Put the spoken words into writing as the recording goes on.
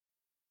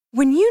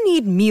When you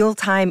need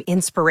mealtime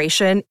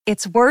inspiration,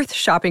 it's worth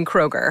shopping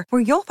Kroger,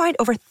 where you'll find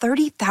over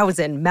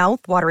 30,000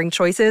 mouth-watering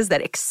choices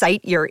that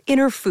excite your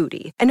inner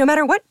foodie. And no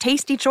matter what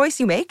tasty choice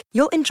you make,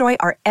 you'll enjoy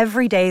our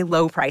everyday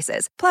low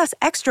prices, plus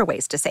extra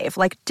ways to save,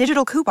 like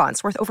digital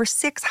coupons worth over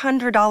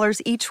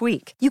 $600 each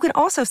week. You can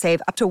also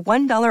save up to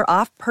 $1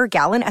 off per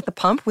gallon at the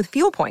pump with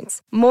fuel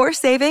points. More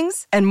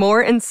savings and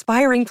more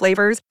inspiring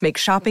flavors make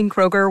shopping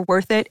Kroger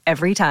worth it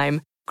every time.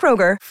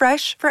 Kroger,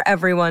 fresh for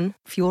everyone.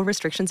 Fuel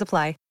restrictions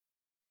apply.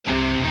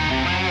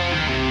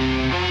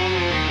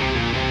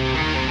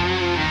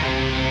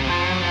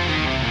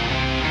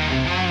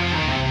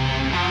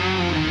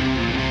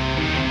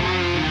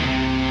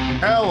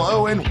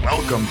 Hello and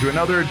welcome to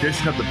another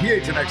edition of the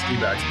PHNX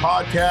D-Backs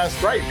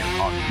podcast right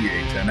here on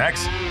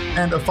PHNX.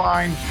 And a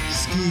fine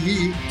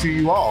ski to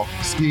you all.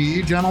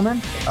 Ski,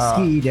 gentlemen.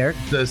 Ski, Derek.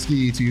 The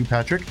ski to you,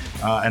 Patrick.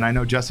 And I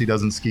know Jesse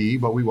doesn't ski,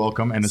 but we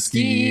welcome and a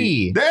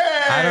ski.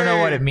 I don't know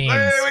what it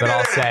means, but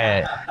I'll say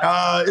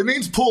it. It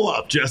means pull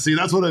up, Jesse.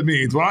 That's what it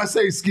means. When I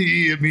say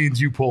ski, it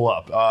means you pull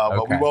up.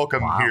 But we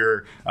welcome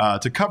here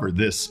to cover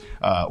this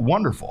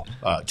wonderful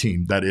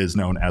team that is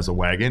known as a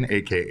wagon,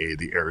 a.k.a.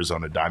 the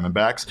Arizona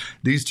Diamondbacks.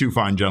 These two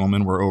fine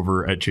gentlemen were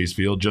over at Chase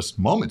Field just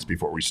moments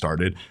before we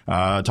started,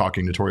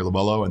 talking to Torey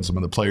Lovullo and some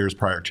of the players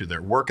prior to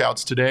their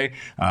workouts today.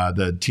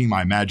 The team,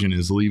 I imagine,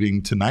 is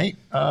leaving tonight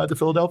to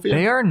Philadelphia.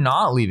 They are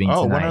not leaving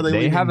tonight. When are they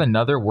leaving? Have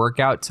another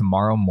workout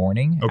tomorrow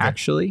morning,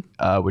 actually,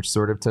 which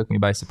sort of took me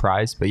by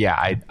surprise. But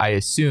yeah, I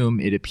assume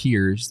it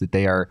appears that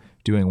they are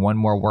doing one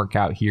more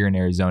workout here in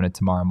Arizona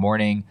tomorrow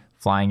morning,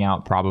 flying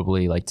out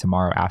probably like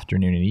tomorrow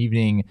afternoon and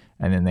evening,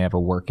 and then they have a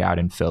workout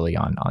in Philly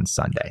on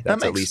Sunday.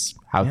 That's at least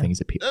how things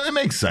appear. It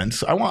makes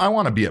sense. I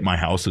want to be at my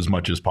house as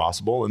much as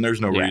possible, and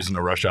there's no reason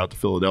to rush out to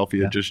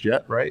Philadelphia just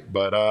yet, right?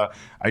 But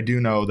I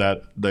do know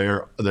that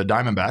the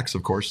Diamondbacks,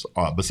 of course,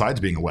 besides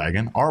being a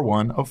wagon, are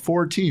one of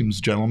four teams,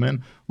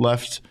 gentlemen,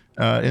 left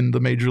in the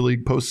Major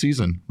League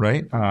postseason,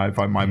 right? If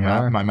my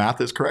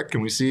math is correct,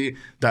 can we see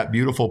that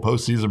beautiful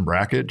postseason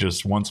bracket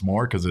just once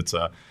more? Because it's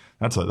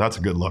That's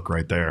a good look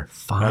right there.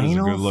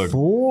 Final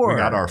four. We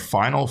got our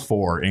final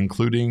four,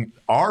 including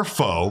our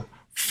foe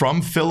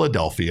from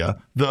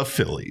Philadelphia, the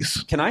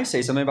Phillies. Can I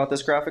say something about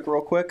this graphic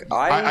real quick?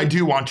 I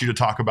do want you to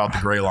talk about the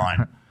gray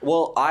line.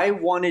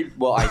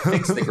 I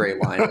fixed the gray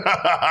line.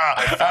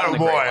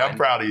 I'm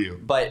proud of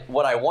you. But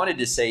what I wanted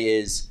to say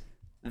is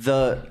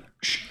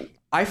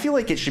I feel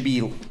like it should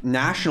be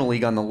National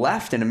League on the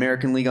left and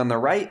American League on the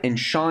right, and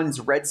Sean's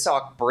Red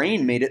Sox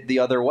brain made it the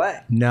other way.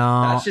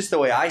 No. That's just the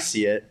way I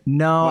see it.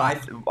 No.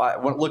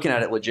 When looking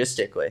at it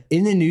logistically.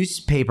 In the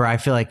newspaper, I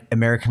feel like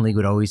American League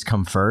would always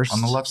come first.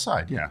 On the left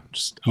side, yeah.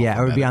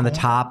 It would be on the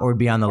top or it would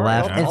be on the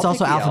left. And it's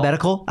also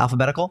alphabetical.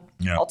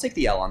 Yeah. I'll take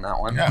the L on that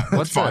one. Yeah,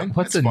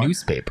 What's a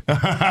newspaper?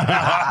 Shut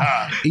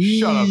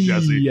up,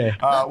 Jesse.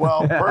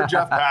 Well, per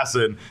Jeff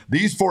Passan,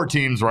 these four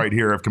teams right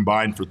here have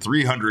combined for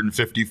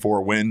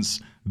 354 wins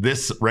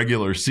this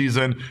regular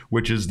season,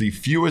 which is the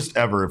fewest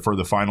ever for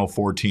the final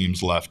four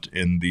teams left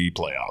in the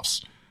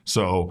playoffs.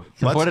 So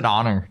what an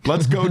honor.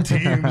 Let's go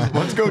teams.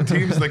 Let's go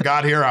teams that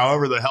got here,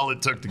 however the hell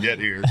it took to get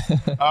here.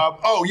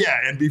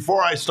 And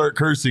before I start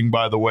cursing,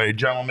 by the way,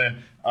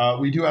 gentlemen,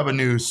 we do have a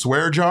new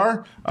swear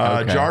jar,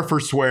 jar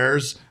for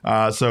swears.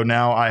 So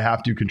now I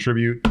have to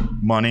contribute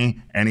money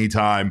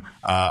anytime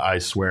I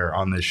swear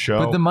on this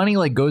show. But the money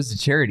goes to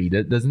charity.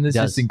 Doesn't this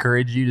just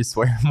encourage you to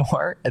swear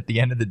more at the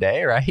end of the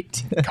day,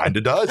 right? Kind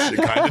of does.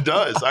 It kind of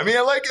does. I mean,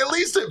 at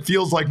least it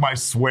feels like my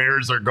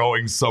swears are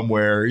going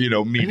somewhere,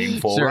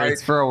 meaningful, sure, right?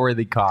 It's for a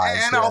worthy cause.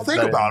 And I'll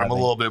think about them a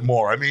little bit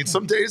more. I mean,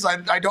 some days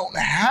I don't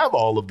have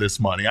all of this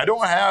money. I don't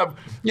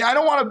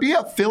want to be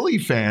a Philly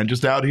fan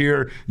just out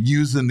here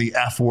using the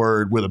F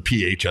word with a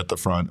PH at the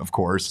front, of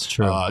course. It's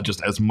true.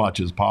 Just as much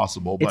as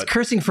possible. But it's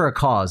cursing for a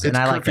cause, and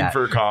I like that. It's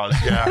cursing for a cause,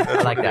 yeah. That's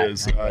I like what that. it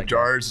is.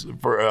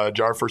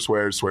 Jar for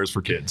swears, swears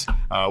for kids.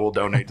 We'll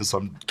donate to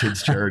some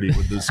kids charity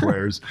with the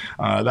swears.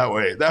 That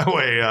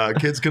way,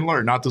 kids can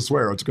learn not to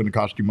swear. It's going to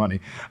cost you money.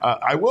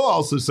 I will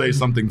also say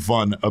something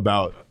fun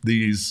about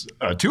these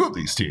two of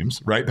these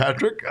teams, right,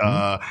 Patrick?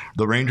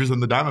 The Rangers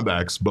and the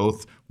Diamondbacks,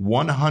 both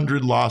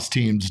 100 lost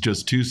teams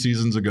just 2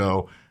 seasons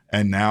ago,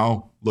 and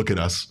now look at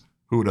us.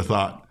 Who would have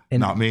thought?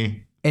 Not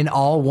me. An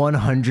all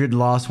 100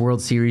 lost World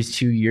Series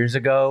 2 years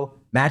ago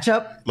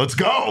matchup. Let's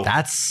go.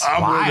 That's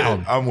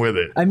wild. I'm with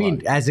it. I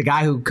mean, as a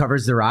guy who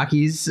covers the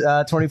Rockies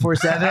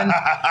 24/7,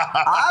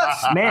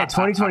 man,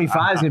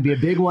 2025 is going to be a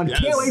big one. Yes.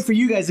 Can't wait for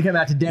you guys to come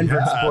out to Denver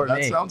and support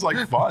me. That sounds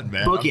like fun,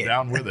 man. Book it.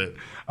 Down with it.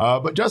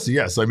 But Jesse,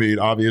 yes, I mean,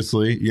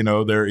 obviously,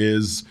 there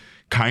is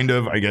kind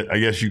of, I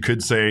guess you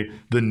could say,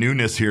 the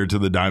newness here to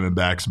the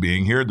Diamondbacks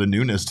being here, the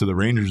newness to the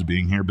Rangers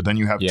being here. But then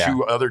you have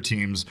two other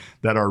teams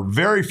that are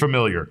very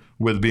familiar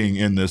with being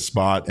in this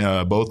spot.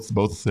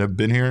 Both have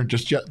been here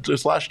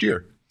just last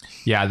year.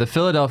 Yeah, the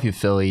Philadelphia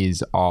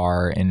Phillies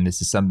are, and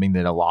this is something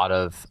that a lot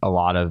of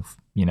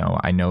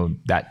I know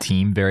that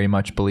team very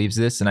much believes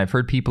this, and I've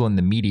heard people in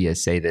the media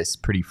say this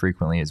pretty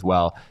frequently as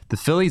well. The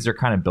Phillies are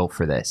kind of built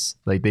for this.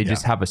 Like, they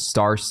just have a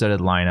star-studded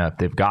lineup.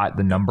 They've got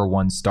the number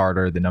 1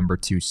 starter, the number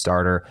 2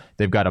 starter.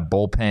 They've got a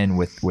bullpen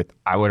with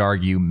I would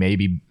argue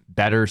maybe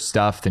better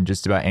stuff than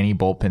just about any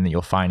bullpen that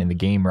you'll find in the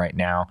game right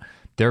now.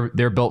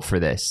 They're built for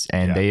this,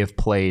 and they have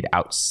played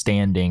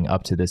outstanding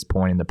up to this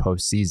point in the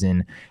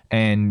postseason.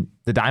 And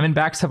the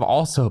Diamondbacks have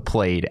also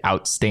played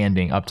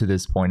outstanding up to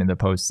this point in the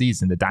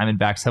postseason. The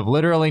Diamondbacks have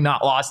literally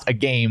not lost a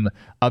game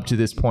up to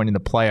this point in the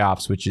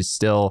playoffs, which is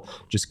still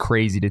just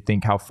crazy to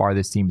think how far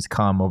this team's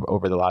come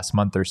over the last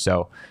month or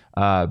so.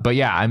 But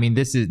yeah, I mean,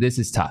 this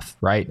is tough,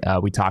 right?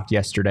 We talked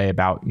yesterday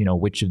about,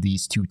 which of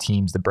these two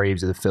teams, the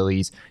Braves or the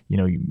Phillies,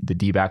 the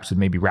D-backs would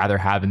maybe rather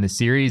have in the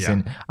series.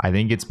 And I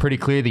think it's pretty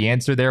clear the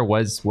answer there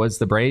was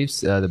the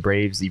Braves. The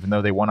Braves, even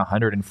though they won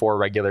 104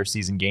 regular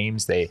season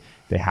games, they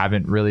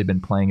haven't really been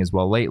playing as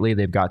well lately.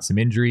 They've got some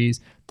injuries.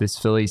 This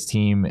Phillies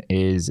team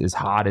is as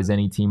hot as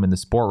any team in the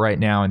sport right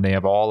now, and they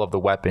have all of the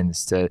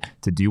weapons to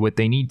do what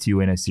they need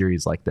to in a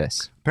series like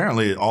this.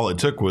 Apparently, all it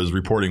took was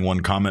reporting one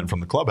comment from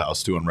the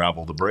clubhouse to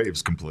unravel the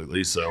Braves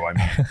completely. So, I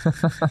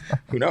mean,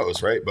 who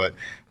knows, right? But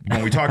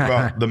when we talk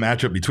about the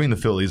matchup between the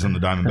Phillies and the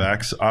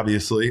Diamondbacks,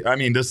 obviously, I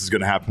mean, this is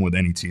going to happen with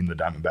any team the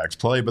Diamondbacks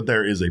play, but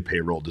there is a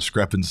payroll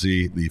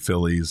discrepancy. The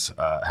Phillies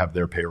have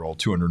their payroll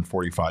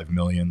 $245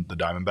 million. The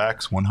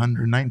Diamondbacks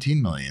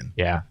 $119 million.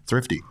 Yeah,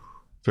 thrifty.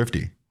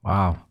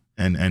 Wow.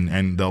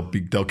 And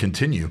they'll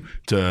continue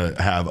to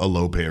have a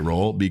low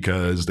payroll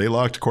because they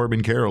locked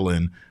Corbin Carroll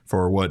in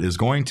for what is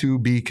going to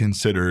be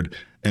considered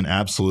an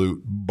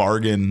absolute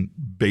bargain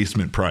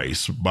basement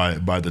price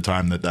by the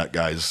time that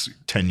guy's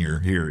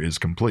tenure here is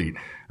complete,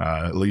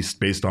 at least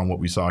based on what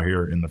we saw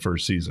here in the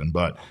first season.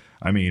 But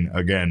I mean,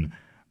 again,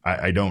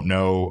 I don't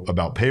know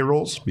about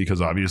payrolls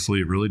because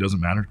obviously it really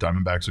doesn't matter.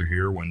 Diamondbacks are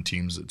here when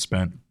teams that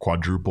spent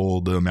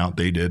quadruple the amount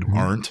they did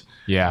aren't.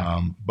 Yeah.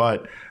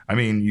 But I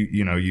mean,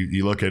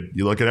 you look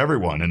at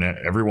everyone, and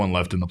everyone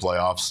left in the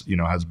playoffs,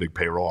 has a big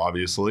payroll,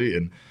 obviously,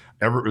 and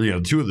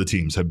two of the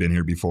teams have been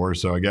here before.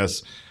 So I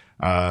guess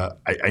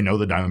I know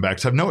the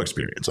Diamondbacks have no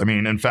experience. I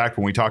mean, in fact,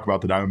 when we talk about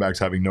the Diamondbacks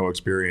having no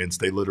experience,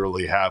 they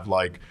literally have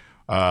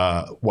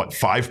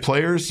 5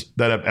 players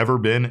that have ever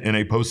been in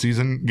a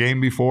postseason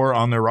game before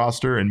on their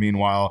roster. And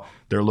meanwhile,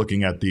 they're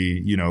looking at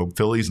the,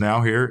 Phillies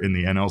now here in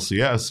the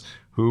NLCS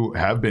who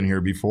have been here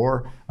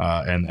before.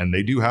 And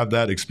they do have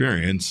that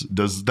experience.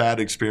 Does that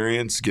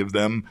experience give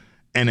them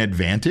an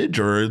advantage,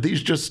 or are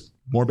these just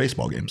more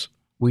baseball games?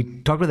 We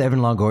talked with Evan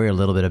Longoria a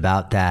little bit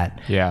about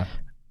that. Yeah.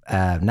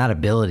 Not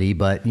ability,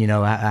 but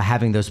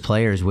having those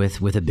players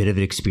with a bit of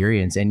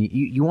experience, and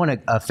you want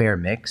a fair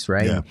mix,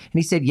 right? Yeah. And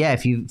he said,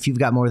 if you've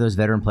got more of those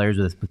veteran players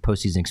with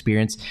postseason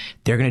experience,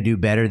 they're going to do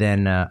better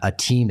than a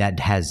team that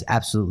has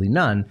absolutely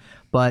none.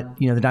 But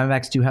the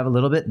Diamondbacks do have a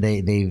little bit.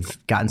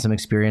 They've gotten some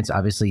experience,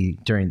 obviously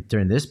during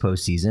this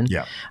postseason.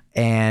 Yeah.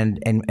 And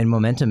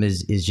momentum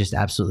is just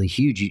absolutely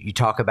huge. You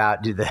talk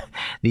about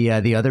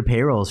the other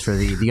payrolls for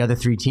the other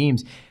 3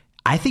 teams.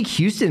 I think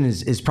Houston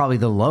is probably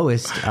the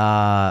lowest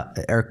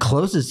or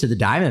closest to the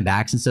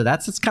Diamondbacks, and so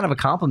that's kind of a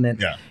compliment,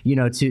 to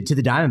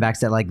the Diamondbacks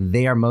that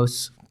they are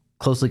most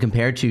closely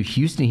compared to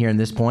Houston here in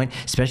this point.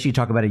 Especially you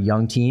talk about a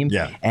young team,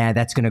 and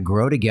that's going to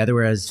grow together.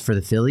 Whereas for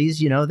the Phillies,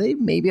 they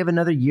maybe have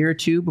another year or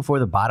 2 before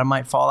the bottom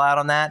might fall out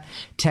on that.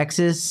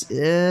 Texas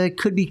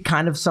could be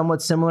kind of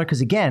somewhat similar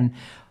because again,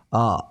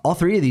 all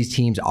 3 of these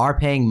teams are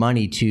paying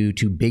money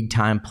to big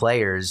time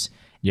players.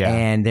 Yeah.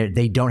 And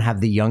they don't have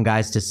the young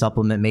guys to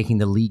supplement making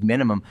the league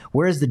minimum,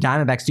 whereas the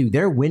Diamondbacks do.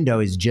 Their window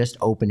is just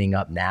opening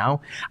up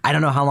now. I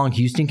don't know how long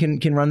Houston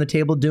can run the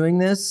table doing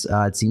this.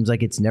 It seems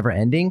like it's never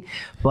ending,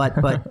 but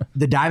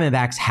the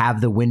Diamondbacks have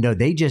the window.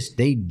 They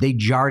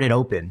jarred it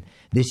open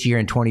this year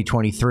in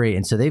 2023,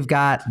 and so they've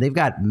got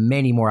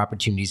many more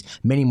opportunities,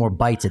 many more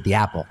bites at the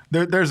apple.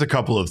 There's a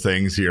couple of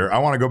things here. I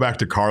want to go back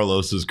to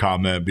Carlos's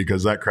comment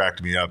because that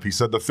cracked me up. He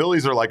said the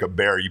Phillies are like a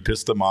bear. You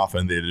piss them off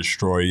and they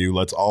destroy you.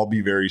 Let's all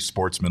be very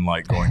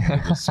sportsmanlike going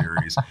into this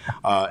series.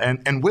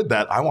 And with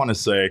that, I want to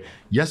say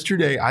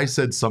yesterday I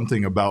said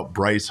something about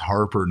Bryce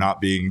Harper not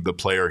being the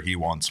player he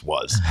once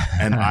was,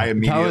 and I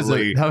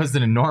immediately that was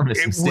an enormous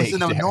mistake. It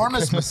was an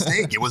enormous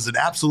mistake. It was an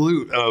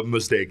absolute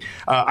mistake.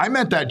 I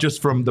meant that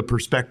just from the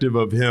perspective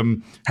of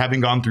him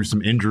having gone through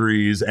some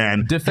injuries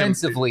and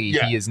defensively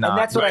he is not. And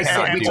that's what I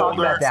said. We talked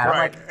about that.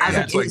 Right.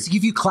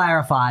 If you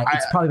clarify,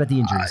 it's probably about the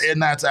injuries. And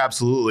that's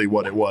absolutely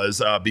what it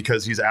was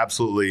because he's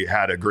absolutely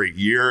had a great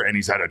year and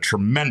he's had a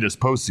tremendous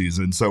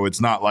postseason. So it's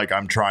not like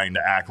I'm trying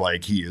to act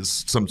like he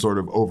is some sort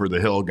of over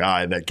the hill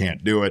guy that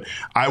can't do it.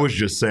 I was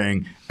just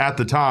saying at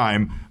the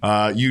time,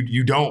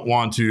 you don't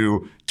want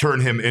to turn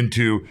him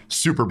into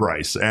Super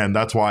Bryce. And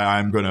that's why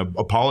I'm going to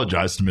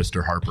apologize to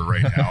Mr. Harper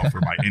right now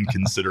for my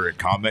inconsiderate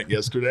comment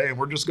yesterday. And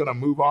we're just going to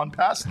move on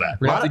past that.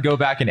 We have to go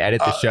back and edit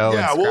the show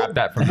and scrap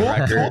that from the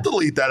record. We'll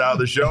delete that out of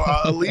the show.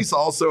 Elise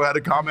also had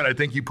a comment. I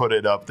think you put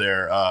it up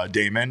there,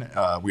 Damon.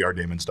 We are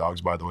Damon's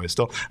dogs, by the way,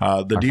 still.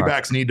 The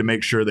D-backs need to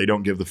make sure they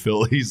don't give the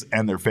Phillies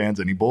and their fans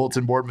any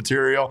bulletin board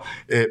material.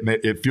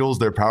 It fuels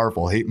their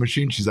powerful hate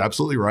machine. She's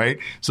absolutely right.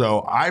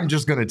 So I'm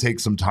just going to take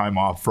some time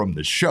off from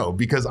the show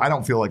because I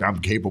don't feel like I'm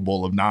capable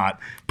of not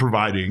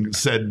providing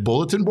said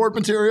bulletin board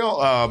material.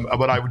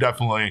 But I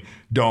definitely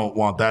don't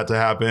want that to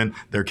happen.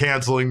 They're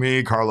canceling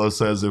me. Carlos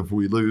says if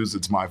we lose,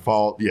 it's my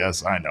fault.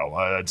 Yes, I know.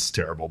 That's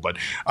terrible. But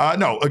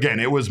no, again,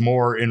 it was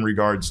more in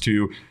regards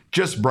to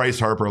just Bryce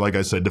Harper. Like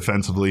I said,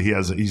 defensively,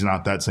 he's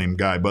not that same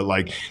guy. But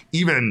like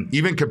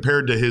even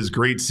compared to his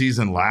great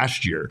season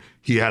last year,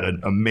 he had an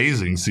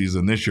amazing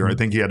season this year. I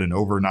think he had an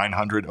over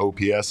 900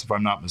 OPS, if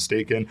I'm not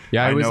mistaken.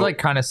 Yeah, it was like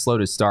kind of slow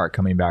to start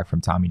coming back from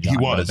Tommy John. He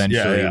was. But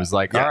eventually it was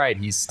like, all right,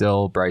 he's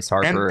still Bryce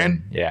Harper.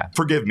 And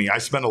forgive me, I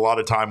spent a lot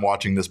of time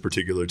watching this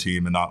particular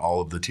team and not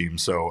all of the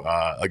teams. So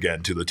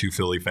again, to the two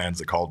Philly fans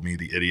that called me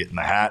the idiot in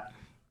the hat,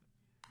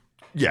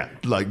 yeah,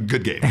 like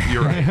good game.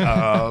 You're right.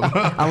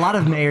 A lot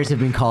of mayors have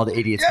been called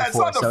idiots before. It's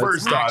not the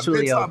first time.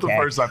 It's not the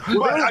first time.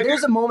 Well,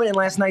 there's a moment in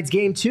last night's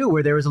game too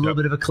where there was a little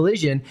bit of a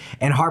collision,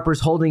 and Harper's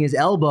holding his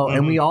elbow,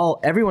 and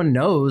everyone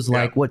knows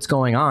like what's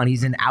going on.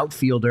 He's an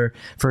outfielder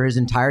for his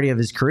entirety of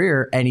his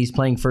career, and he's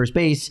playing first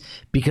base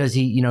because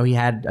he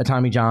had a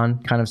Tommy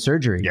John kind of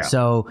surgery. Yeah.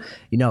 So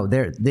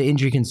the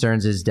injury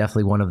concerns is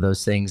definitely one of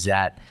those things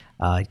that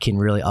can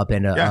really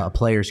upend a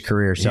player's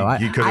career. So I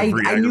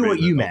knew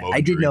what you meant. I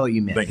did know what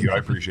you meant. Thank you. I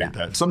appreciate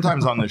that.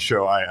 Sometimes on this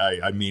show,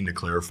 I mean to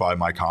clarify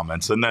my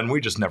comments, and then we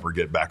just never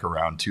get back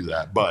around to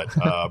that.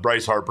 But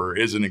Bryce Harper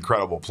is an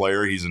incredible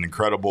player. He's an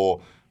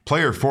incredible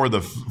player for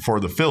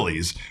the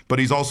Phillies, but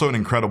he's also an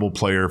incredible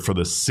player for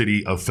the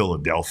city of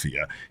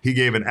Philadelphia. He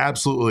gave an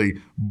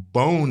absolutely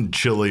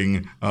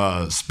bone-chilling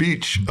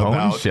speech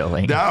about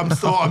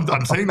that.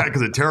 I'm saying that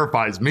because it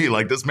terrifies me.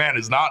 Like, this man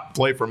is not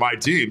play for my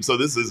team, so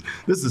this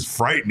is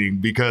frightening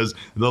because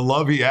the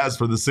love he has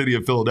for the city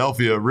of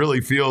Philadelphia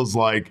really feels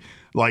like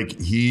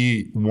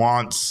he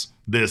wants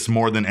this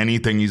more than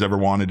anything he's ever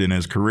wanted in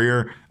his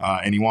career,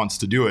 and he wants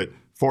to do it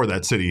for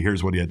that city.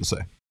 Here's what he had to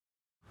say.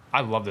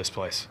 I love this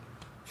place.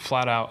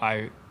 Flat out,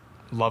 I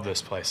love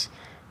this place.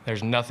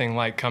 There's nothing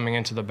like coming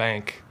into the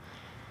bank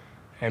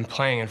and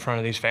playing in front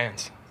of these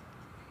fans.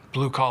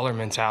 Blue collar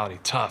mentality,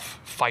 tough,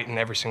 fighting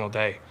every single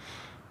day.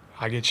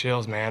 I get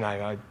chills, man.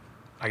 I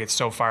get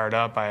so fired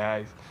up.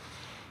 Man,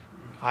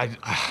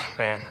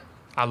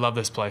 I love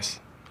this place.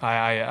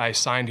 I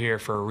signed here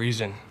for a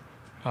reason,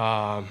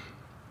 to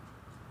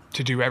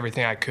do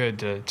everything I could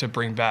to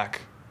bring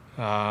back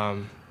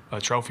a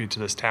trophy to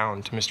this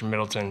town, to Mr.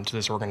 Middleton, to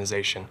this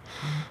organization.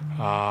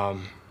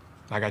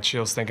 I got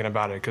chills thinking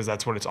about it because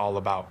that's what it's all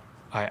about.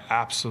 I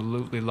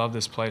absolutely love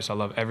this place. I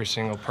love every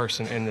single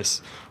person in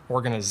this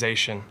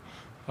organization,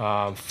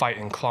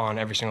 fighting, clawing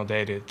every single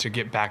day to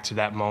get back to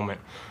that moment.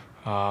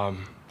 There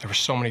were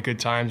so many good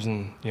times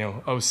in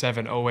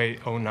 07,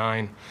 08,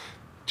 09,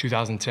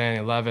 2010,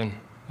 11,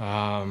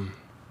 and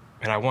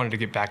I wanted to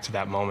get back to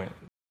that moment.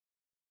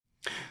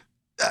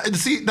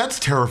 See, that's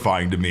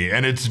terrifying to me,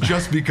 and it's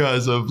just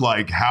because of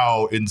like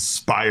how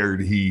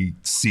inspired he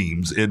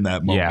seems in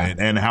that moment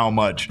and how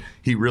much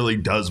he really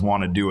does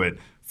want to do it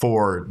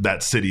for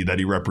that city that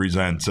he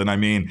represents. And I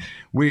mean,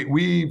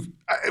 we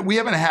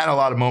haven't had a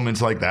lot of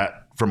moments like that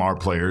from our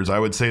players. I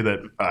would say that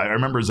I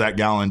remember Zach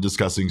Gallen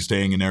discussing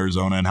staying in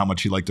Arizona and how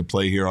much he liked to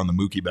play here on the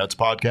Mookie Betts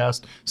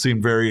podcast.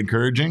 Seemed very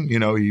encouraging. He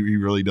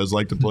really does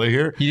like to play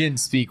here. He didn't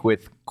speak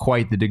with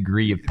quite the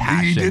degree of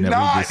passion he did that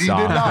not. we just saw.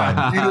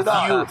 He did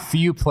not.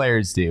 Few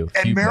players do.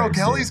 And Merrill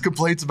Kelly's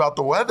complaints about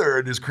the weather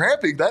and his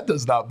cramping, that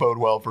does not bode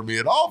well for me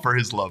at all for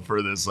his love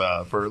for this,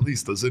 for at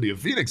least the city of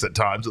Phoenix at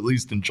times, at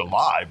least in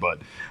July.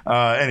 But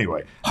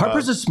anyway.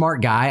 Harper's a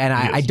smart guy, and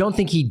I don't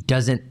think he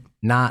doesn't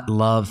not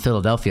love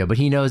Philadelphia, but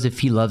he knows if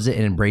he loves it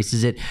and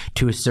embraces it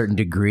to a certain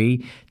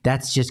degree,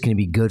 that's just going to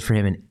be good for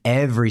him in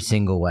every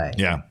single way.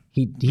 Yeah.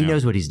 He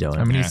knows what he's doing.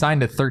 I mean, he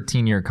signed a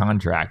 13-year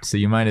contract, so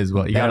you might as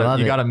well. You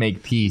got to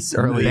make peace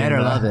early.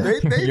 Better love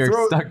it.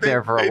 You're stuck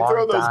there for a long time. They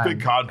throw those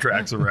big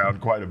contracts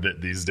around quite a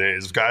bit these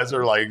days. Guys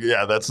are like, you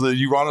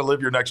want to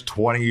live your next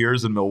 20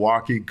 years in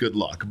Milwaukee? Good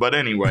luck. But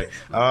anyway,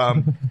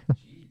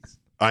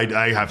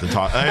 I have to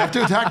talk. I have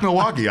to attack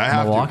Milwaukee. I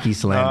have Milwaukee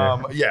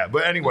slander.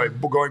 But anyway,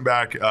 going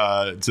back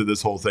to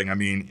this whole thing, I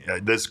mean,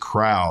 this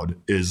crowd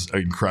is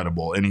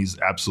incredible, and he's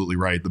absolutely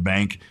right. The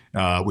bank,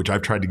 which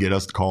I've tried to get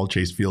us to call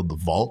Chase Field the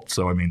Vault.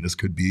 So I mean, this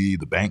could be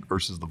the bank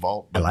versus the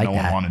Vault. But I like no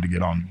that. one wanted to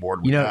get on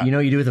board with that. You know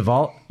what you do with the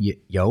Vault? You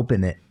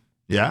open it.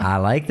 Yeah, I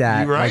like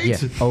that. Right?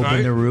 Like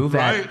open the roof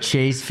at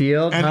Chase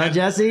Field,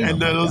 Jesse?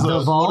 And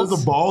what does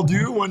a ball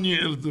do when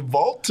the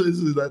vault?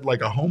 Is that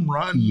like a home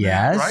run?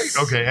 Yes. Right?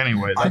 Okay,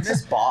 anyway. I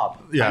miss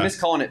Bob. Yeah. I miss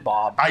calling it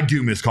Bob. I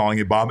do miss calling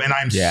it Bob, and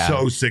I'm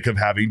so sick of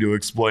having to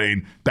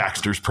explain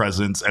Baxter's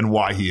presence and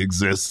why he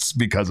exists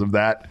because of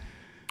that.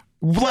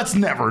 let's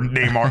never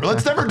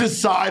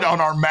decide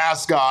on our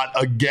mascot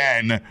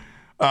again.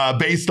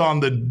 Based on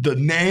the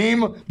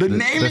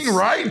naming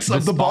rights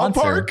of the sponsor.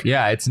 ballpark.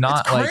 Yeah, it's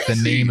not like the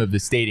name of the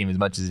stadium as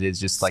much as it is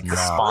just like the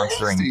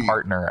sponsoring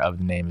partner of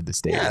the name of the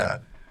stadium. Yeah.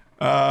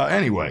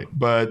 Anyway,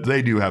 but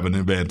they do have an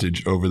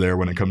advantage over there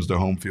when it comes to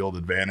home field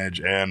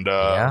advantage. And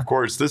of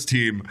course, this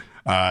team,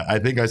 I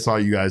think I saw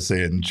you guys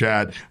say it in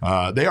chat,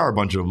 they are a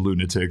bunch of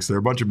lunatics. They're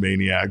a bunch of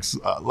maniacs.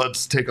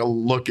 Let's take a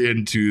look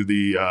into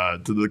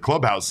the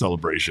clubhouse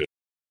celebration.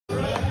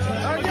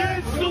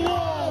 Against the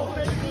wall!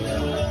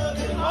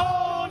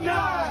 All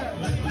night!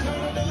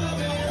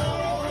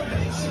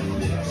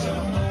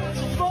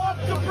 Fuck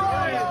the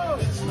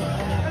Bryce!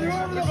 And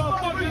whoever the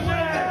fuck is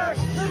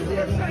next!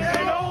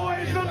 And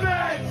always the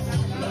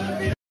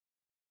best!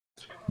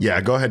 Yeah,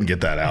 go ahead and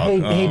get that out.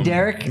 Hey,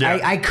 Derek. yeah.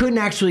 I couldn't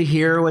actually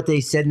hear what they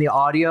said in the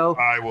audio.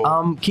 I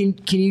will. Can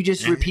you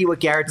just repeat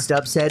what Garrett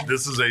Stubbs said?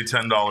 This is a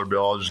 $10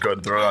 bill. I'll just go ahead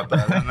and throw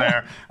that in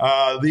there.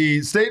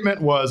 The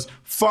statement was,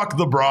 fuck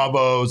the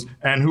Bravos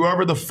and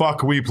whoever the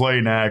fuck we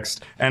play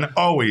next, and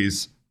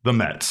always the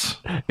Mets.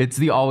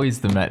 It's always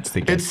the Mets.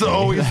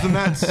 Always the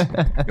Mets.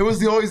 It was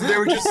they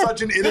were just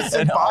such an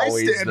innocent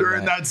bystander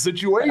in that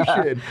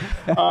situation.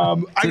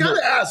 I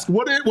gotta ask,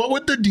 what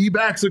would the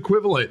D-backs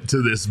equivalent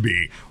to this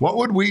be? What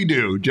would we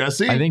do,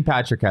 Jesse? I think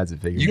Patrick has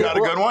it figured. You got a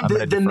good one?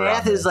 The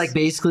math is like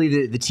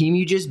basically the team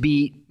you just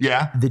beat,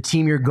 the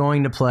team you're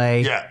going to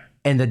play,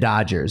 and the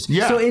Dodgers.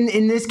 Yeah. So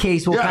in this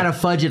case, we'll kind of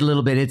fudge it a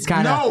little bit. It's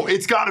kind of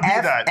it's got to be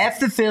that. F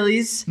the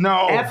Phillies.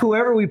 No. F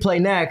whoever we play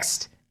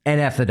next. And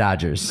F the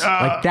Dodgers.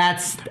 I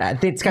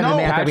think it's kind of the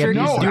math that we have to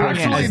use. Doing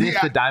it as if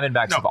the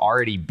Diamondbacks have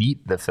already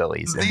beat the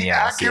Phillies in the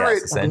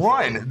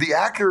NLCS. The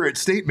accurate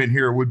statement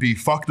here would be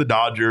fuck the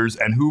Dodgers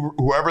and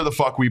whoever the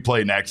fuck we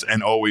play next,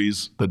 and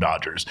always the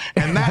Dodgers.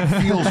 And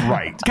that feels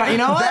right. You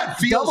know what? That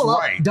feels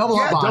right. Double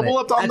up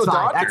on the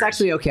Dodgers. That's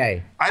actually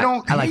okay. I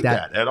don't hate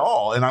that at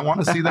all, and I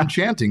want to see them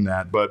chanting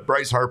that. But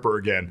Bryce Harper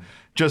again,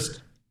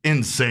 just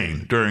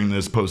insane during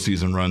this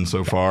postseason run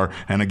so far.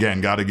 And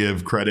again, got to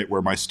give credit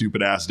where my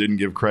stupid ass didn't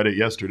give credit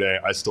yesterday.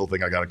 I still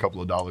think I got a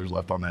couple of dollars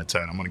left on that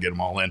 10. I'm going to get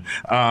them all in.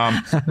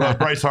 But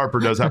Bryce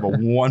Harper does have a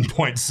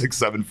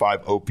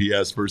 1.675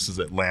 OPS versus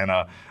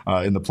Atlanta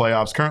in the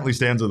playoffs. Currently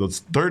stands at the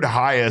third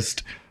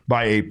highest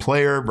by a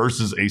player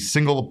versus a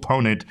single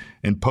opponent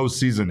in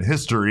postseason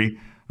history.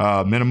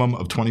 Minimum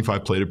of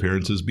 25 plate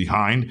appearances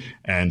behind.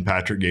 And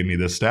Patrick gave me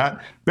this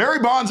stat. Barry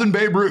Bonds and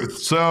Babe Ruth.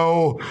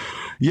 So,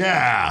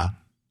 yeah.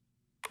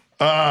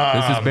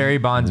 This is Barry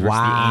Bonds versus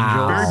the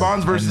Angels. Barry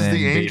Bonds versus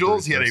the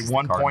Angels. He had a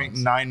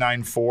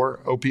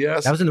 1.994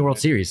 OPS. That was in the World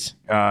Series.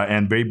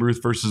 And Babe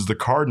Ruth versus the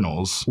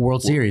Cardinals.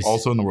 World Series.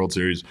 Also in the World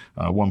Series,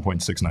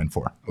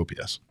 1.694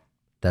 OPS.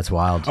 That's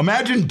wild.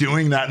 Imagine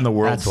doing that in the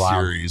World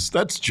Series.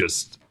 That's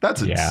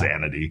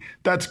insanity.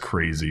 That's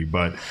crazy.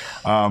 But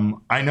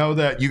I know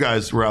that you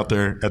guys were out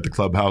there at the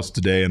clubhouse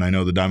today, and I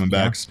know the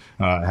Diamondbacks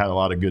had a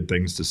lot of good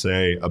things to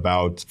say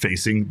about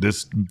facing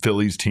this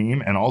Phillies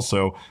team and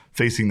also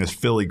facing this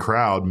Philly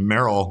crowd.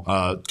 Merrill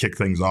kicked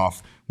things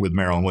off with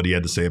Merrill and what he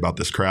had to say about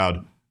this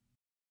crowd.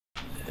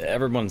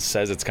 Everyone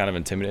says it's kind of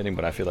intimidating,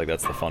 but I feel like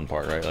that's the fun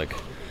part, right? Like,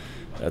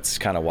 that's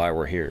kind of why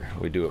we're here.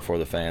 We do it for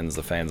the fans.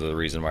 The fans are the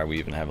reason why we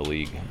even have a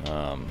league.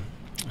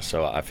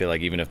 So I feel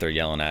like even if they're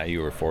yelling at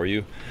you or for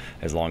you,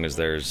 as long as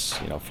there's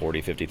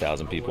 40,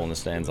 50,000 people in the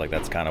stands, like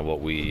that's kind of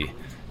what we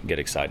get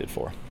excited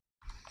for.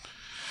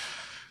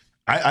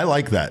 I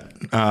like that.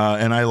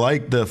 And I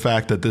like the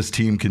fact that this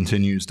team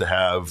continues to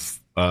have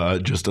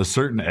just a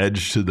certain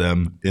edge to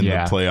them in the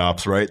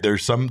playoffs, right?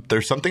 There's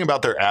something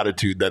about their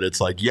attitude that it's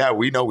like, yeah,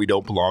 we know we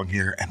don't belong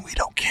here and we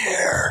don't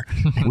care.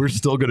 We're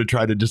still going to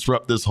try to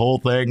disrupt this whole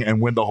thing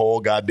and win the whole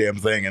goddamn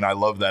thing. And I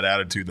love that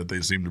attitude that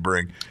they seem to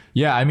bring.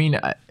 Yeah, I mean,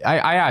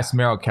 I asked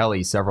Merrill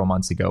Kelly several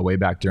months ago, way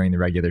back during the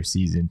regular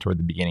season, toward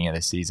the beginning of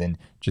the season,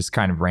 just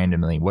kind of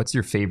randomly, what's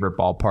your favorite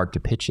ballpark to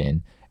pitch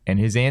in? And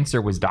his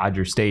answer was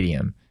Dodger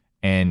Stadium.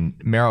 And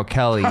Merrill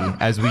Kelly,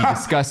 as we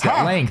discussed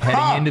at length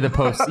heading into the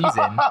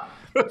postseason,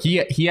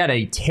 he had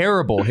a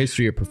terrible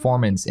history of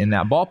performance in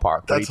that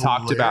ballpark. But he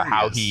talked about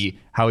how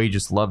he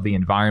just loved the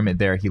environment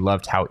there. He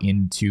loved how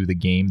into the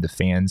game the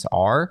fans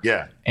are.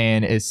 Yeah.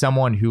 And as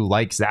someone who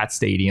likes that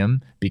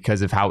stadium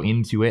because of how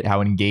into it,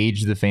 how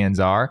engaged the fans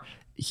are,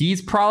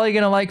 he's probably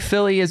going to like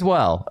Philly as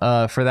well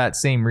for that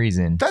same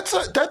reason.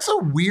 That's a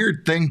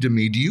weird thing to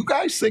me. Do you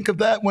guys think of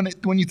that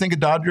when you think of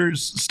Dodger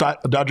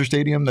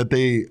Stadium, that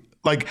they...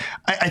 Like,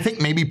 I think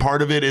maybe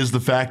part of it is the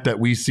fact that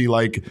we see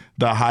like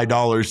the high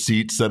dollar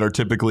seats that are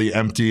typically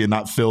empty and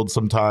not filled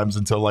sometimes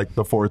until like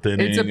the fourth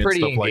inning. It's a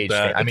pretty and stuff like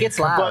that. It gets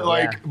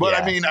loud.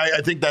 But I mean,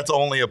 I think that's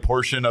only a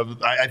portion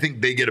of. I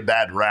think they get a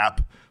bad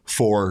rap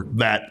for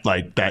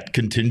that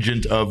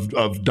contingent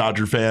of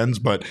Dodger fans,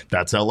 but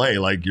that's LA.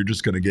 Like, you're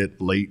just going to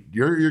get late.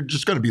 You're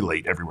just going to be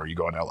late everywhere you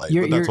go in LA.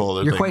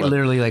 You're quite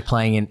literally like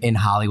playing in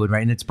Hollywood,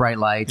 right? And it's bright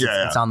lights.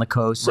 It's on the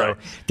coast, so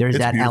there's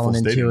that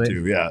element to it.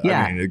 Too, yeah.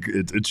 I mean,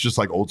 it's just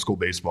like old school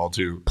baseball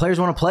too. Players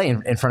want to play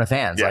in front of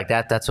fans like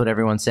that. That's what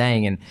everyone's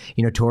saying. And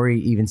Torrey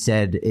even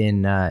said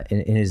in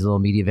his little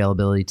media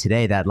availability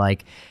today that,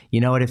 like, you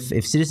know what,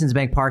 if Citizens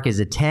Bank Park is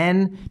a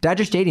 10,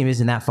 Dodger Stadium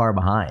isn't that far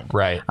behind.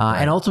 Right.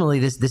 And ultimately,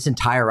 this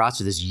entire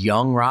roster, this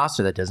young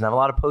roster that doesn't have a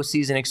lot of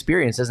postseason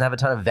experience, doesn't have a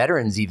ton of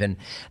veterans even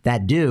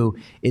that do,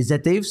 is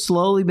that they've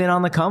slowly been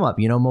on the come up.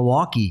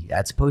 Milwaukee,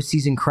 that's a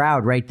postseason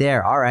crowd right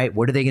there. All right,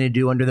 what are they going to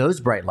do under those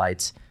bright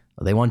lights?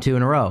 Well, they won 2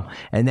 in a row.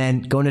 And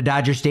then going to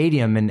Dodger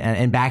Stadium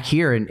and back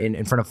here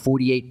in front of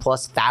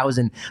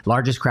 48,000+,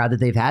 largest crowd that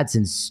they've had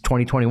since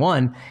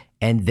 2021,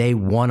 and they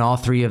won all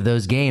 3 of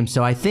those games.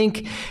 So I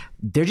think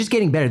they're just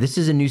getting better. This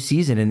is a new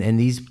season, and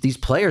these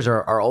players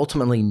are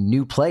ultimately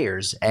new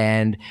players,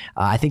 and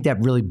I think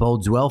that really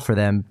bodes well for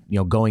them,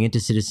 going into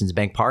Citizens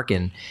Bank Park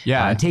and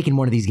taking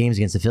one of these games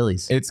against the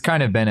Phillies. It's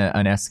kind of been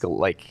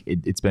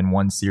it's been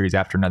one series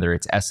after another.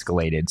 It's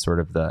escalated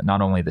sort of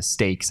not only the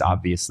stakes,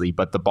 obviously,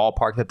 but the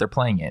ballpark that they're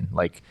playing in.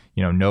 Like,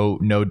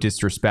 no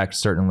disrespect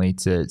certainly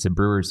to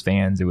Brewers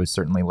fans. It was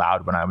certainly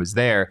loud when I was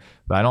there,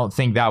 but I don't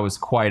think that was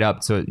quite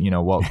up to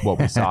what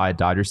we saw at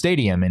Dodger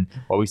Stadium. And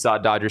what we saw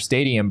at Dodger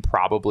Stadium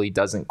probably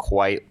doesn't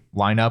quite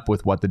line up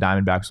with what the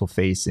Diamondbacks will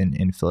face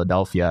in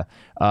Philadelphia.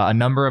 A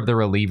number of the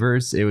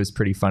relievers, it was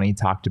pretty funny,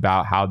 talked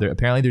about how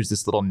apparently there's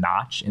this little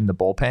notch in the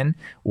bullpen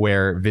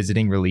where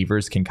visiting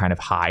relievers can kind of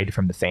hide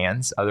from the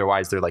fans.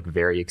 Otherwise, they're like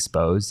very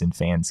exposed, and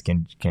fans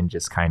can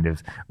just kind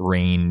of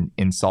rain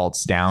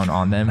insults down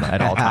on them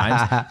at all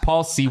times.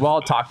 Paul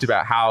Sewald talked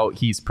about how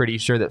he's pretty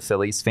sure that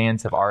Phillies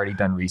fans have already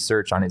done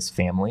research on his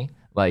family.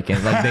 Like they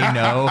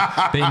know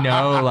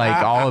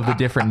like all of the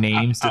different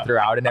names to throw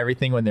out and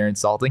everything when they're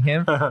insulting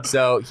him.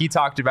 So he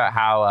talked about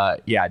how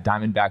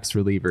Diamondbacks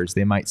relievers,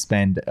 they might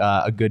spend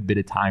a good bit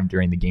of time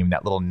during the game,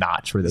 that little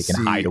notch where they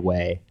can hide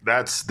away.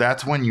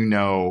 That's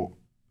when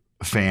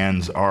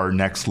fans are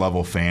next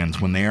level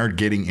fans, when they are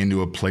getting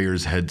into a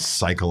player's head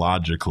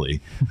psychologically,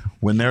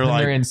 when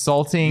they're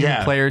insulting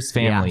players'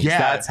 families.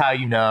 That's how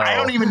you know. I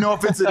don't even know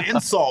if it's an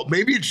insult.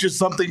 Maybe it's just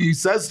something he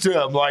says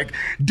to him, like,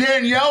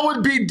 Danielle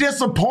would be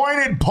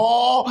disappointed,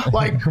 Paul.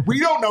 Like, we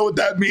don't know what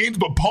that means,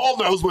 but Paul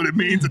knows what it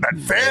means, and that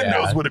fan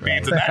knows what it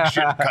means, and that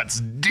shit cuts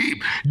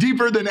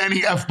deeper than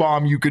any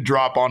F-bomb you could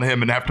drop on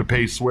him and have to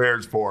pay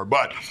swears for.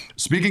 But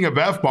speaking of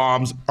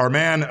F-bombs, our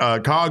man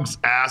Cogs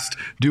asked,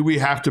 do we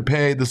have to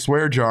pay the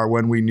swear jar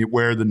when we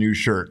wear the new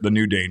shirt, the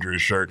new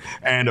Dangerous shirt?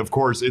 And of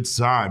course, it's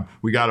time.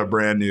 We got a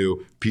brand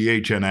new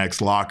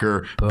PHNX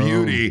locker. Boom.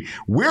 Beauty.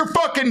 We're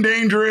fucking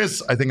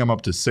dangerous. I think I'm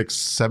up to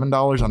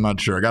 $6-7. I'm not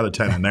sure. I got a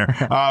 10 in there.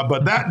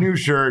 But that new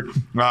shirt,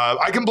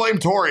 I can blame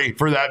Torrey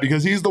for that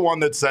because he's the one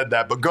that said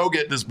that. But go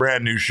get this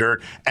brand new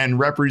shirt and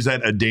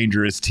represent a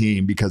dangerous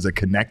team, because a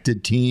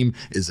connected team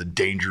is a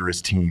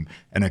dangerous team.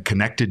 And a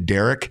connected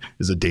Derek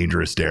is a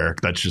dangerous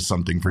Derek. That's just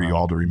something for you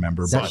all to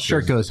remember. That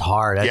shirt goes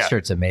hard. That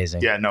shirt's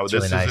amazing. Yeah, no,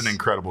 this is an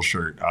incredible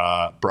shirt.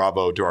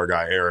 Bravo to our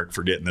guy Eric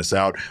for getting this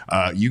out.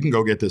 You can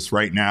go get this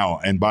right now.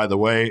 And by the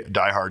way,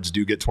 diehards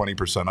do get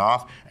 20%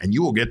 off, and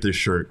you will get this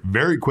shirt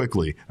very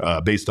quickly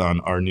based on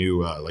our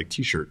new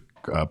t-shirt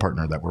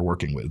partner that we're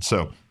working with.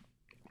 So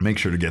make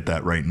sure to get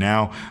that right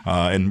now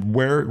and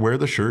wear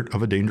the shirt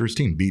of a dangerous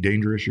team. Be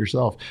dangerous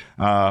yourself.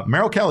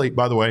 Merrill Kelly,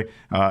 by the way,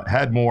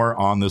 had more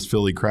on this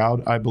Philly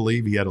crowd. I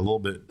believe he had a little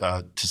bit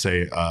to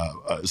say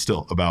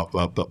still about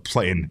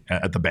playing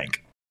at the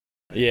bank.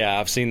 Yeah,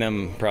 I've seen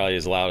them probably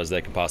as loud as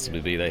they could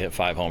possibly be. They hit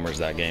 5 homers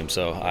that game,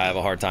 so I have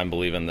a hard time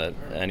believing that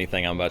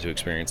anything I'm about to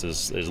experience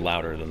is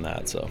louder than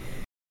that. So.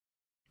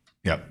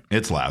 Yep,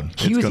 it's loud.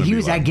 He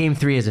was at Game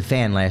 3 as a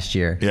fan last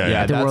year. Yeah,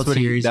 at the World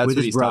Series with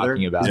his brother.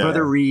 His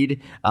brother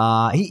Reed.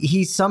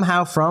 He's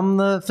somehow from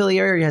the Philly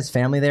area. He has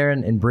family there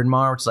in Bryn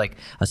Mawr, which is like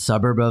a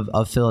suburb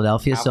of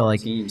Philadelphia. So like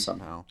team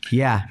somehow.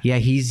 Yeah,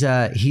 he's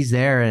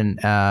there and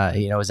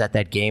was at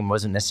that game.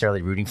 Wasn't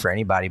necessarily rooting for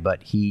anybody,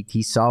 but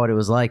he saw what it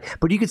was like.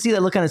 But you could see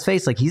that look on his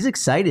face, like he's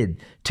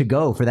excited to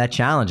go for that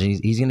challenge. And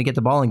he's going to get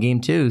the ball in Game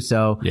 2.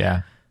 So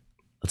yeah,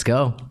 let's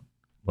go.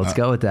 Let's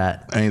go with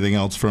that. Anything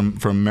else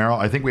from Merrill?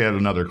 I think we had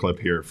another clip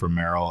here from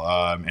Merrill,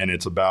 and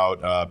it's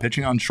about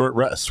pitching on short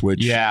rest.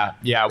 Which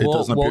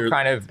we'll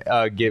kind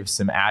of give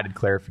some added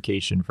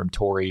clarification from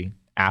Torrey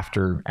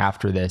after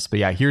this. But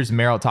yeah, here's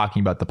Merrill talking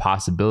about the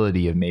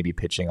possibility of maybe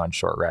pitching on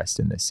short rest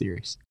in this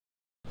series.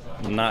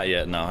 Not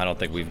yet. No, I don't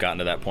think we've gotten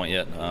to that point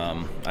yet.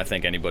 I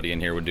think anybody in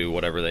here would do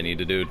whatever they need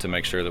to do to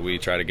make sure that we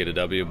try to get a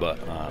W.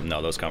 But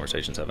no, those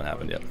conversations haven't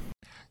happened yet.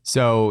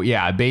 So,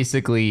 yeah,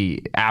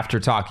 basically, after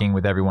talking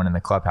with everyone in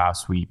the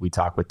clubhouse, we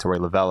talked with Torey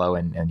Lovello,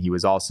 and he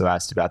was also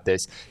asked about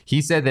this.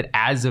 He said that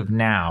as of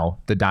now,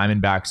 the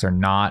Diamondbacks are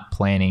not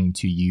planning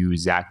to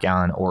use Zach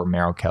Gallen or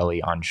Merrill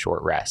Kelly on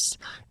short rest.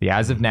 The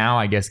as of now,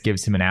 I guess,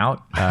 gives him an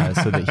out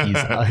so that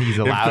he's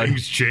allowed. If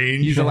things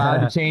change. He's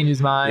allowed to change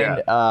his mind.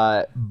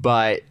 Yeah.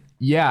 But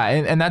Yeah,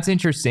 and that's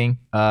interesting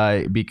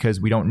because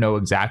we don't know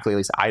exactly, at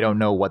least I don't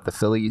know what the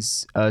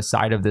Phillies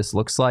side of this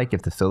looks like.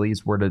 If the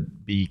Phillies were to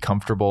be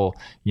comfortable,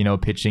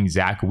 pitching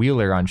Zach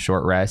Wheeler on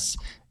short rest,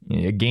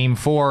 Game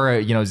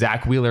 4,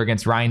 Zach Wheeler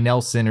against Ryan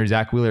Nelson or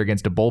Zach Wheeler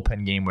against a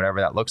bullpen game,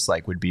 whatever that looks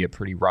like, would be a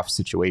pretty rough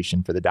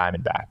situation for the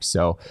Diamondbacks.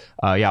 So,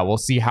 we'll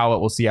see how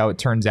it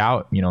turns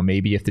out.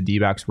 Maybe if the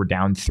D-backs were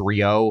down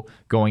 3-0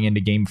 going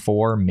into Game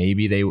 4,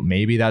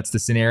 maybe that's the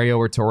scenario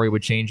where Torrey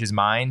would change his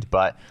mind.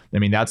 But I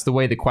mean, that's the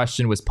way the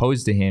question was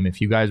posed to him. If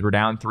you guys were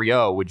down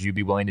 3-0, would you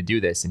be willing to do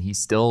this? And he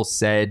still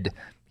said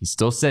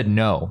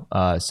no.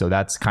 So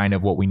that's kind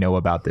of what we know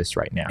about this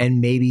right now.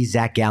 And maybe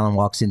Zach Gallen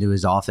walks into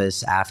his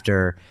office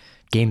after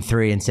Game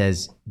 3 and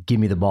says, "Give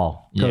me the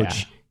ball,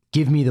 Coach.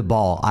 Give me the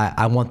ball.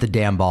 I want the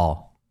damn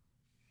ball."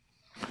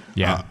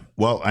 Yeah.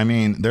 Well, I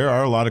mean, there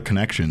are a lot of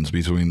connections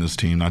between this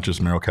team, not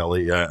just Merrill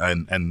Kelly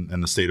and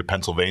the state of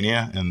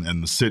Pennsylvania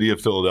and the city of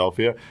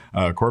Philadelphia.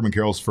 Corbin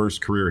Carroll's first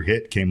career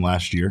hit came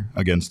last year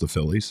against the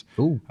Phillies.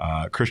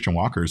 Christian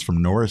Walker is from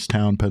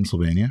Norristown,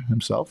 Pennsylvania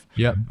himself.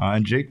 Yep.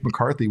 And Jake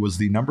McCarthy was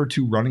the number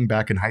 2 running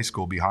back in high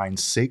school behind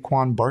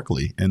Saquon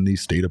Barkley in the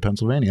state of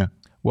Pennsylvania.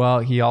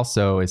 Well, he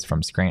also is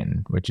from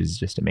Scranton, which is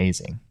just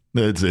amazing.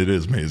 It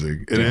is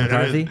amazing.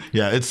 McCarthy?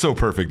 It's so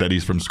perfect that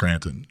he's from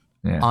Scranton.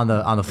 Yeah. On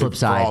the flip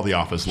side, all the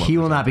office he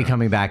will not be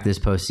coming back this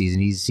postseason.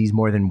 He's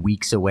more than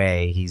weeks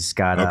away. He's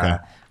got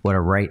a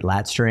right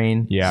lat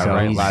strain. Yeah, so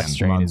right lat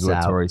strain is what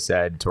out. Torrey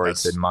said. Torrey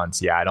said months.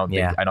 Yeah, I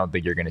don't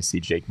think you're going to see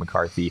Jake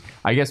McCarthy.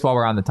 I guess while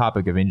we're on the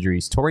topic of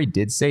injuries, Torrey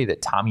did say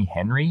that Tommy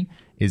Henry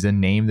is a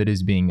name that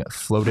is being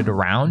floated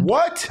around.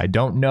 What? I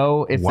don't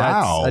know if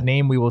that's a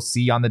name we will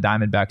see on the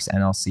Diamondbacks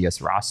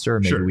NLCS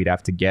roster.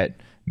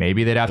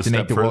 Maybe they'd have to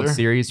make the World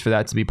Series for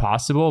that to be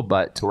possible,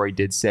 but Torrey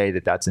did say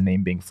that that's a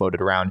name being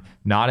floated around,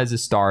 not as a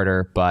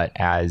starter, but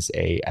as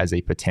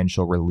a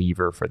potential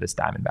reliever for this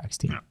Diamondbacks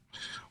team. Yeah.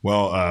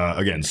 Well,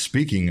 again,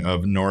 speaking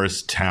of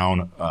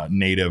Norristown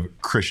native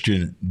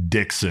Christian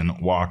Dixon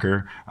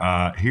Walker,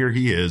 here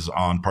he is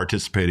on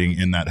participating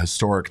in that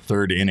historic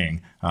third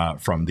inning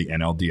from the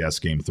NLDS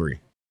Game 3.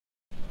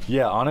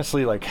 Yeah,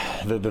 honestly, like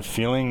the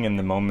feeling in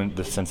the moment,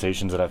 the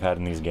sensations that I've had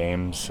in these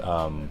games,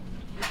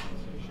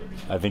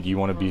 I think you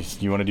want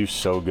to do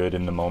so good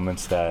in the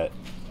moments that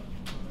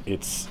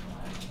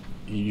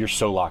you're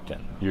so locked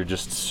in. You're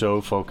just so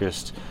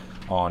focused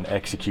on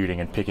executing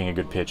and picking a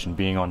good pitch and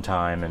being on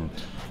time, and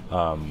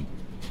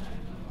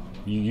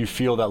you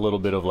feel that little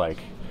bit of like,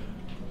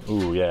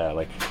 ooh yeah,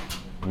 like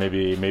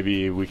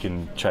maybe we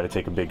can try to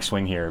take a big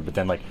swing here. But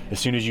then like as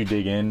soon as you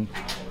dig in,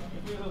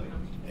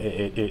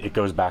 it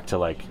goes back to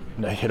like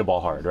hit a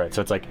ball hard, right?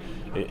 So it's like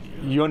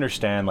you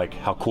understand like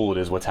how cool it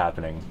is what's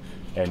happening.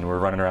 And we're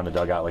running around the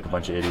dugout like a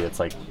bunch of idiots,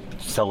 like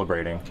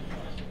celebrating.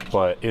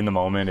 But in the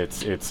moment,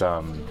 it's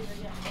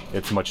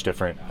much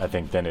different, I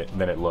think, than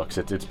it looks.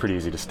 It's pretty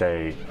easy to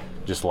stay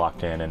just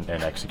locked in and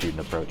execute an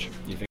approach.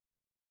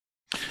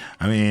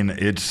 I mean,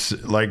 it's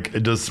like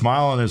the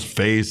smile on his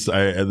face.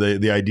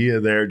 The idea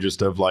there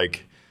just of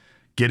like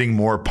getting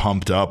more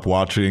pumped up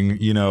watching,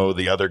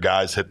 the other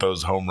guys hit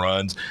those home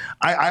runs.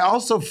 I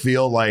also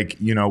feel like,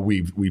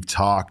 we've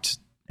talked.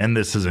 And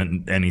this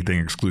isn't anything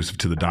exclusive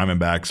to the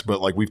Diamondbacks,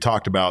 but like we've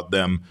talked about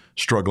them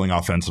struggling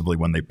offensively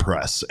when they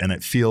press. And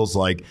it feels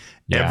like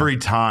every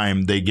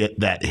time they get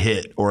that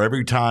hit or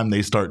every time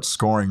they start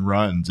scoring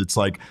runs, it's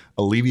like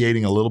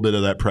alleviating a little bit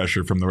of that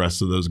pressure from the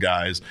rest of those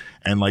guys.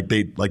 And like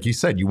you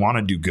said, you want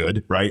to do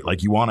good, right?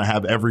 Like you want to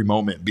have every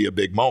moment be a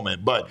big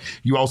moment, but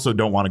you also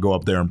don't want to go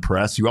up there and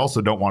press. You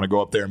also don't want to go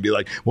up there and be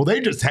like, well, they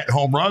just hit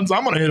home runs.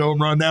 I'm going to hit a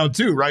home run now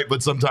too, right?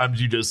 But sometimes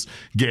you just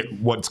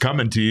get what's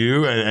coming to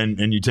you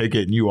and you take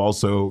it and you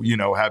also,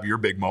 have your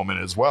big moment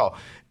as well.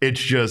 It's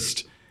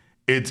just,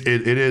 it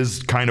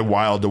is kind of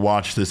wild to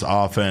watch this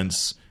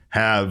offense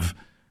have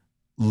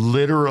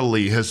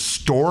literally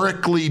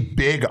historically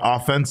big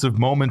offensive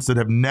moments that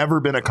have never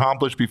been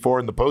accomplished before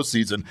in the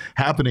postseason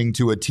happening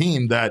to a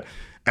team that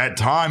at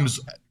times,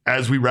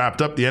 as we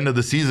wrapped up the end of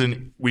the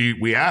season,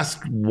 we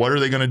asked, what are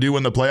they going to do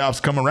when the playoffs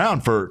come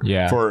around for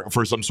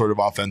some sort of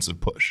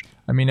offensive push?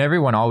 I mean,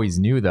 everyone always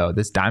knew, though,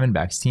 this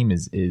Diamondbacks team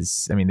is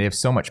they have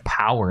so much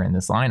power in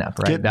this lineup,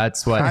 right?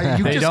 That's what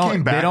they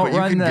don't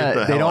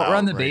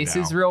run the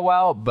bases real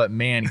well, but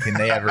man, can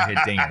they ever hit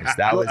dingers.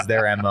 That was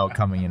their MO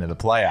coming into the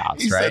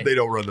playoffs, he right? said they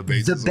don't run the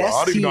bases well.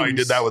 I don't even know he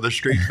did that with a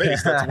straight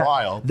face. That's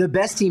wild. The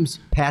best teams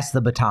pass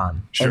the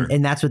baton,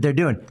 and that's what they're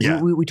doing.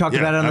 Yeah. We talked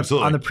about it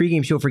on the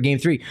pregame show for Game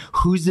 3.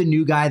 Who's the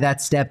new guy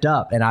that stepped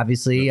up? And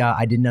obviously,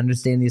 I didn't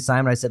understand the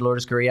assignment. I said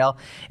Lourdes Gurriel,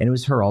 and it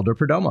was Geraldo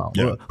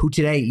Perdomo, who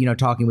today,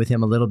 talking with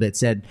him a little bit,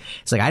 said,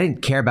 it's like, I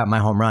didn't care about my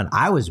home run.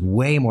 I was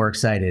way more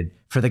excited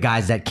for the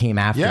guys that came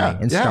after me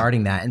and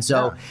starting that. And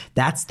so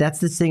that's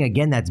this thing,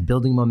 again, that's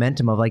building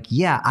momentum of like,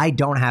 I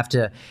don't have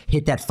to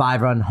hit that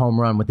 5-run home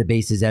run with the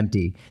bases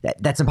empty.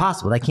 That's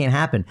impossible. That can't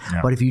happen.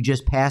 Yeah. But if you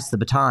just pass the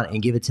baton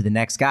and give it to the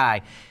next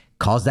guy,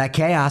 cause that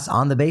chaos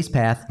on the base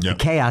path, the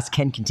chaos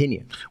can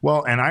continue.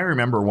 Well, and I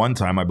remember one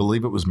time, I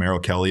believe it was Merrill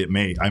Kelly.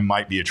 I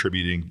might be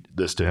attributing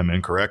this to him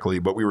incorrectly,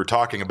 but we were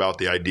talking about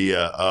the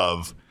idea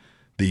of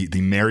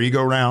the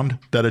merry-go-round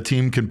that a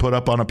team can put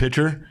up on a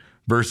pitcher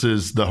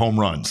versus the home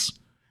runs.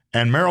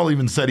 And Merrill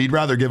even said he'd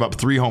rather give up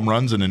 3 home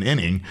runs in an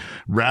inning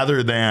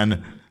rather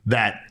than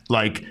that,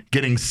 like,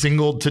 getting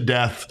singled to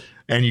death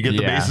and you get the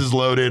bases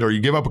loaded, or you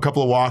give up a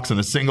couple of walks and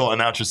a single, and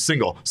now it's just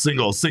single,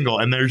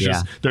 and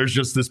there's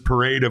just this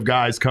parade of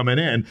guys coming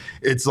in.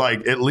 It's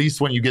like, at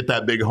least when you get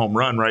that big home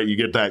run, right, you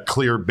get that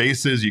clear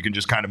bases, you can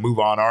just kind of move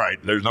on. All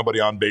right, there's nobody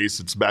on base.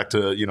 It's back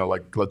to,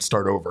 like, let's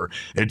start over.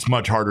 It's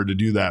much harder to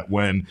do that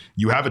when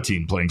you have a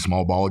team playing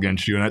small ball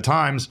against you, and at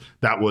times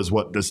that was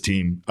what this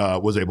team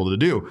was able to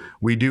do.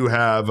 We do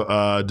have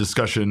a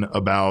discussion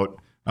about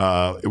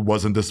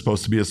wasn't this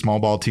supposed to be a small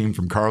ball team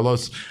from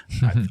Carlos?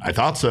 I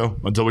thought so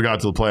until we got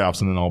to the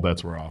playoffs, and then all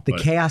bets were off. The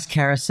chaos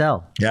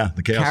carousel. Yeah,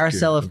 the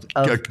carousel of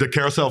the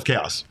carousel of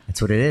chaos.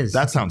 That's what it is.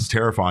 That sounds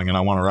terrifying, and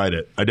I want to write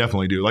it. I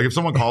definitely do. Like, if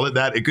someone called it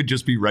that, it could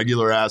just be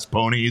regular ass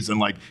ponies and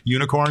like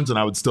unicorns, and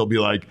I would still be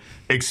like,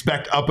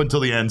 expect up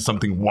until the end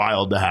something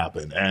wild to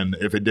happen. And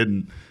if it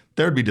didn't,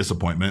 there'd be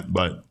disappointment.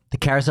 But the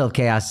carousel of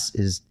chaos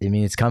is,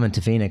 it's coming to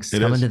Phoenix. It's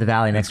coming to the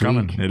Valley next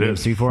week. It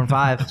is. 3, 4, and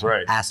 5. That's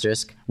right.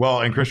 Asterisk. Well,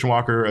 and Christian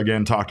Walker,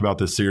 again, talked about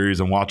this series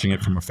and watching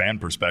it from a fan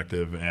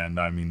perspective. And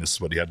this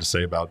is what he had to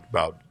say about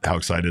how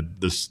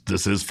excited this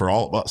is for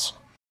all of us.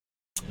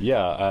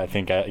 Yeah, I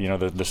think,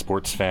 the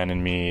sports fan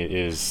in me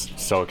is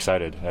so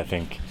excited. I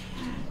think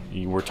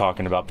we're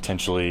talking about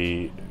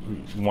potentially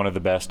one of the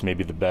best,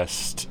 maybe the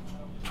best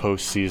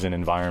postseason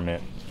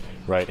environment,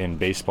 right, in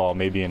baseball,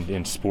 maybe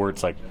in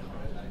sports. Like,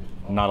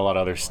 not a lot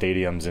of other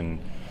stadiums and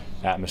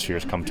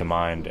atmospheres come to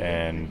mind,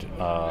 and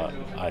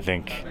I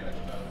think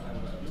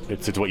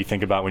it's what you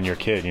think about when you're a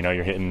kid.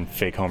 You're hitting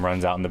fake home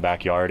runs out in the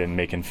backyard and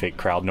making fake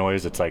crowd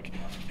noise. It's like,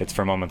 it's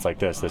for moments like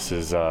this. This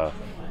is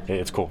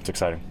it's cool. It's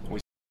exciting.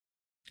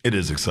 It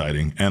is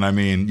exciting.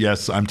 And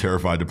yes, I'm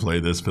terrified to play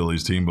this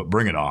Phillies team, but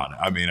bring it on.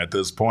 At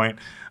this point,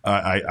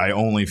 I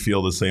only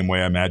feel the same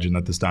way I imagine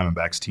that this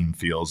Diamondbacks team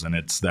feels, and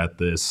it's that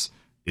this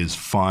is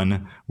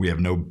fun. We have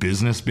no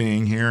business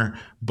being here,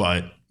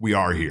 but we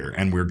are here,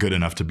 and we're good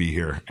enough to be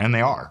here. And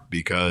they are,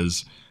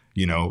 because,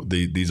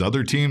 these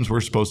other teams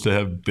were supposed to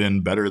have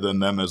been better than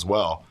them as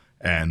well.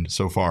 And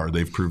so far,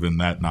 they've proven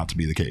that not to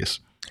be the case.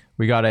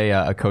 We got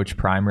a Coach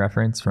Prime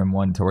reference from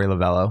one Torey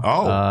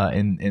Lovello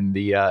in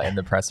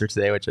the presser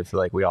today, which I feel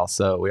like we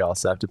also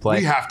have to play.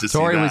 We have to see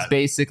that. Torey was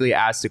basically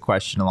asked a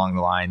question along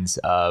the lines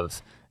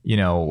of,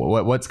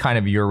 what's kind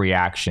of your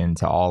reaction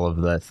to all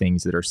of the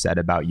things that are said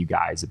about you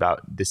guys,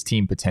 about this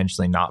team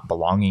potentially not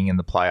belonging in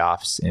the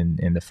playoffs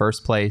in the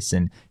first place?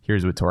 And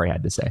here's what Torey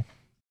had to say.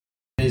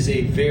 Is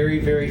a very,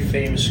 very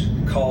famous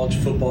college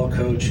football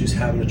coach who's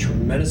having a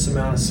tremendous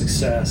amount of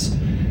success,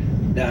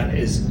 that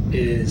is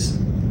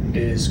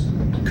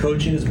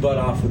coaching his butt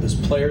off with his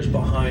players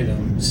behind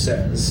him,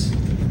 says,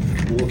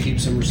 we'll keep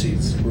some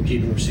receipts. We're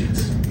keeping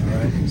receipts. All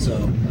right.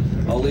 So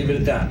I'll leave it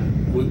at that.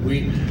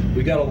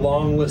 We got a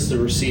long list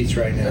of receipts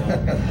right now,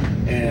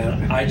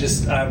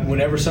 and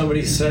whenever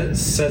somebody said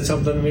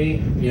something to me,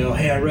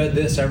 hey, I read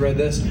this,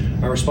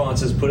 my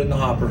response is, put it in the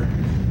hopper,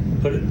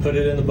 put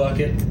it in the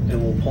bucket,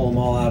 and we'll pull them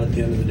all out at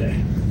the end of the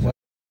day.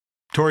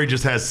 Torey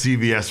just has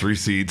CVS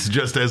receipts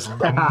just as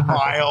a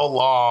mile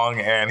long,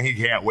 and he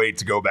can't wait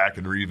to go back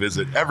and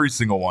revisit every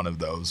single one of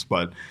those.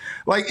 But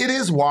it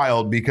is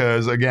wild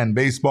because, again,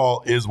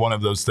 baseball is one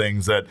of those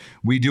things that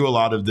we do a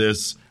lot of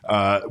this.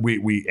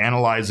 We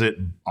analyze it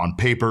on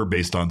paper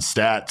based on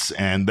stats,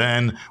 and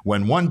then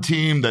when one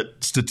team that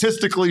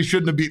statistically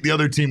shouldn't have beat the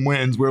other team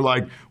wins, we're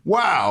like,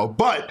 wow.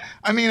 But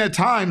at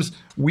times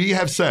we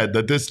have said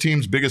that this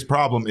team's biggest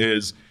problem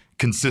is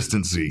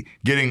consistency,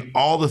 getting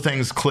all the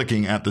things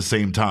clicking at the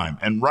same time.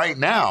 And right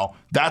now,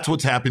 that's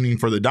what's happening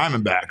for the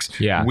Diamondbacks.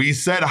 Yeah. We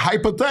said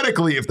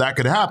hypothetically, if that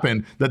could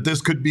happen, that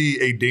this could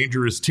be a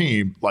dangerous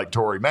team, like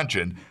Torey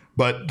mentioned.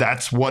 But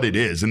that's what it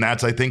is. And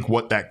that's, I think,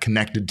 what that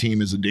connected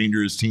team is a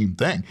dangerous team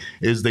thing,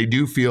 is they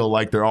do feel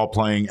like they're all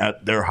playing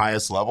at their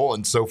highest level.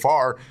 And so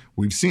far,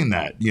 we've seen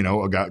that.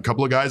 A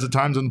couple of guys at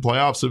times in the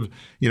playoffs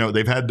have,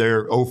 they've had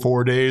their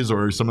 0-4 days,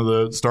 or some of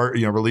the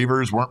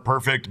relievers weren't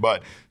perfect.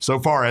 But so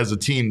far as a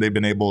team, they've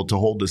been able to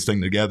hold this thing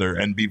together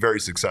and be very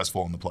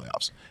successful in the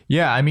playoffs.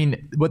 Yeah,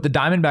 what the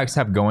Diamondbacks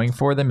have going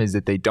for them is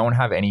that they don't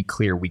have any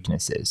clear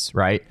weaknesses,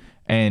 right?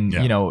 And,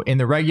 in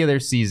the regular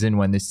season,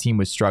 when this team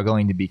was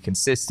struggling to be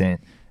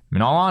consistent,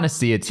 in all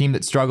honesty, a team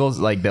that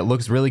struggles, that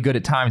looks really good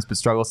at times but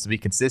struggles to be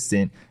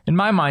consistent, in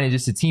my mind, is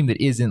just a team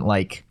that isn't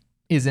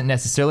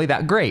necessarily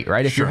that great,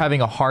 right? If you're having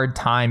a hard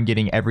time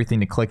getting everything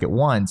to click at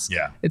once,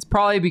 it's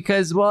probably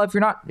because, well, if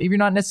you're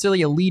not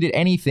necessarily elite at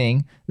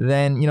anything,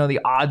 then the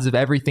odds of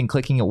everything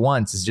clicking at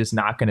once is just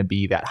not going to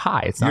be that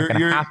high. It's not going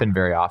to happen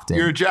very often.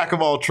 You're a jack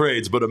of all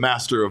trades, but a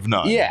master of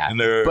none. Yeah,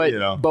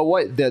 and but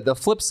what the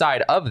flip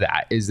side of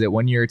that is that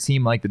when you're a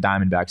team like the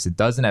Diamondbacks that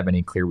doesn't have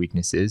any clear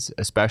weaknesses,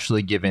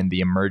 especially given the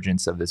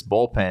emergence of this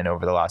bullpen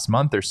over the last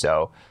month or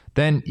so,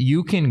 then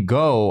you can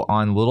go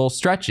on little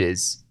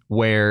stretches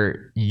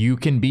where you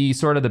can be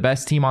sort of the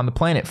best team on the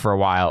planet for a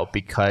while,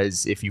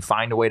 because if you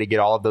find a way to get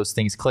all of those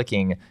things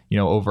clicking,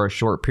 over a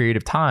short period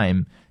of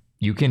time,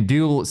 you can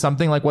do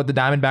something like what the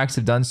Diamondbacks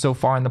have done so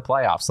far in the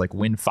playoffs, like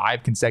win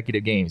 5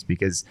 consecutive games,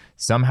 because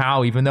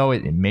somehow, even though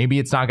maybe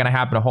it's not going to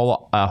happen a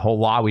whole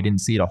lot, we didn't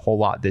see it a whole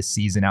lot this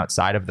season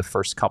outside of the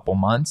first couple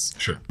months.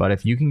 Sure. But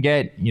if you can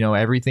get,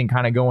 everything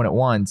kind of going at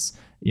once,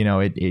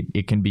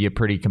 it can be a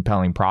pretty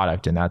compelling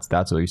product, and that's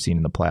what we've seen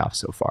in the playoffs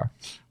so far.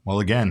 Well,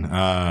 again,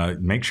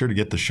 make sure to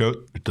get the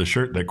shirt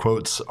that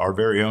quotes our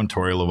very own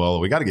Tori Luella.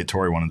 We got to get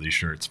Tori one of these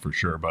shirts for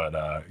sure.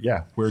 But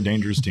yeah, we're a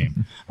dangerous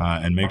team,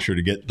 and make sure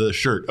to get the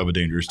shirt of a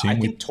dangerous team. I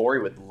think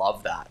Tori would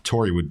love that.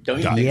 Tori would. Don't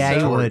you think yeah,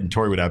 so? he would.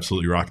 Tori would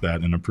absolutely rock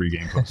that in a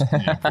pregame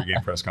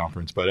press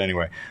conference. But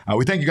anyway,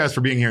 we thank you guys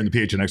for being here in the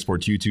PHNX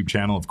Sports YouTube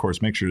channel. Of course,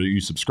 make sure that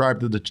you subscribe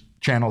to the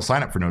channel,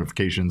 sign up for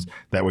notifications.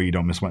 That way you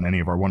don't miss when any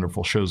of our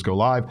wonderful shows go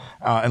live,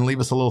 and leave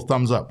us a little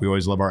thumbs up. We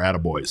always love our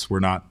attaboys. We're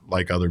not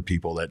like other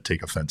people that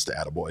take offense to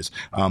attaboys.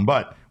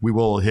 But we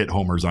will hit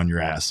homers on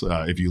your ass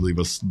if you leave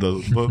us the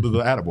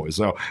attaboys.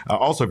 So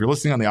also, if you're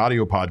listening on the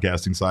audio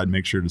podcasting side,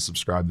 make sure to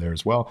subscribe there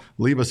as well.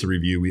 Leave us a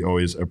review. We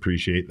always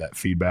appreciate that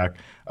feedback.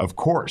 Of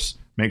course,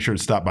 make sure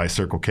to stop by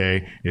Circle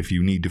K if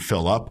you need to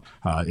fill up.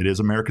 It is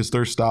America's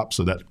Thirst Stop,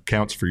 so that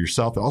counts for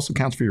yourself. It also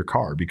counts for your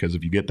car, because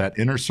if you get that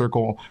Inner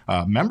Circle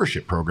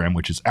membership program,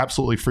 which is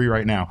absolutely free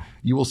right now,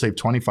 you will save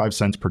 25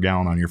 cents per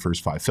gallon on your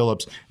first 5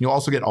 fill-ups. You'll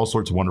also get all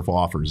sorts of wonderful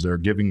offers. They're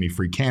giving me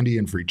free candy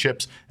and free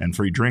chips and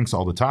free drinks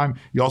all the time.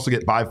 You also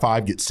get buy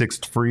 5, get 6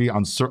 free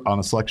on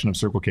a selection of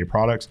Circle K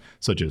products,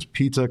 such as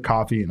pizza,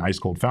 coffee, and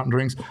ice-cold fountain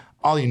drinks.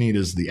 All you need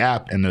is the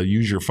app, and they'll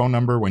use your phone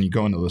number when you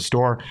go into the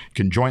store. You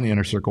can join the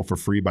Inner Circle for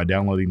free by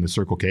downloading the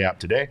Circle K app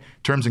today.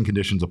 Terms and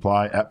conditions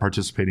apply at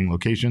participating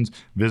locations.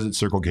 Visit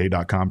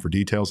CircleK.com for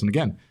details. And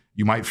again,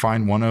 you might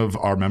find one of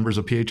our members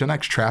of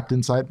PHNX trapped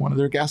inside one of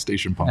their gas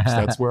station pumps.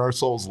 That's where our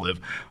souls live.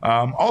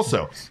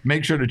 Also,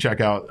 make sure to check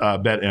out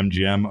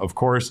BetMGM. Of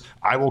course,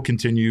 I will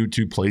continue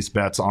to place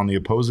bets on the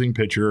opposing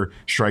pitcher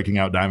striking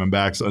out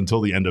Diamondbacks until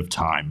the end of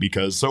time,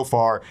 because so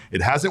far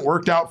it hasn't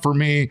worked out for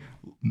me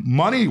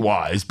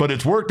money-wise, but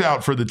it's worked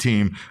out for the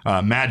team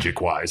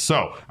magic-wise.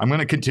 So I'm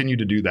going to continue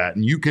to do that.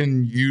 And you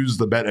can use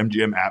the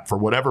BetMGM app for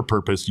whatever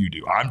purpose you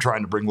do. I'm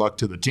trying to bring luck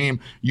to the team.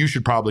 You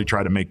should probably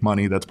try to make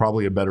money. That's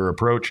probably a better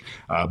approach.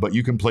 But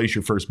you can place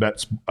your first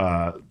bet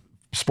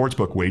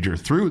sportsbook wager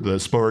through the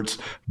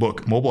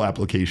Sportsbook mobile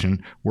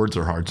application. Words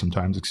are hard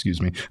sometimes,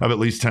 excuse me, of at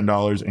least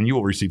 $10, and you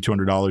will receive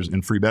 $200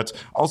 in free bets.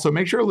 Also,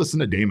 make sure to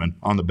listen to Damon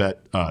on the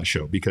Bet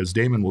Show, because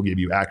Damon will give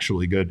you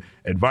actually good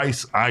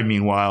advice.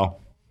 Meanwhile,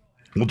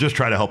 we'll just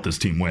try to help this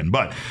team win.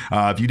 But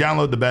if you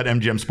download the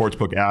BetMGM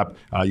Sportsbook app,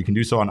 you can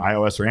do so on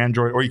iOS or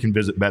Android, or you can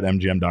visit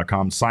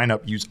BetMGM.com, sign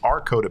up, use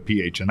our code of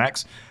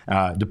PHNX,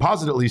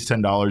 deposit at least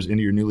 $10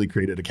 into your newly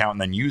created account,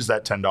 and then use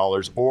that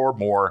 $10 or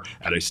more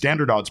at a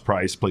standard odds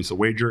price. Place a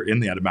wager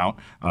in that amount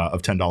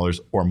of $10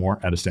 or more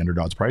at a standard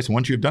odds price. And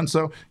once you've done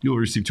so, you will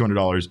receive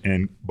 $200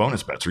 in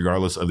bonus bets,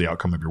 regardless of the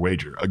outcome of your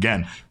wager.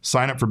 Again,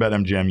 sign up for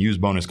BetMGM, use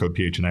bonus code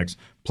PHNX,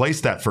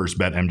 place that first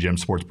BetMGM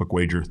Sportsbook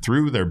wager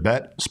through their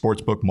Bet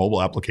Sportsbook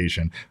mobile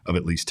application of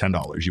at least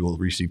 $10. You will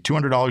receive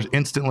 $200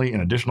 instantly in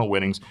additional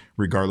winnings,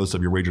 regardless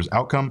of your wager's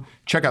outcome.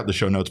 Check out the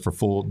show notes for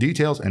full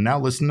details. And now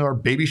listen to our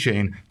baby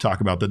Shane talk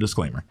about the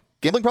disclaimer.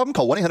 Gambling problem?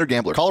 Call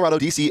 1-800-GAMBLER. Colorado,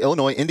 D.C.,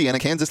 Illinois, Indiana,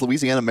 Kansas,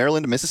 Louisiana,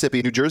 Maryland,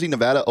 Mississippi, New Jersey,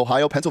 Nevada,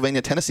 Ohio,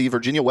 Pennsylvania, Tennessee,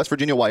 Virginia, West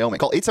Virginia, Wyoming.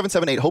 Call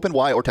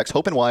 877-8-HOPE-NY or text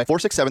HOPE-NY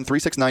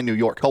 467-369 New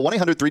York. Call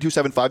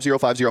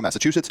 1-800-327-5050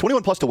 Massachusetts.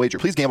 21 plus to wager.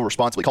 Please gamble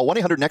responsibly. Call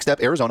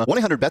 1-800-NEXT-STEP Arizona.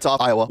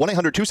 1-800-BETS-OFF Iowa.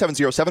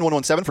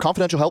 1-800-270-7117 for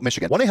confidential help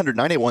Michigan.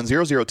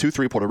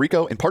 1-800-981-0023 Puerto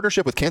Rico in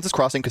partnership with Kansas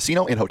Crossing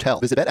Casino and Hotel.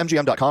 Visit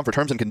BetMGM.com for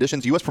terms and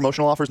conditions. U.S.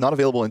 promotional offers not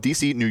available in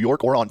D.C., New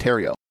York, or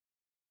Ontario.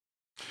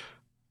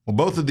 Well,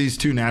 both of these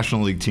two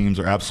National League teams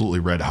are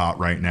absolutely red hot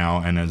right now,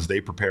 and as they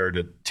prepare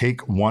to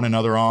take one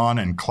another on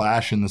and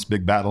clash in this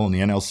big battle in the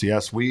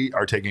NLCS, we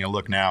are taking a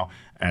look now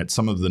at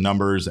some of the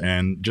numbers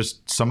and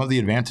just some of the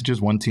advantages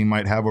one team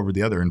might have over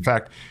the other. In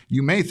fact,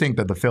 you may think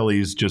that the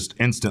Phillies just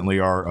instantly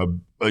are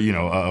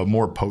a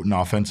more potent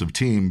offensive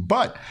team,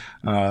 but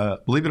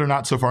believe it or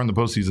not, so far in the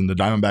postseason, the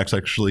Diamondbacks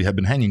actually have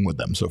been hanging with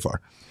them so far.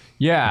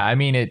 Yeah, I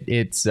mean,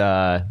 it's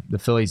the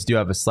Phillies do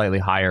have a slightly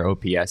higher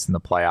OPS in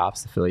the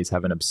playoffs. The Phillies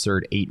have an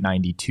absurd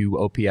 892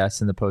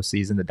 OPS in the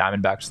postseason. The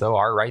Diamondbacks, though,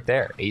 are right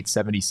there,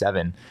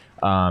 877.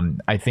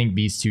 I think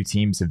these two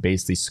teams have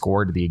basically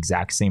scored the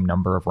exact same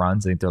number of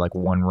runs. I think they're like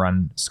 1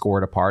 run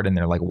scored apart, and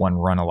they're like 1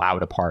 run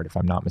allowed apart, if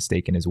I'm not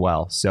mistaken, as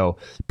well. So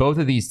both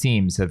of these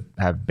teams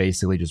have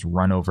basically just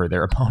run over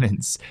their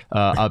opponents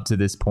up to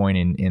this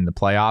point in the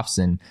playoffs.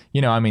 And,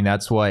 I mean,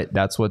 that's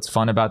what's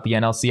fun about the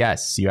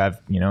NLCS. You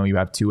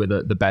have two of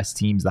the best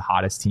teams, the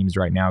hottest teams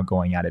right now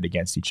going at it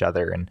against each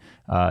other. And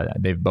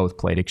they've both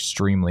played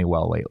extremely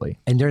well lately.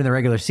 And during the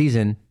regular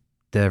season,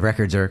 the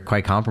records are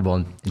quite comparable.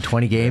 In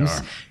 20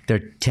 games, they're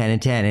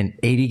 10-10. In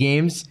 80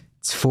 games,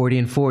 it's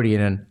 40-40.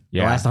 And in The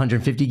last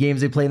 150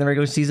 games they played in the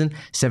regular season,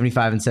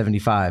 75 and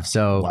 75.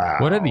 So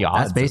what are the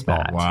odds? That's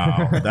baseball.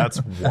 Wow,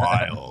 that's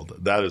wild.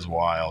 That is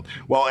wild.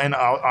 Well, and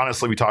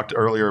honestly, we talked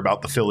earlier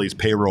about the Phillies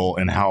payroll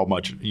and how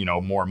much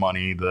more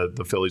money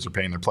the Phillies are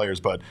paying their players.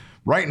 But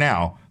right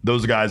now,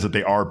 those guys that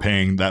they are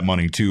paying that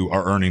money to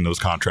are earning those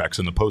contracts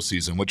in the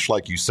postseason, which,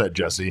 like you said,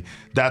 Jesse,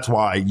 that's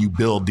why you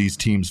build these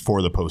teams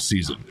for the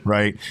postseason,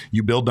 right?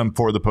 You build them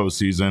for the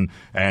postseason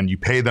and you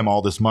pay them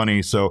all this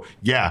money. So,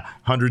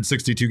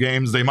 162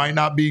 games, they might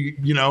not be,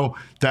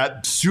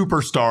 that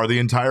superstar the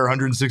entire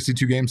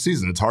 162 game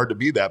season. It's hard to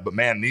be that. But,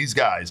 man, these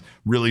guys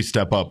really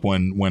step up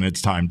when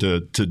it's time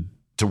to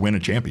win a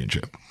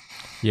championship.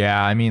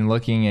 Yeah, I mean,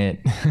 looking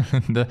at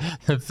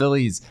the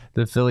Phillies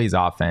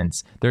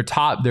offense,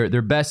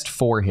 their best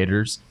 4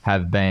 hitters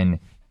have been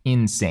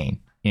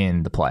insane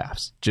in the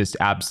playoffs, just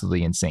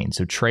absolutely insane.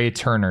 So Trey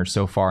Turner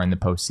so far in the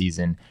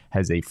postseason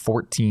has a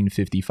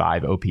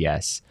 1455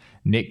 OPS.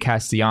 Nick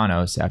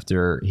Castellanos,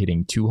 after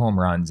hitting 2 home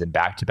runs in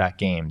back-to-back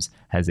games,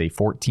 has a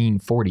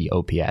 1440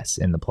 OPS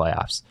in the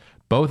playoffs.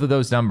 Both of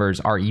those numbers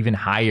are even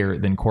higher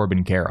than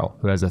Corbin Carroll,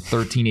 who has a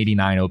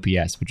 1389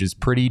 OPS, which is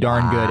pretty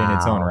darn good in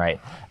its own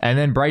right. And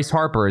then Bryce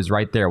Harper is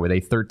right there with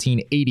a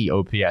 1380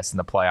 OPS in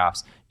the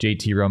playoffs.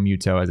 JT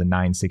Realmuto has a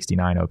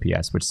 969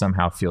 OPS, which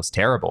somehow feels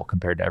terrible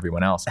compared to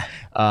everyone else.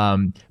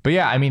 But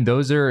yeah, I mean,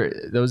 those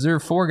are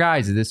 4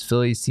 guys that this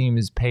Phillies team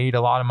has paid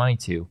a lot of money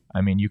to. I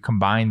mean, you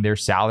combine their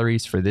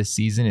salaries for this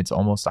season, it's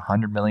almost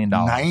 $100 million.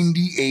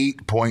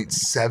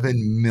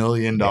 $98.7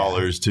 million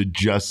to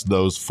just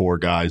those 4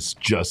 guys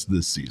just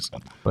this season.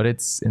 But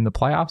it's in the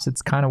playoffs,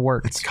 it's kind of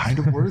worked. It's kind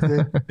of worth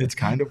it. It's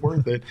kind of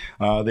worth it.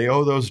 They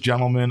owe those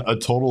gentlemen a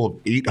total of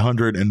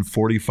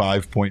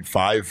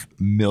 $845.5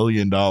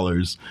 million.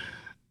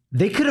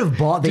 They could have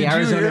bought the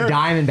Arizona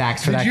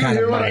Diamondbacks for that kind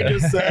of money. Did you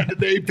hear what I just said?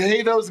 They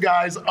pay those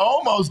guys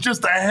almost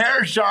just a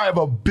hair shy of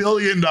 $1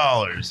 billion.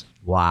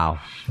 Wow.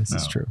 This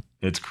is true.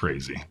 It's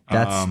crazy.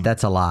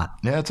 That's a lot.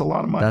 Yeah, it's a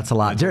lot of money. That's a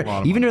lot.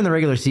 Even during the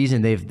regular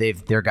season,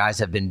 their guys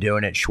have been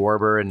doing it.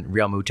 Schwarber and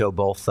Realmuto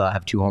both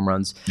have 2 home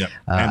runs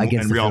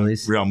against the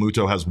Phillies.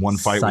 Realmuto has 1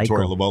 fight with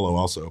Torey Lovullo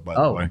also, by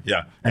the way.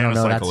 Yeah, and a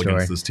cycle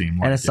against this team.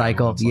 And a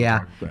cycle,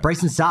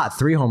 Bryson Stott,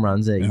 3 home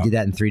runs. He did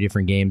that in 3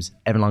 different games.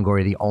 Evan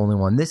Longoria, the only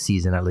one this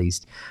season at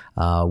least,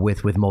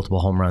 with multiple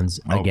home runs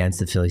against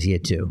the Phillies. He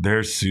had 2.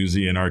 There's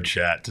Susie in our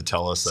chat to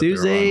tell us that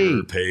they're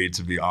underpaid,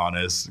 to be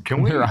honest.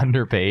 They're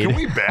underpaid. Can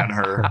we ban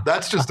her?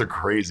 That's just a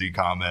crazy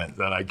comment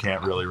that I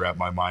can't really wrap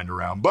my mind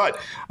around. But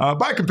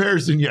by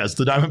comparison, yes,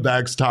 the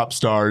Diamondbacks' top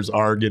stars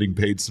are getting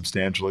paid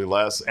substantially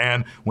less.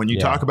 And when you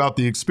talk about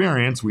the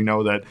experience, we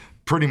know that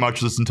pretty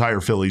much this entire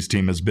Phillies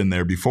team has been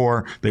there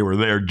before. They were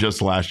there just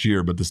last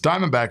year. But this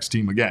Diamondbacks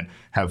team, again,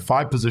 have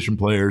 5 position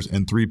players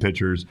and 3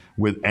 pitchers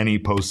with any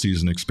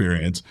postseason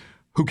experience.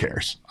 Who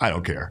cares? I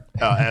don't care.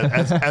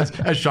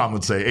 As Sean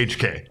would say,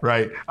 HK,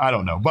 right? I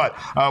don't know. But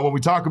when we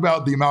talk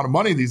about the amount of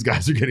money these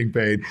guys are getting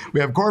paid,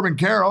 we have Corbin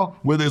Carroll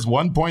with his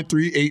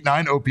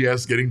 1.389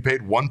 OPS getting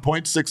paid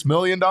 $1.6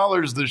 million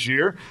this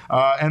year.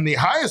 And the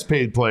highest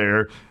paid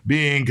player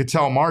being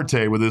Ketel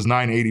Marte with his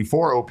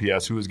 984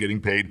 OPS, who is getting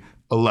paid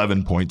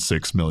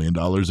 $11.6 million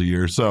a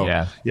year.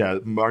 So,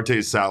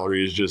 Marte's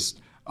salary is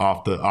just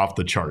off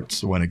the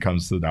charts when it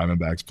comes to the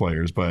Diamondbacks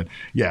players. But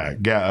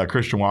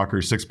Christian Walker,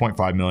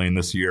 $6.5 million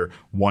this year,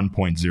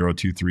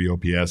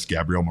 1.023 OPS.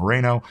 Gabriel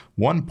Moreno,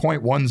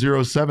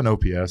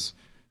 1.107 OPS,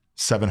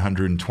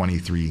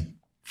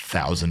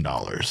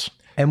 $723,000.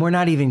 And we're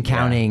not even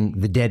counting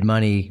the dead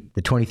money,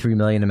 the $23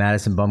 million to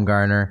Madison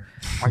Bumgarner,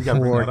 or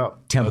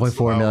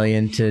 $10.4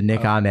 million to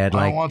Nick Ahmed.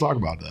 I don't want to talk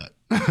about that.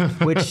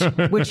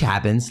 which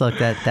happens. Look,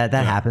 that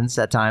happens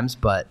at times,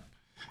 but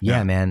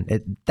yeah, man,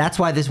 that's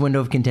why this window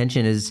of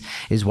contention is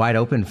wide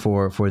open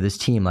for this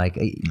team. Like,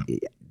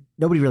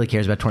 nobody really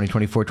cares about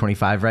 2024,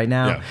 25 right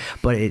now,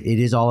 but it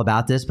is all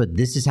about this. But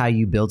this is how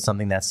you build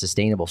something that's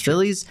sustainable.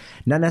 Phillies,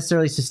 not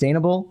necessarily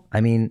sustainable.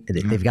 I mean,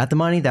 they've got the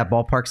money. That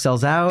ballpark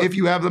sells out. If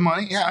you have the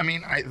money,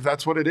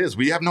 that's what it is.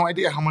 We have no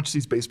idea how much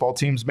these baseball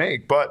teams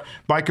make. But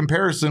by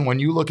comparison, when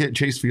you look at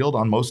Chase Field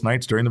on most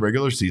nights during the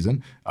regular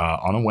season,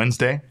 on a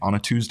Wednesday, on a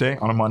Tuesday,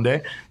 on a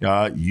Monday,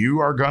 you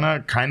are going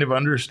to kind of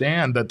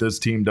understand that this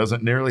team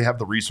doesn't nearly have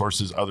the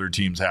resources other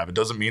teams have. It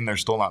doesn't mean they're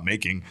still not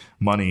making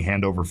money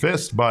hand over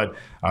fist, but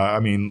I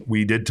mean,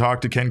 we did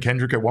talk to Ken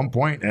Kendrick at one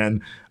point,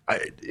 and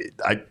I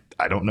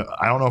don't know.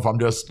 I don't know if I'm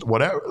just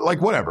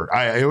whatever.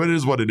 It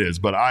is what it is.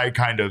 But I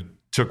kind of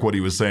took what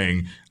he was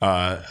saying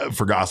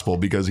for gospel,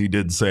 because he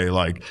did say,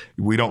 like,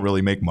 we don't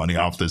really make money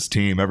off this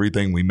team.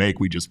 Everything we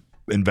make, we just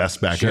invest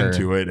back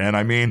into it. And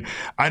I mean,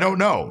 I don't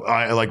know.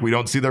 We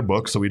don't see their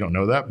books, so we don't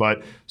know that.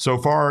 But so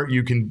far,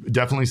 you can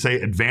definitely say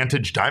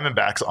advantage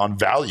Diamondbacks on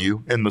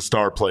value in the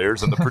star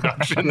players and the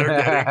production they're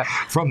getting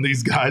from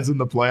these guys in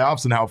the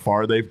playoffs and how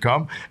far they've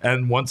come.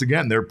 And once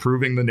again, they're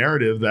proving the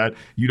narrative that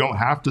you don't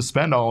have to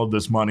spend all of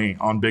this money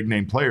on big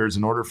name players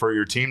in order for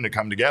your team to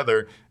come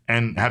together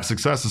and have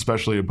success,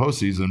 especially in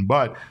postseason.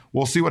 But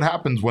we'll see what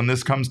happens when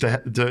this comes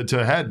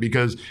to head,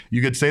 because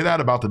you could say that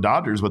about the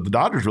Dodgers, but the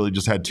Dodgers really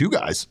just had 2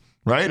 guys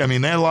right? I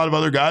mean, they had a lot of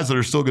other guys that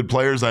are still good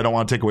players. I don't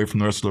want to take away from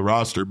the rest of the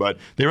roster, but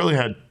they really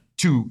had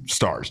 2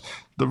 stars.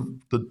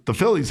 The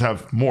Phillies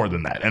have more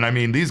than that. And I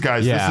mean, these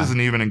guys, this isn't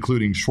even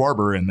including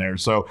Schwarber in there.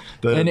 So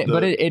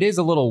but it is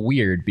a little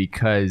weird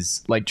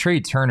because like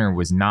Trey Turner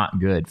was not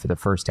good for the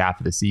first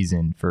half of the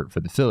season for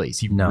the Phillies.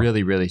 He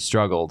really, really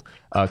struggled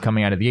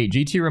coming out of the gate.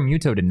 GT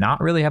Realmuto did not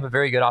really have a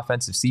very good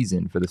offensive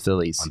season for the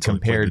Phillies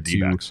compared to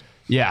D-backs.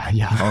 Yeah.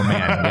 Oh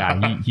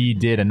man. Yeah. He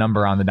did a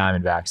number on the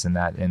Diamondbacks in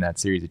that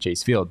series at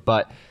Chase Field.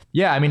 But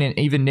yeah, I mean, and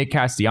even Nick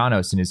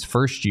Castellanos in his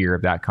first year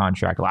of that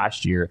contract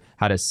last year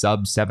had a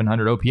sub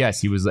 700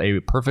 OPS. He was a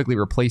perfectly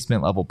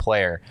replacement level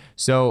player.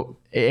 So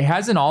it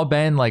hasn't all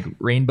been like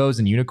rainbows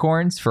and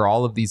unicorns for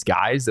all of these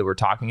guys that we're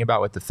talking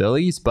about with the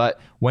Phillies. But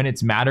when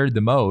it's mattered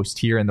the most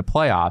here in the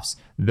playoffs,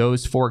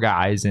 those 4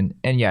 guys, and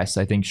yes,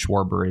 I think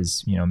Schwarber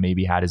is,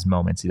 maybe had his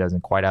moments. He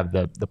doesn't quite have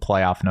the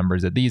playoff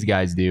numbers that these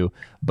guys do,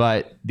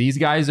 but these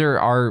guys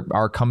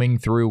are coming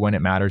through when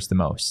it matters the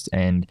most.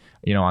 And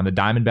on the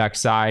Diamondback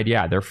side,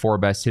 their 4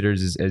 best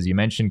hitters, as you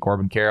mentioned,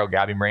 Corbin Carroll,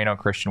 Gabby Moreno,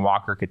 Christian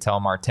Walker, Ketel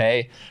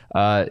Marte.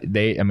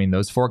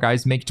 Those 4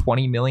 guys make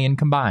 $20 million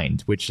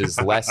combined, which is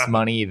less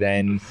money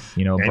than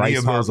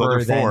Bryce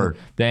Harper.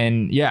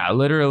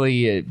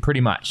 Literally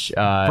pretty much.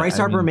 Bryce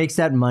Harper makes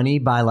that money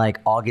by like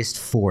August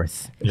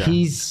 4th. Yeah.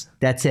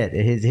 That's it.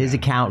 His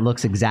account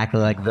looks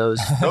exactly like those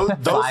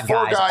 5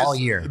 guys all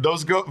year.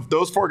 Those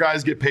 4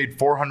 guys get paid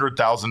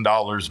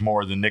 $400,000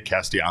 more than Nick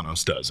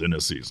Castellanos does in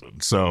a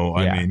season. So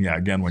I mean,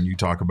 again, when you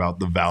talk about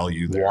the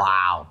value there,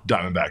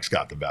 Diamondbacks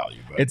got the value.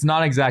 But it's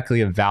not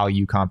exactly a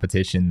value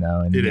competition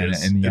though. In the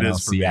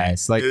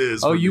NLCS, like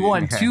you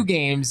won 2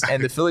 games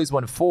and the Phillies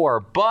won 4,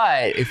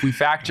 but if we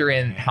factor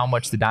in how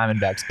much the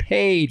Diamondbacks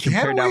paid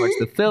compared to how much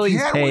the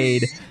Phillies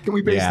paid, can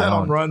we base that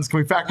on runs? Can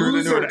we factor it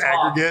into an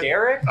aggregate?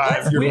 Derek,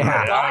 I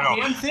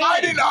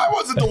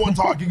wasn't the one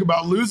talking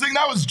about losing.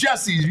 That was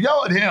Jesse.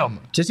 Yell at him.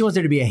 Jesse wants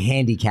there to be a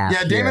handicap.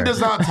 Yeah, Damon does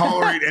not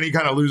tolerate any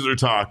kind of loser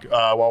talk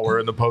while we're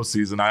in the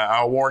postseason.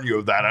 I'll warn you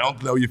of that. I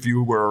don't know if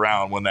you were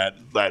around when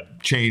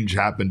that change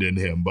happened in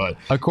him, but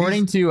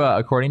according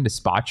to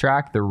Spot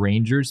Track, the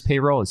Rangers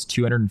payroll is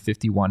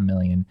 $251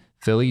 million,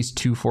 Phillies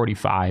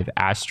 $245,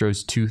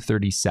 Astros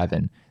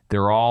 $237.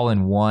 They're all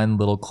in one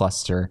little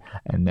cluster,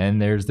 and then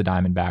there's the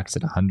Diamondbacks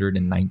at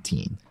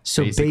 119.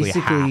 So basically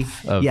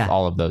half of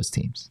all of those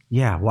teams.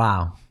 Yeah.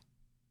 Wow.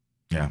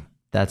 Yeah.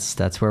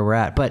 That's where we're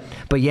at. But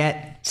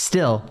yet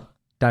still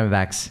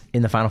Diamondbacks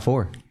in the Final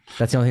 4.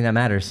 That's the only thing that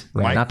matters.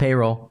 Not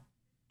payroll.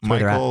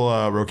 Michael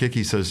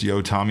Rokicki says,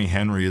 Tommy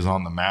Henry is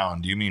on the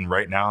mound. Do you mean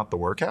right now at the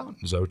workout?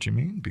 Is that what you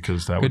mean?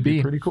 Because that would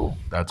be pretty cool.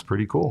 That's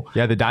pretty cool.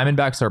 Yeah, the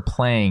Diamondbacks are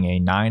playing a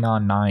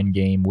 9-on-9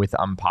 game with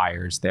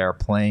umpires. They're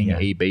playing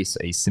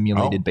a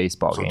simulated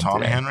baseball game. So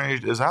Tommy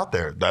Henry is out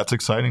there. That's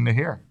exciting to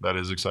hear. That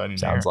is exciting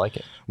to hear. Sounds like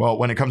it. Well,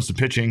 when it comes to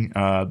pitching,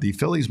 the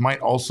Phillies might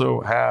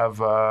also have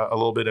a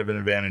little bit of an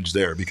advantage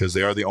there because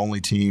they are the only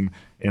team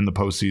in the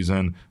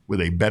postseason with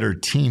a better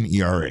team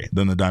ERA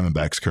than the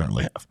Diamondbacks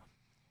currently have.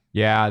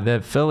 Yeah,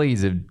 the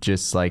Phillies have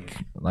just like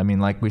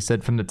we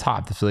said from the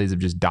top, the Phillies have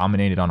just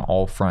dominated on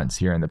all fronts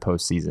here in the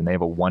postseason. They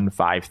have a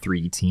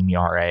 1.53 team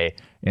ERA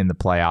in the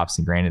playoffs.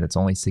 And granted, it's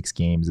only 6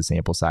 games. The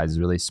sample size is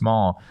really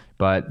small,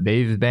 but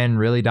they've been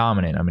really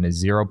dominant. I mean, a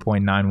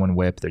 0.91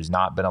 whip. There's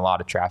not been a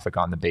lot of traffic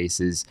on the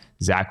bases.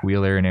 Zach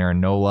Wheeler and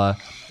Aaron Nola.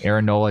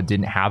 Aaron Nola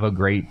didn't have a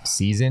great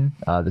season.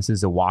 This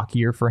is a walk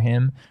year for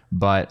him,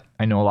 but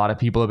I know a lot of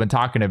people have been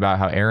talking about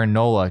how Aaron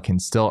Nola can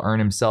still earn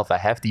himself a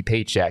hefty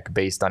paycheck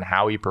based on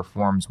how he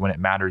performs when it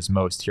matters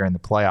most here in the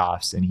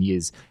playoffs, and he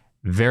is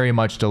very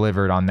much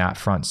delivered on that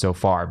front so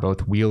far.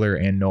 Both Wheeler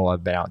and Nola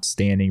have been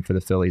outstanding for the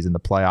Phillies in the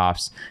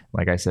playoffs.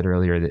 Like I said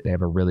earlier, they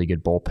have a really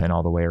good bullpen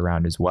all the way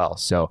around as well.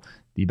 So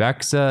the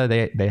Becks,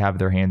 they have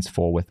their hands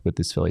full with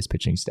this Phillies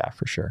pitching staff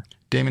for sure.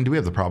 Damon, do we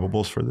have the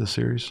probables for this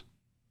series?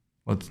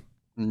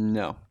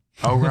 No.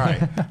 Oh,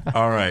 right.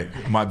 All right.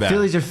 My bad.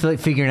 Phillies are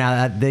figuring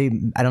out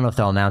that I don't know if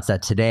they'll announce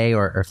that today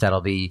or if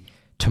that'll be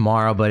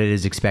tomorrow, but it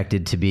is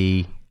expected to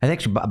be. I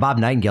think Bob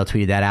Nightingale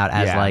tweeted that out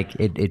as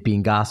it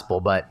being gospel,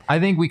 but I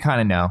think we kind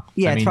of know.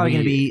 Yeah, it's probably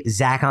going to be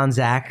Zach on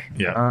Zach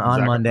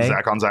on Monday.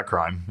 Zach on Zach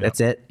crime. Yep.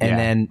 That's it. And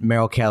then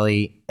Merrill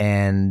Kelly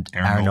and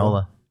Aaron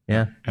Nola.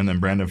 Yeah. And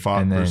then Brandon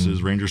Pfaadt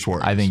versus Ranger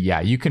Suarez. I think,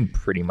 you can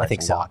pretty much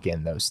lock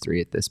in those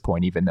 3 at this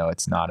point, even though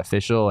it's not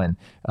official. And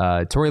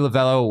Torey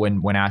Lovello,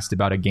 when asked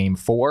about a game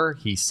 4,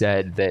 he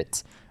said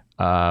that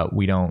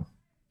we don't.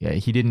 Yeah,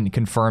 he didn't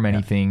confirm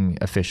anything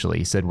officially.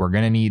 He said, we're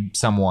going to need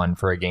someone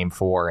for a game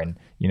 4 and,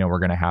 we're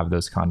going to have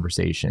those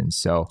conversations.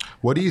 So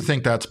what do you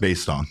think that's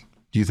based on?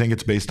 Do you think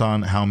it's based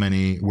on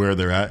where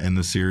they're at in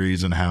the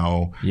series and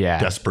how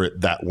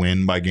desperate that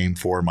win by game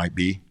 4 might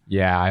be?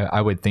 Yeah,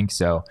 I would think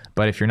so.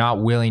 But if you're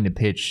not willing to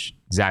pitch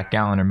Zach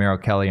Gallen or Merrill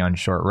Kelly on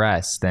short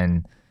rest,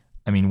 then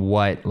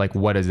what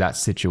does that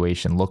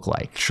situation look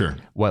like? Sure.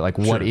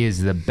 What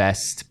is the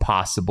best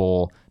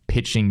possible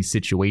pitching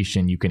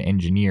situation you can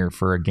engineer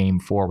for a game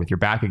 4 with your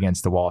back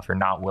against the wall if you're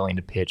not willing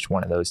to pitch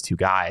one of those 2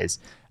 guys?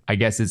 I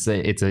guess it's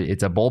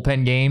a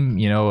bullpen game.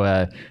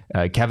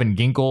 Kevin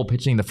Ginkel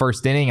pitching the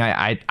first inning.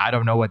 I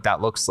don't know what that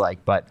looks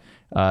like, but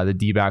the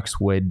D-backs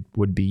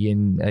would be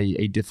in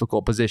a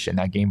difficult position.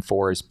 That game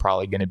 4 is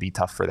probably going to be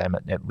tough for them.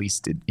 At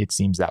least it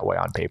seems that way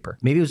on paper.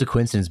 Maybe it was a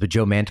coincidence, but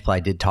Joe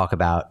Mantiply did talk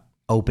about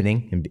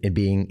opening and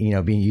being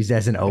used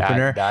as an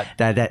opener.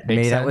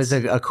 That was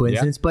a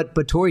coincidence. Yeah.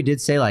 But Torey did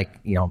say,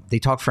 they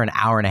talked for an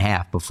hour and a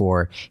half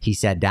before he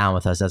sat down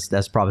with us.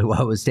 That's probably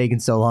why it was taking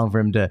so long for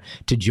him to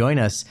join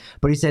us.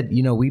 But he said,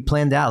 we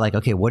planned out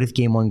okay, what if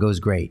game 1 goes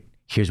great?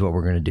 Here's what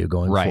we're going to do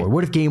going forward.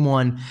 What if game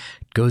 1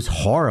 goes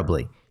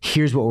horribly?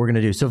 Here's what we're going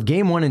to do. So if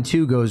game 1 and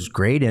 2 goes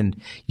great and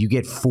you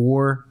get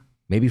 4,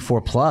 maybe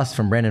 4+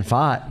 from Brandon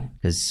Pfaadt,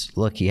 because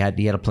look, he had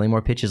plenty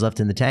more pitches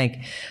left in the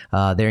tank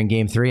there in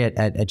game 3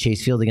 at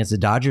Chase Field against the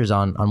Dodgers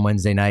on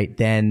Wednesday night,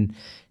 then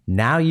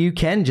now you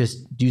can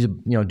just do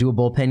a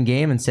bullpen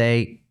game and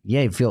say,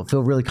 yeah, feel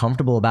really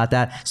comfortable about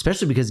that,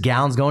 especially because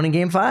Gallen's going in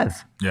game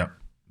 5. Yeah,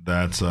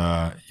 that's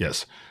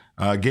yes.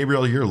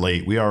 Gabriel, you're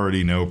late. We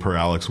already know per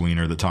Alex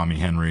Weiner that Tommy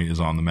Henry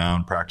is on the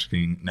mound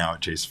practicing now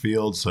at Chase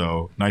Field,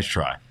 so nice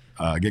try.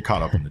 Get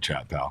caught up in the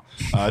chat, pal.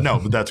 No,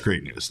 but that's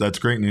great news. That's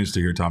great news to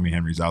hear Tommy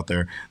Henry's out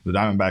there. The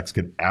Diamondbacks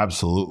could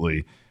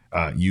absolutely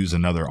use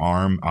another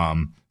arm.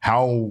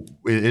 How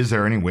is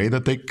there any way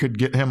that they could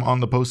get him on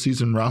the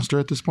postseason roster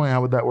at this point?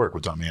 How would that work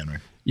with Tommy Henry?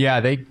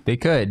 Yeah, they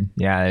could.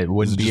 Yeah, it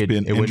wouldn't be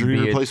an injury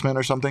replacement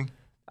or something.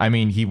 I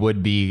mean, he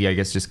would be, I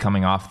guess, just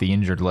coming off the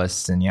injured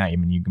list, and yeah, I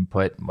mean, you can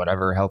put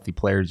whatever healthy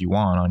players you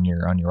want on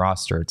your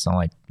roster. It's not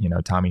like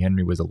Tommy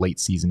Henry was a late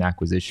season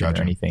acquisition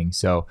or anything.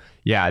 So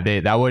yeah,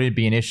 that wouldn't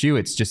be an issue.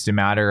 It's just a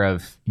matter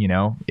of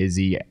is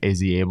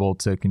he able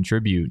to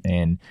contribute?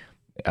 And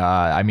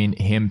I mean,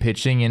 him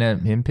pitching in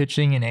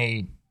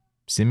a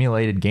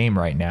simulated game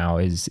right now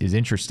is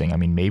interesting. I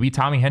mean, maybe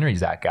Tommy Henry's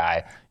that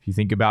guy. If you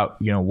think about,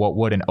 what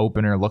would an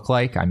opener look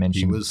like? I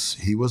mentioned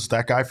he was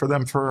that guy for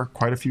them for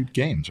quite a few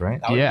games, right?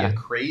 That would be a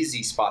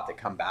crazy spot to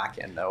come back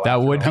in, though. That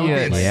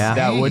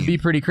would be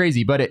pretty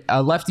crazy. But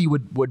a lefty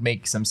would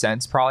make some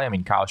sense, probably. I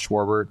mean, Kyle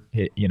Schwarber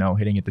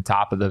hitting at the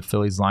top of the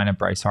Phillies lineup.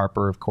 Bryce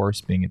Harper, of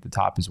course, being at the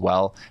top as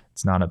well.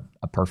 It's not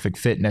a perfect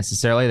fit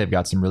necessarily. They've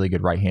got some really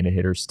good right-handed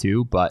hitters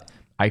too, but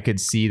I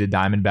could see the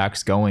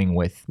Diamondbacks going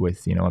with a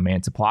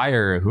Mantiply,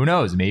 or who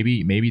knows,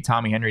 maybe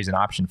Tommy Henry's an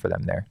option for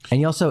them there.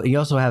 And you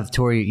also have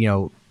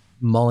Torey,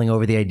 mulling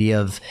over the idea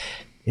of,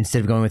 instead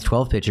of going with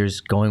 12 pitchers,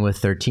 going with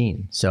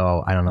 13.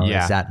 So I don't know,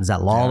 is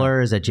that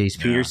Lawler, is that Jace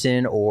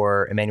Peterson,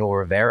 or Emmanuel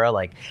Rivera?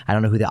 I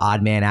don't know who the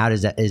odd man out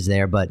is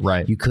there, but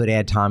you could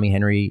add Tommy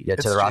Henry to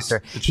the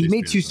roster. He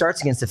made 2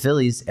 starts against the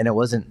Phillies, and it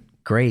wasn't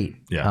great.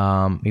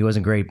 He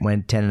wasn't great.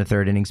 Went 10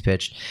 1/3 innings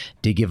pitched.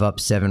 Did give up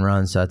 7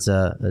 runs, so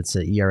that's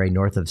a ERA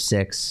north of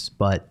 6.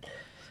 But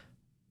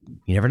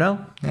you never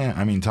know. Yeah,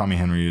 I mean, Tommy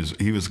Henry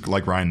he was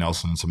like Ryan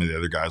Nelson and some of the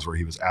other guys, where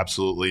he was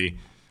absolutely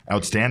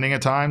outstanding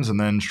at times and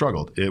then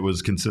struggled. It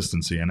was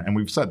consistency, and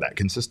we've said that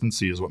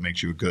consistency is what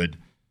makes you a good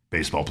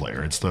baseball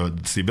player. It's the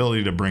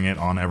ability to bring it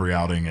on every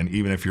outing, and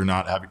even if you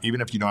don't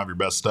have your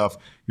best stuff,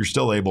 you're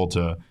still able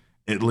to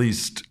at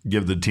least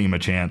give the team a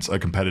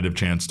competitive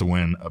chance to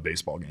win a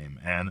baseball game.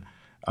 And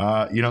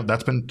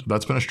that's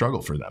been a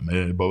struggle for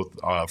them, both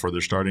for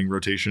their starting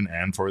rotation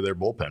and for their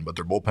bullpen. But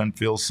their bullpen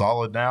feels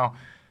solid now,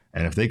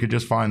 and if they could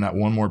just find that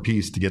one more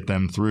piece to get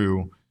them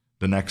through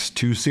the next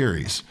 2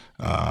 series,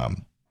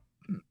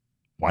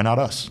 why not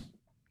us?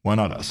 Why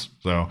not us?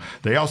 So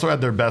they also had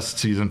their best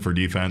season for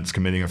defense,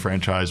 committing a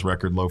franchise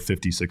record low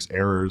 56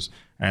 errors,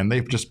 and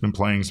they've just been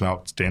playing some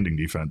outstanding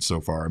defense so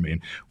far. I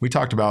mean, we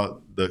talked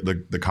about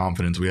the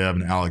confidence we have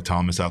in Alek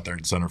Thomas out there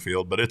in center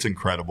field, but it's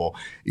incredible.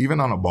 Even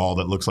on a ball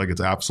that looks like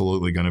it's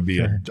absolutely going to be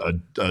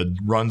a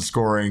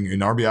run-scoring,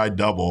 an RBI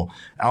double,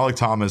 Alek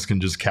Thomas can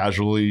just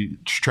casually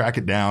track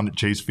it down at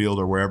Chase Field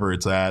or wherever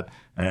it's at,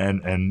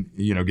 and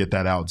get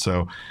that out.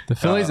 So the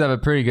Phillies have a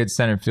pretty good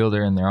center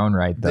fielder in their own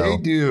right, though. They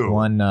do.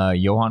 One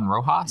Johan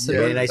Rojas.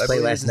 Really nice play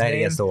last night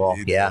against the wall.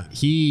 Yeah,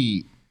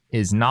 he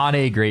is not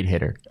a great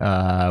hitter.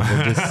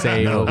 We'll just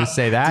say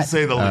that. To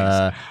say the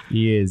least.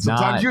 He is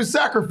Sometimes you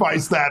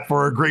sacrifice that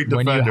for a great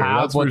defender. When you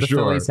have that's what for the sure.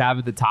 Phillies have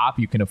at the top,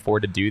 you can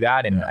afford to do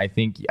that. And I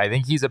think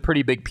he's a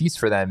pretty big piece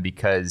for them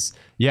because,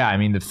 I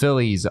mean, the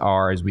Phillies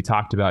are, as we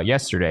talked about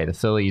yesterday, the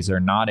Phillies are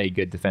not a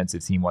good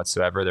defensive team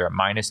whatsoever. They're at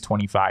minus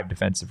 25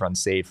 defensive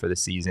runs saved for the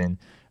season,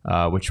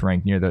 which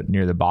ranked near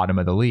the bottom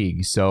of the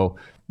league. So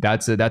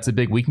that's a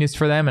big weakness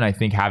for them, and I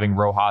think having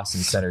Rojas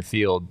in center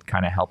field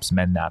kind of helps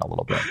mend that a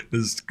little bit.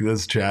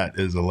 This chat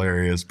is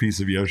hilarious. Piece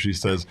of Yoshi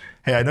says,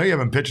 "Hey, I know you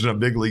haven't pitched in a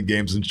big league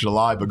game since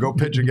July, but go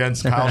pitch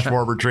against Kyle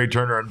Schwarber, Trey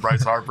Turner, and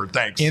Bryce Harper.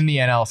 Thanks." In the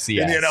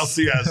NLCS. In the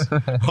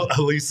NLCS.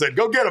 Elise said,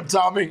 "Go get him,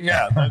 Tommy."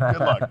 Yeah, good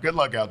luck. Good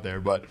luck out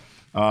there. But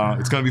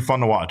it's going to be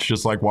fun to watch.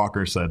 Just like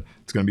Walker said,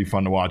 it's going to be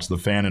fun to watch. The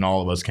fan and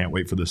all of us can't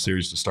wait for this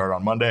series to start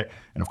on Monday.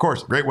 And of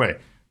course, great way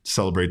to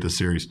celebrate this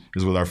series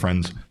is with our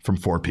friends from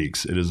Four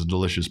Peaks. It is a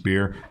delicious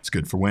beer. It's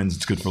good for wins.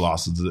 It's good for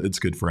losses. It's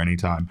good for any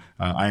time.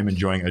 I am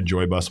enjoying a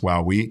Joy Bus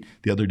Wow Wheat.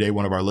 The other day,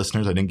 one of our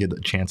listeners, I didn't get a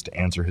chance to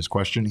answer his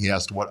question. He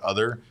asked what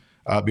other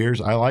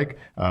beers I like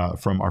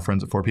from our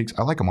friends at Four Peaks.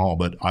 I like them all,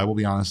 but I will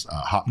be honest,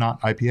 Hop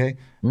Knot IPA,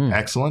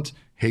 excellent.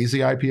 Hazy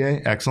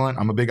IPA, excellent.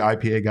 I'm a big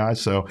IPA guy,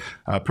 so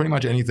pretty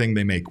much anything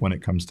they make when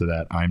it comes to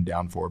that, I'm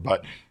down for.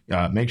 But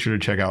make sure to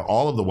check out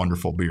all of the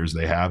wonderful beers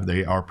they have.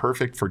 They are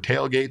perfect for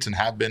tailgates and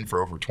have been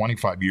for over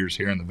 25 years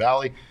here in the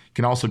Valley. You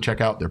can also check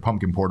out their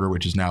pumpkin porter,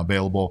 which is now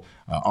available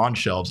on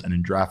shelves and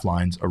in draft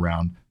lines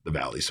around the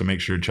Valley. So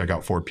make sure to check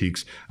out Four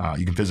Peaks.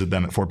 You can visit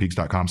them at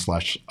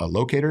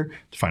fourpeaks.com/locator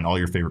to find all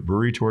your favorite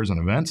brewery tours and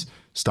events.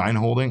 Stein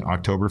Holding,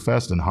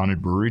 Oktoberfest, and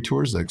haunted brewery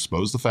tours that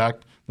expose the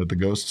fact that the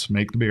ghosts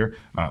make the beer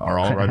are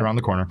all right around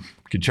the corner.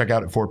 You can check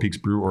out at Four Peaks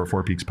Brew or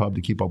Four Peaks Pub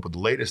to keep up with the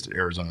latest at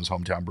Arizona's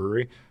hometown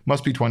brewery.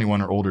 Must be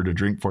 21 or older to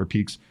drink Four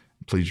Peaks.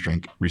 Please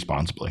drink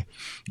responsibly.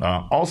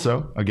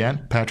 Also,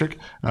 again, Patrick,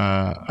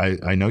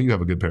 I know you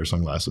have a good pair of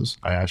sunglasses.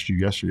 I asked you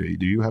yesterday,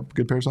 do you have a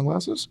good pair of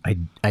sunglasses?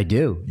 I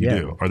do. You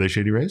do. Are they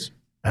Shady Rays?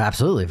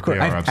 Absolutely, of course.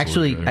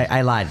 Absolutely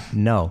I lied.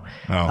 No,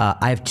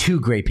 I have two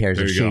great pairs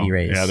of Shady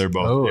Rays. Yeah, they're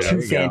both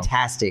two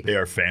fantastic. They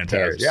are fantastic.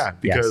 Pairs. Yeah,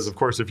 because of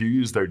course, if you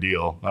use their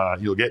deal,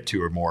 you'll get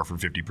 2 or more for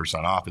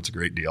 50% off. It's a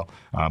great deal.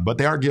 But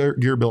they are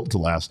gear built to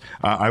last.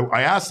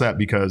 I asked that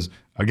because,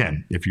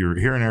 again, if you're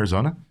here in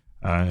Arizona,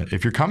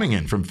 if you're coming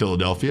in from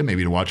Philadelphia,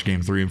 maybe to watch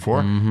Game 3 and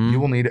 4, you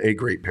will need a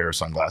great pair of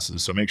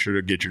sunglasses. So make sure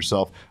to get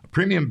yourself a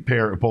premium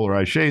pair of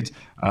polarized shades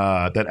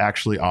that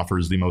actually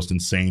offers the most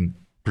insane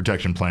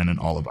protection plan in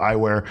all of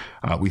eyewear.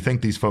 We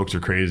think these folks are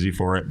crazy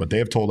for it, but they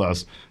have told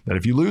us that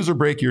if you lose or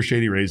break your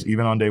Shady Rays,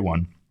 even on day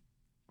one,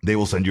 they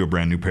will send you a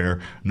brand new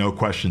pair. No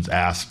questions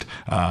asked.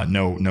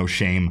 No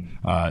shame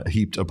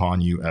heaped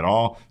upon you at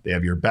all. They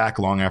have your back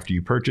long after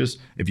you purchase.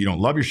 If you don't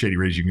love your Shady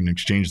Rays, you can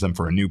exchange them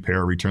for a new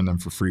pair or return them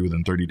for free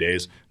within 30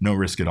 days. No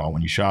risk at all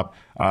when you shop.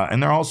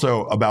 And they're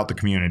also about the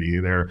community.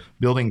 They're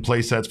building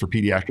play sets for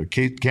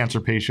pediatric cancer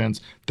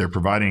patients. They're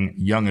providing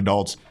young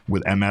adults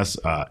with MS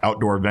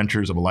outdoor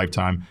adventures of a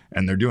lifetime.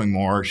 And they're doing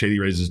more. Shady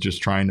Rays is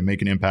just trying to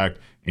make an impact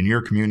in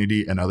your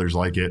community and others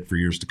like it for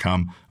years to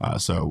come.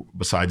 So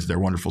besides their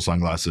wonderful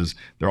sunglasses,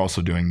 they're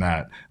also doing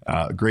that.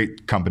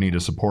 Great company to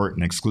support,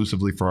 and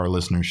exclusively for our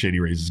listeners, Shady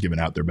Rays is giving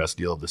out their best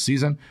deal of the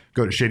season.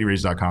 Go to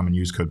shadyrays.com and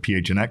use code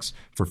PHNX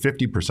for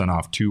 50%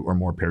 off 2 or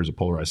more pairs of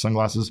polarized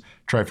sunglasses.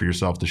 Try for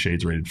yourself the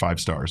shades rated 5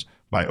 stars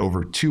by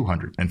over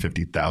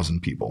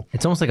 250,000 people.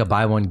 It's almost like a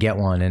buy one, get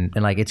one. And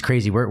like, it's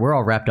crazy. We're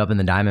all wrapped up in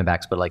the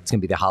Diamondbacks, but like, it's going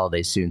to be the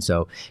holidays soon.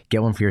 So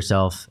get one for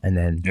yourself and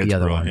then the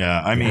other one.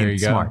 Yeah. I mean,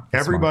 smart.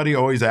 Everybody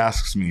always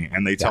asks me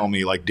and they tell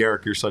me like,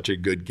 Derek, you're such a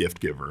good gift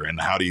giver. And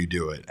how do you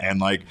do it?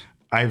 And like,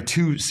 I have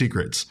 2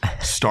 secrets.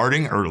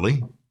 Starting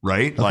early,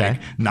 right? Okay.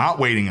 Like not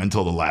waiting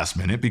until the last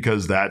minute,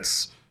 because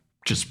that's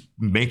just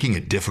making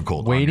it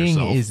difficult. Waiting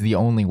on yourself. is the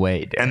only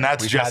way, Derek. And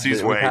that's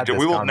Jesse's way.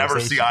 We will never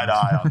see eye to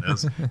eye on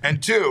this.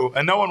 And 2,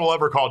 and no one will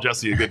ever call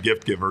Jesse a good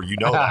gift giver. You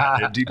know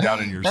that deep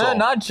down in your soul.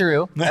 Not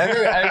true.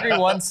 Every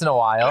once in a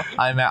while,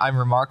 I'm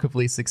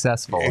remarkably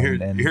successful.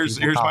 And here's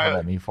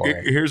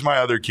my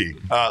other key.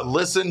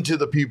 Listen to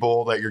the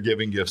people that you're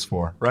giving gifts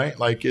for, right?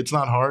 Like, it's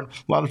not hard.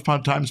 A lot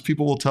of times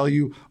people will tell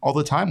you all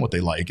the time what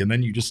they like, and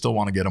then you just still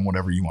want to get them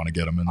whatever you want to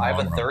get them. I have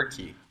a third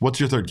key. What's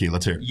your third key?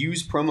 Let's hear it.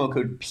 Use promo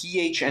code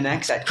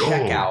PHNX at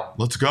checkout.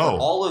 Let's go. For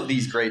all of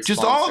these great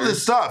just sponsors. all of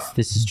this stuff.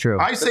 This is true.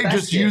 I say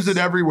just use it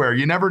everywhere.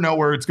 You never know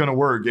where it's going to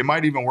work. It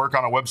might even work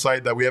on a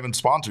website that we haven't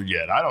sponsored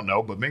yet. I don't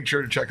know, but make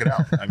sure to check it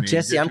out. I mean,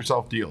 Jesse, get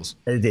yourself deals.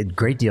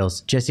 Great deals.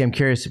 Jesse, I'm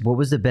curious, what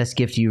was the best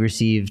gift you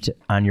received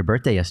on your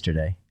birthday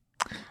yesterday?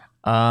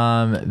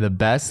 The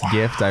best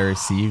gift I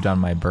received on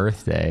my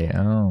birthday.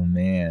 Oh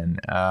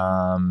man.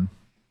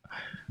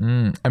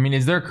 I mean,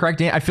 is there a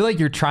correct answer? I feel like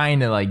you're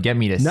trying to like get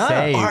me to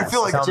say. I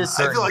feel like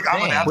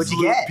I'm an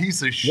absolute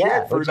piece of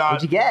shit for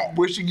not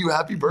wishing you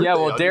happy birthday. Yeah,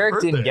 well,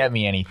 Derek didn't get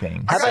me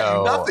anything. I got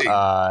you nothing.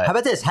 How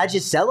about this? How'd you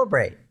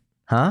celebrate?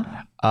 Huh?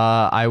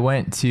 I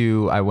went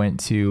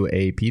to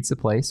a pizza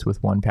place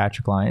with one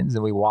Patrick Lyons,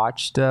 and we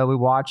watched the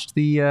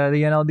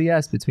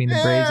NLDS between the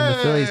Braves and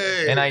the Phillies,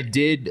 and I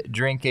did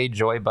drink a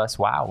Joy Bus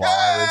Wow while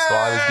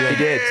I was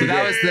doing it. So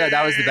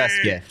that was the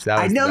best gift.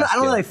 I don't know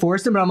if I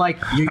forced him, but I'm like,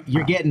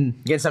 you're getting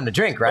something to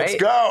drink, right?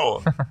 Let's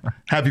go.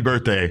 Happy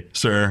birthday,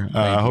 sir.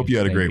 I hope you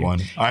had a great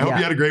one. I hope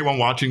you had a great one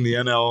watching the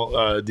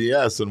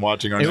NLDS and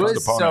watching our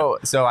next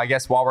opponent. So I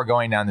guess while we're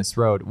going down this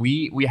road,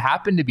 we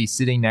happened to be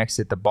sitting next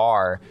at the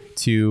bar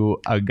to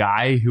a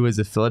guy who was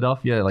a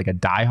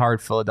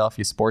diehard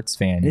Philadelphia sports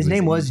fan. His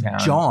name was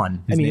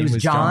John. It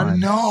was John.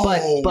 No,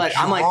 but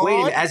I'm like, wait a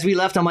minute. As we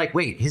left, I'm like,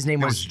 wait, his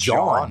name was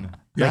John.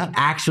 Yeah. Like,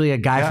 actually, a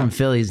guy from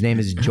Philly. His name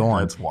is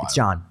John. That's wild. It's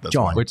John. That's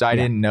John. wild. Which I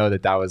didn't know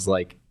that was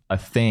like a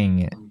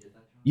thing.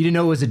 You didn't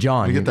know it was a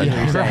John. You get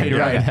that? Right.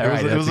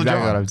 It was exactly a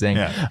John. what I'm saying.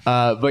 Yeah.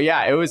 But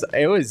yeah, it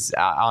was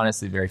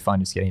honestly very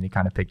fun just getting to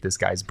kind of pick this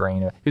guy's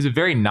brain. He was a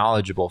very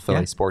knowledgeable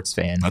Philly sports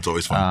fan. That's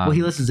always fun. Well,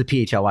 he listens to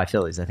PHLY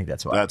Phillies. I think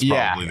that's why. That's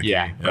probably the key.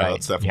 Yeah,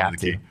 that's definitely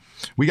the key.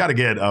 We got to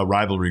get a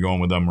rivalry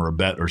going with them or a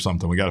bet or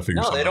something. We got to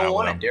figure something out. No, they don't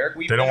want it, Derek.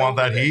 They don't want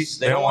that heat.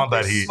 They don't want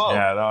that heat. Smoke.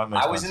 Yeah, that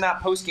makes I was sense. in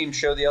that post-game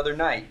show the other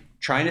night.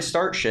 trying to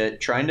start shit,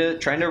 trying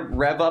to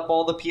rev up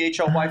all the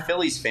PHLY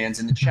Phillies fans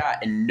in the chat,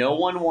 and no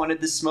one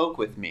wanted the smoke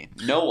with me.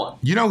 No one.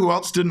 You know who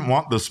else didn't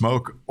want the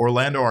smoke?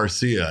 Orlando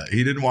Arcia.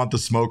 He didn't want the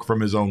smoke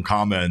from his own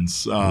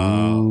comments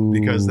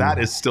because that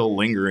is still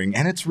lingering.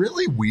 And it's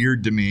really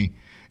weird to me.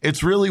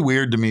 It's really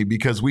weird to me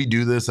because we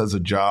do this as a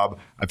job.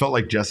 I felt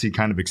like Jesse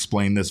kind of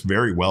explained this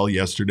very well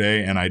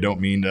yesterday, and I don't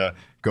mean to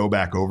go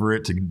back over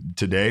it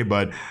today.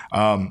 But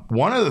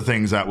one of the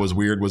things that was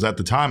weird was at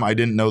the time, I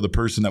didn't know the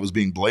person that was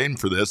being blamed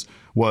for this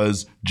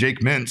was Jake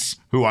Mintz,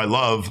 who I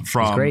love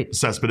from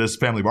Cespedes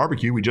Family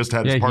Barbecue. We just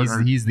had his partner.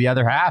 He's the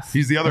other half.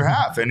 He's the other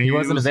half. And he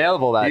wasn't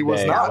available that day. He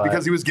was not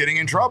because he was getting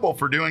in trouble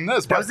for doing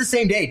this. That was the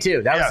same day,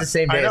 too. That was the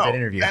same day as that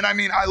interview. And I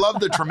mean, I love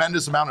the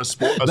tremendous amount of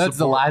support. That's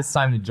the last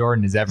time that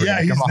Jordan is ever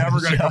he's never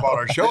going to come on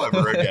our show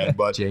ever again.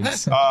 But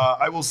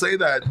I will say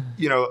that,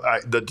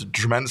 the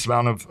tremendous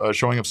amount of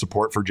showing of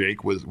support for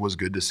Jake was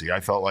good to see.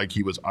 I felt like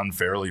he was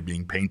unfairly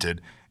being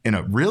painted in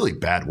a really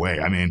bad way.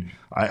 I mean,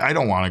 I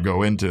don't want to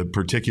go into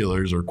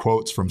particulars or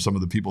quotes from some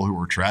of the people who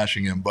were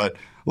trashing him, but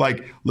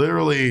like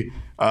literally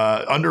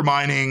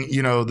undermining,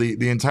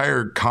 the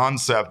entire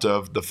concept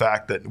of the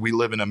fact that we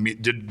live in a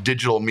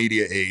digital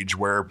media age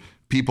where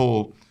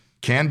people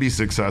can be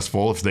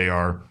successful if they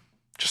are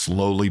just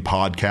lowly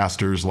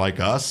podcasters like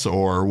us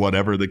or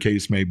whatever the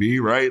case may be,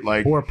 right?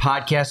 Like, or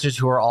podcasters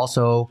who are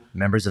also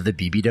members of the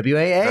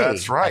BBWAA.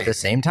 That's right. At the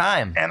same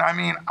time. And I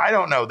mean, I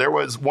don't know. There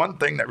was one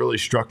thing that really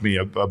struck me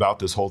about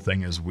this whole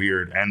thing as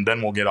weird. And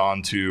then we'll get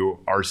on to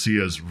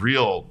Arcia's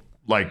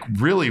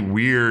really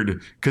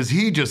weird, because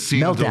he just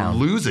seemed to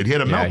lose it. He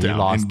had a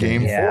meltdown in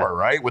game 4,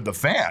 right? With the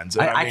fans.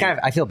 And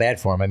I feel bad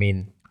for him. I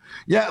mean,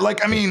 yeah,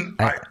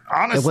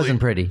 honestly, it wasn't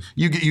pretty.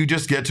 You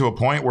just get to a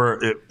point where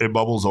it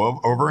bubbles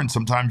over, and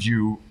sometimes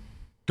you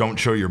don't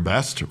show your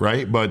best,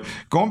 right? But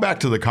going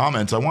back to the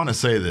comments, I want to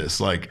say this: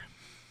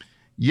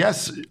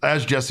 yes,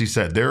 as Jesse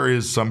said, there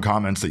is some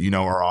comments that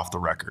are off the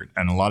record,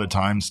 and a lot of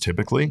times,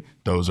 typically,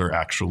 those are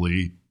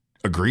actually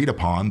agreed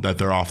upon that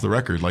they're off the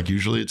record. Like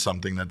usually, it's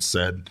something that's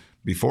said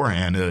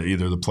beforehand.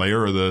 Either the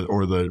player or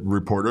the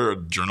reporter or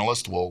the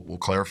journalist will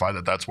clarify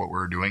that that's what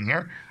we're doing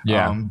here.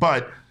 Yeah,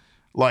 but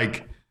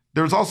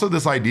there's also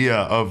this idea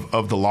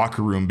of the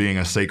locker room being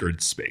a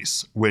sacred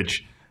space,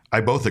 which I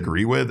both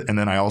agree with. And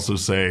then I also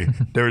say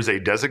there is a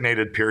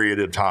designated period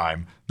of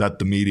time that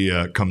the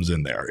media comes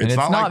in there. It's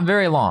not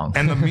very long.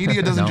 And the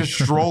media doesn't just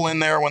stroll in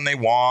there when they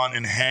want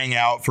and hang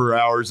out for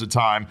hours at a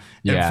time.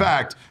 Yeah. In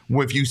fact,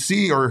 if you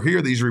see or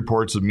hear these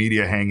reports of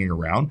media hanging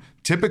around,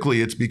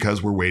 typically it's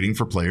because we're waiting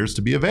for players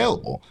to be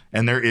available.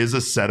 And there is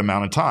a set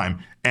amount of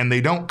time. And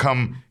they don't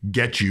come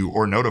get you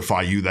or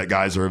notify you that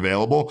guys are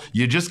available.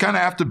 You just kind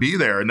of have to be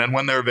there. And then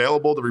when they're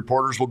available, the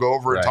reporters will go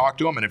over and talk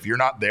to them. And if you're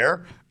not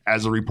there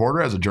as a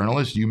reporter, as a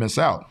journalist, you miss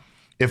out.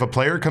 If a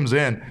player comes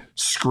in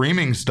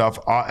screaming stuff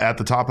at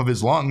the top of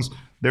his lungs,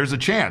 there's a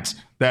chance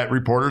that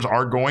reporters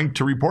are going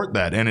to report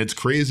that. And it's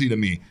crazy to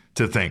me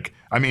to think.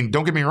 I mean,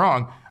 don't get me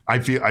wrong. I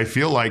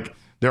feel like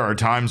there are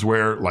times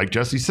where, like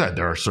Jesse said,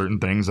 there are certain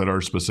things that are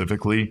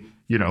specifically,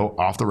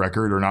 off the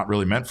record or not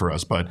really meant for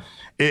us. But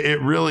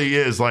it really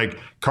is, like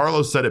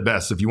Carlos said it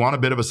best. If you want a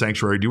bit of a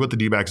sanctuary, do what the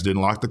D-backs did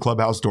and lock the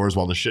clubhouse doors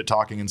while the shit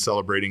talking and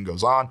celebrating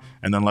goes on,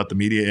 and then let the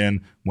media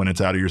in when it's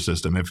out of your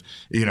system. If,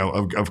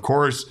 of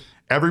course,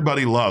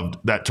 everybody loved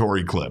that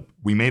Tory clip.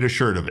 We made a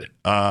shirt of it.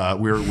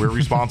 We're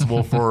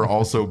responsible for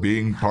also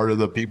being part of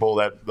the people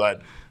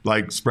that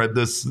spread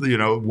this,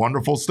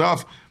 wonderful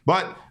stuff.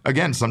 But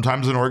again,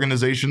 sometimes an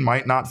organization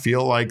might not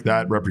feel like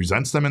that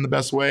represents them in the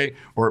best way,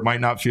 or it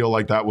might not feel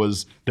like that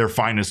was their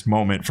finest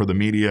moment for the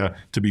media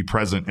to be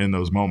present in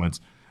those moments.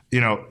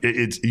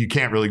 You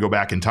can't really go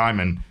back in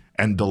time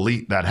and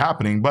delete that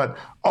happening. But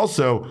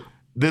also,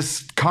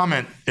 this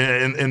comment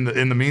in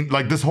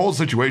the this whole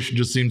situation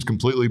just seems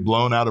completely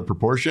blown out of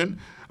proportion.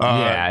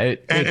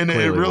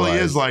 It really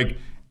is like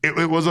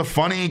it was a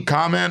funny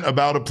comment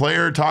about a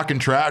player talking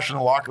trash in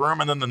the locker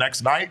room, and then the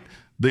next night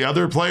the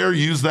other player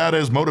used that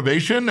as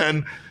motivation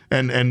and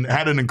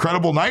had an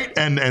incredible night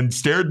and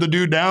stared the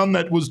dude down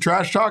that was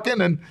trash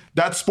talking. And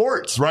that's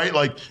sports, right?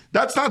 Like,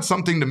 that's not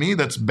something to me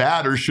that's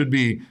bad or should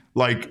be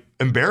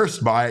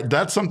embarrassed by it.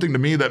 That's something to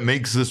me that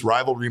makes this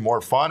rivalry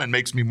more fun and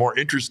makes me more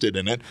interested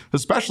in it,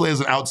 especially as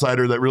an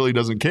outsider that really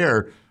doesn't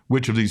care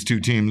which of these two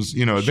teams,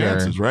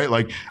 advances, right?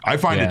 Like, I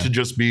find it to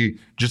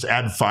just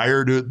add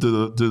fire to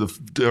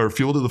the or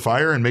fuel to the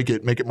fire and make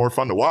it more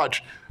fun to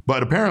watch.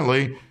 But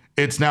apparently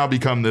it's now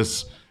become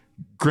this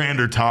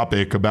grander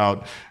topic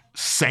about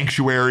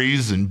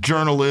sanctuaries and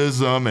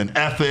journalism and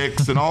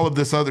ethics and all of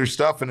this other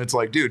stuff. And it's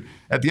like, dude,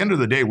 at the end of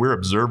the day, we're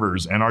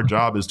observers, and our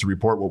job is to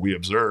report what we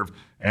observe.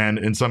 And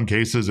in some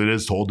cases, it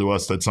is told to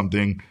us that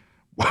something,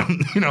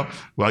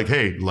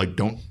 hey,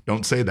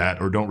 don't say that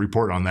or don't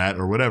report on that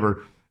or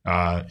whatever.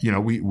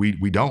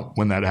 We don't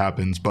when that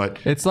happens. But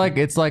it's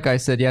like I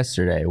said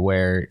yesterday,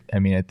 where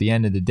at the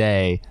end of the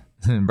day,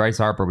 Bryce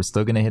Harper was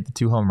still going to hit the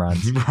 2 home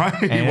runs.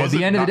 Right. And at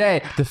the end of the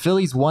day, the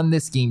Phillies won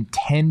this game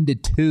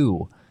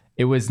 10-2.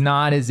 it was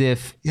not as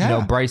if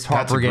Bryce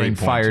Harper getting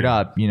fired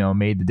up,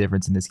 made the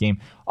difference in this game.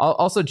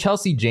 Also,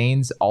 Chelsea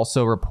Janes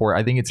also report.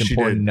 I think it's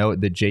important to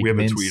note that Jake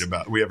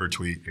Mintz. We have her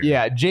tweet here.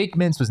 Yeah, Jake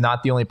Mintz was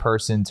not the only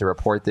person to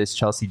report this.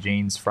 Chelsea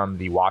Janes from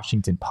the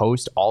Washington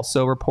Post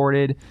also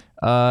reported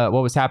what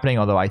was happening.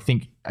 Although I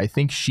think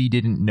she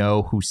didn't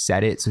know who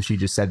said it, so she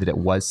just said that it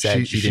was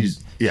said. She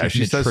didn't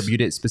attribute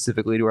it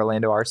specifically to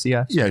Orlando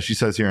Arcia. Yeah, she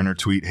says here in her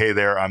tweet, "Hey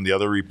there, I'm the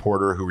other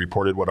reporter who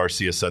reported what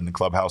Arcia said in the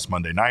clubhouse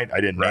Monday night. I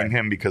didn't name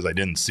him because I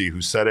didn't see who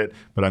said it,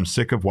 but I'm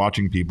sick of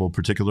watching people,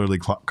 particularly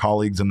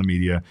colleagues in the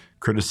media,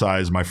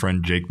 criticize my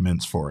friend Jake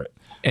Mintz for it."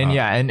 And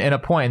and a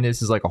point, and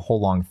this is like a whole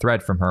long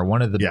thread from her.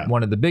 One of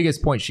the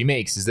biggest points she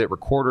makes is that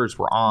recorders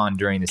were on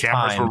during this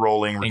cameras time. Were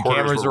rolling, and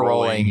cameras were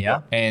rolling.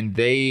 Yeah.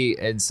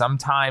 And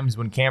sometimes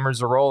when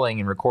cameras are rolling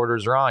and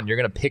recorders are on, you're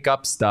going to pick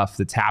up stuff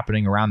that's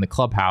happening around the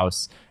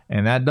clubhouse.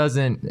 And that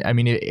doesn't, I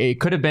mean, it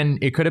could have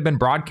been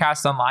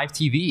broadcast on live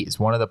TV is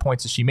one of the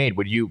points that she made.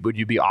 Would you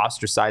be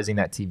ostracizing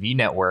that TV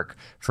network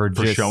for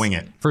showing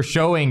it? For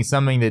showing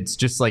something that's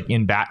just like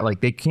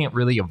like they can't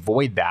really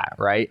avoid that,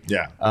 right?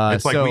 Yeah.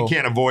 It's like we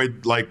can't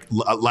avoid like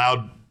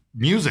loud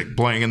music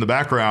playing in the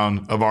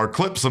background of our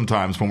clips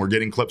sometimes when we're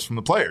getting clips from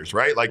the players,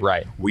 right? Like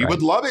we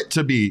would love it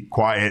to be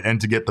quiet and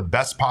to get the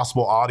best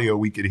possible audio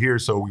we could hear.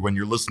 So when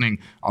you're listening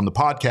on the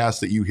podcast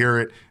that you hear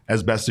it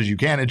as best as you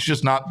can. It's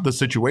just not the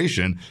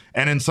situation.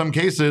 And in some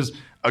cases,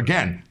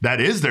 again, that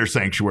is their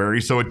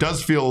sanctuary. So it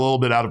does feel a little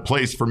bit out of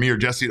place for me or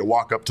Jesse to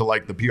walk up to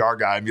like the PR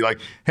guy and be like,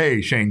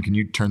 "Hey, Shane, can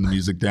you turn the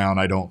music down?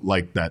 I don't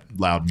like that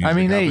loud music." I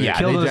mean, they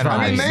will at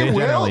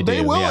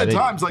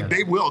times. Like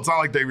they will. It's not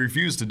like they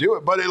refuse to do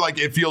it, but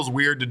it feels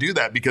weird to do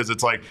that because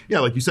it's like,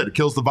 like you said, it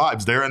kills the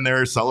vibes. They're in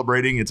there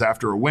celebrating. It's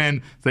after a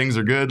win. Things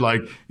are good.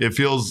 Like it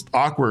feels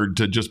awkward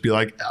to just be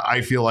like,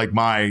 I feel like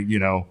my,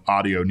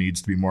 audio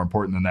needs to be more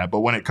important than that. But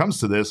when it comes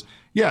to this,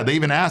 they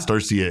even asked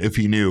Arcia if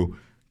he knew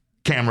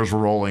cameras were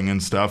rolling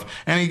and stuff.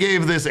 And he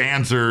gave this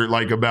answer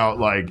about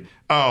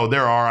oh,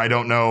 there are. I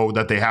don't know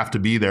that they have to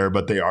be there,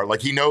 but they are.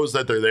 Like he knows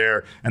that they're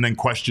there and then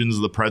questions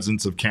the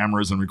presence of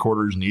cameras and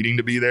recorders needing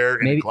to be there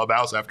in the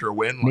clubhouse after a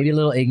win. Maybe a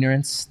little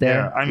ignorance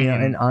there,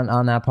 and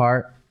on that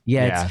part.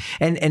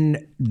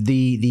 And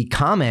the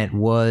comment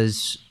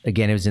was,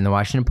 again, it was in the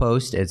Washington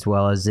Post as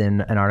well as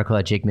in an article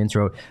that Jake Mintz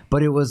wrote,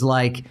 but it was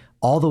like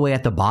all the way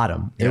at the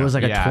bottom. It was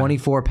like a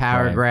 24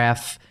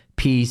 paragraph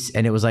piece,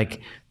 and it was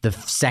like the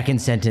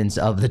second sentence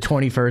of the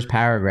 21st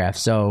paragraph.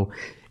 So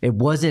it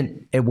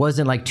wasn't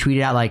like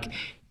tweeted out like,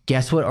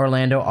 guess what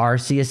Orlando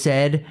Arcia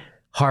said?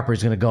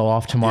 Harper's going to go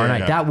off tomorrow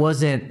night.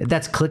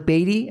 That's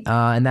clickbaity,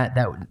 and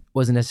that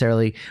wasn't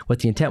necessarily what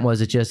the intent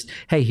was. It's just,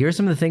 hey, here's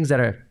some of the things that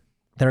are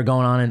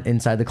going on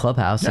inside the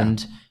clubhouse,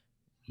 and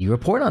you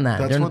report on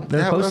that.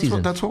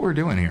 That's what we're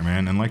doing here,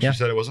 man. And like you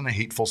said, it wasn't a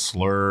hateful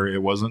slur.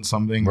 It wasn't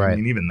something. I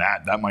mean, even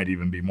that might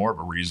even be more of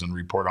a reason to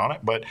report on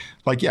it. But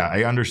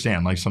I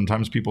understand. Like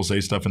sometimes people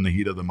say stuff in the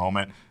heat of the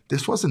moment.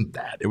 This wasn't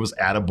that. It was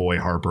attaboy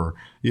Harper,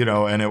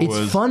 and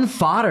it's fun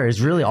fodder is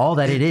really all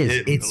that it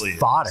is. It's really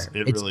fodder.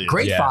 It's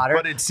great fodder,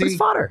 but it's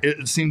fodder.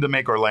 It seemed to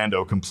make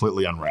Orlando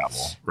completely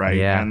unravel, right?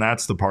 Yeah. And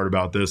that's the part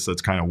about this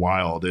that's kind of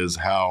wild is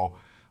how,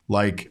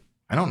 I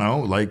don't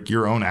know,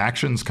 your own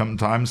actions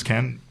sometimes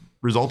can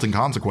result in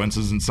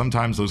consequences, and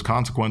sometimes those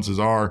consequences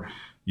are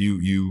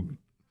you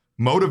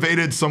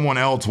motivated someone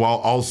else while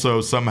also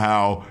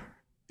somehow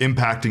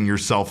impacting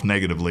yourself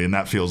negatively, and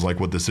that feels like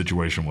what the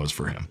situation was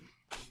for him.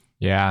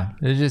 Yeah,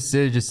 it was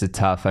just a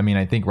tough. I mean,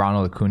 I think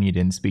Ronald Acuna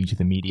didn't speak to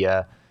the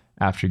media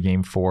after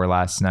Game 4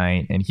 last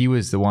night, and he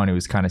was the one who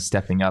was kind of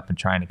stepping up and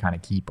trying to kind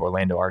of keep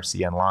Orlando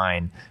Arcia in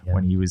line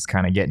when he was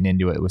kind of getting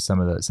into it with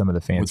some of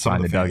the fans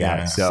behind the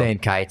dugout. So. Saying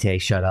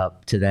Kaite shut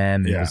up to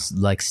them, and was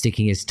like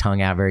sticking his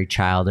tongue out, very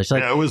childish.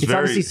 Like it's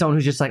obviously someone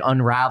who's just like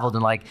unraveled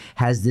and like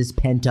has this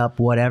pent up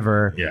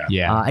whatever.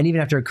 And even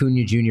after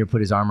Acuna Jr.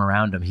 put his arm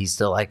around him, he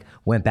still like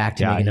went back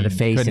to making the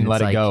face and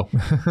let it go.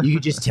 You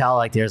could just tell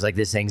like there's like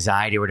this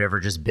anxiety or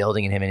whatever just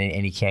building in him,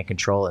 and he can't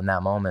control it in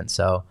that moment.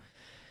 So.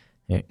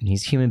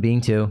 He's a human being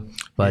too,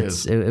 but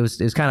it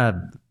was kind of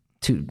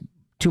too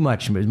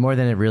much. It was more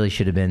than it really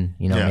should have been,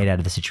 made out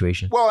of the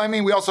situation. Well, I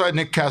mean, we also had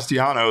Nick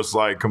Castellanos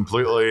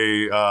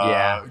completely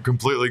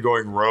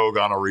going rogue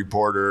on a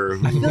reporter.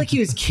 I feel like he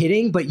was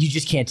kidding, but you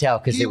just can't tell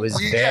because it was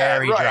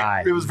very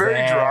dry. It was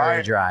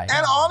very dry.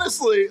 And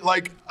honestly,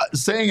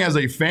 saying as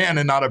a fan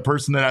and not a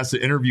person that has to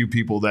interview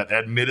people that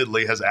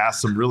admittedly has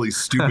asked some really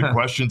stupid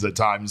questions at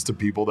times to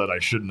people that I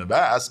shouldn't have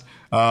asked.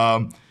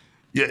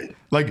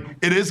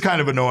 It is kind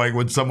of annoying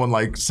when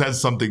someone says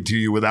something to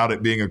you without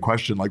it being a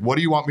question. Like, what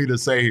do you want me to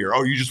say here?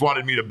 Oh, you just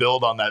wanted me to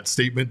build on that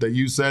statement that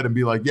you said and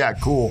be like, yeah,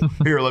 cool.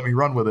 Here, let me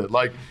run with it.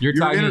 You're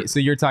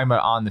talking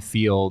about on the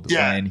field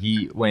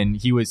when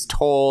he was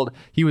told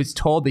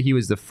that he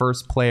was the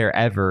first player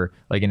ever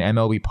in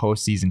MLB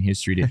postseason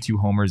history to 2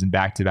 homers in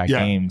back-to-back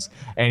games,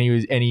 and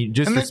he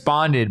just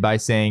responded by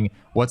saying,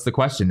 "What's the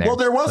question there?" Well,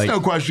 there was no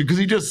question because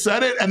he just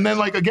said it, and then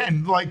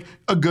again,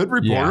 a good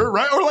reporter,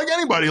 right, or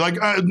anybody,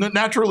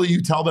 naturally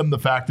you tell them the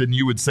fact and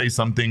you would say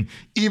something,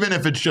 even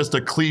if it's just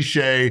a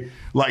cliche,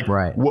 like,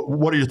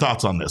 what are your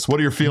thoughts on this? What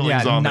are your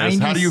feelings on this?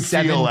 How do you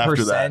feel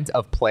after that? 97%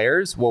 of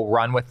players will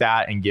run with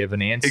that and give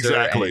an answer.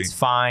 Exactly. And it's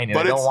fine. And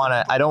But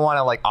I don't want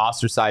to like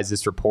ostracize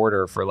this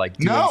reporter for like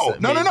doing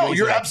No.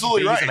 You're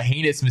absolutely right. Some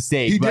heinous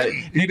mistake.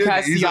 Nick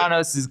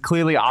Castellanos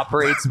clearly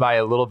operates by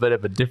a little bit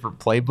of a different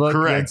playbook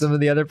than some of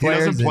the other players.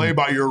 He doesn't play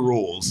by your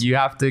rules. You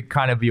have to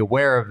kind of be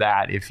aware of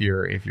that if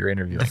you're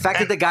interviewing. The fact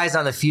that the guy's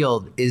on the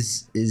field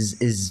is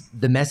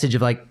the message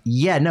of like,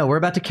 yeah, no, we're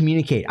about to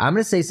communicate. I'm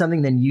going to say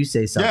something, then you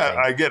say something.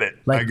 Yeah, I get it.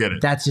 Like, I get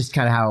it. That's just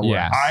kind of how it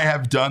works. I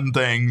have done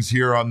things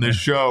here on this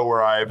show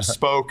where I've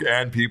spoke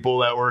and people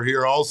that were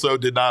here also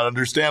did not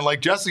understand,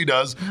 like Jesse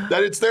does,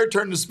 that it's their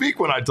turn to speak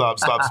when I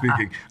stop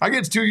speaking. I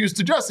get too used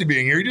to Jesse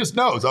being here. He just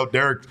knows. Oh,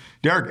 Derek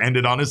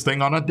ended on his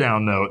thing on a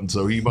down note, and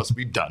so he must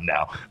be done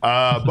now.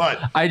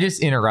 But I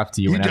just interrupt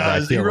you whenever I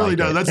feel he really like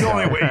does. it. That's the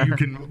only way you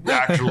can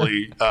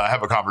actually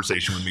have a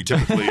conversation with me.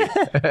 Typically,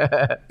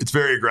 it's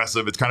very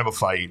aggressive. It's kind of a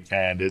fight,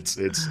 and it's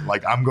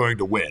like I'm going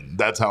to win.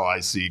 That's how I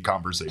see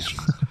conversations.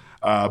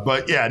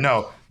 But yeah,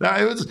 no,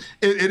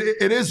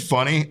 it is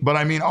funny. But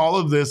I mean, all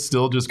of this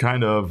still just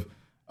kind of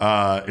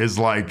is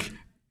like,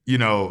 you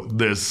know,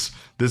 this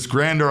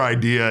grander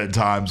idea at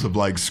times of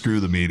like, screw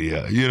the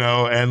media, you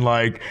know, and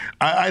like,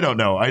 I don't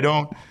know.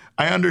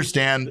 I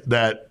understand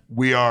that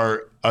we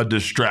are a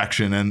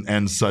distraction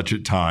and such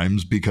at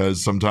times,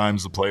 because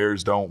sometimes the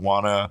players don't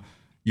want to,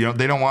 you know,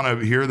 they don't want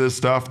to hear this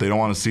stuff. They don't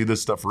want to see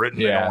this stuff written.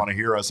 They don't want to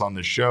hear us on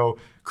this show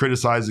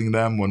criticizing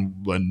them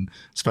when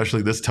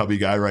especially this tubby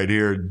guy right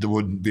here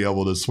wouldn't be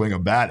able to swing a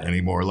bat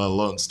anymore, let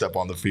alone step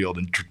on the field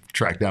and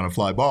track down a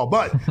fly ball.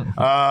 But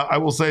I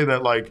will say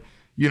that, like,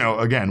 you know,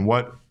 again,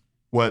 what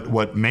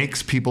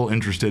makes people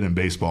interested in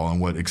baseball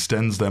and what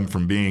extends them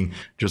from being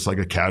just like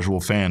a casual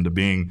fan to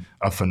being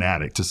a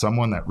fanatic to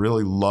someone that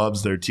really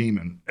loves their team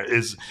and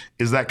is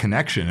that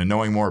connection and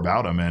knowing more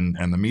about them.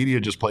 And the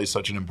media just plays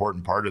such an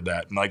important part of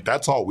that. And like,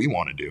 that's all we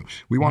want to do.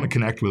 We want to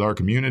connect with our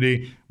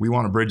community. We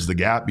want to bridge the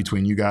gap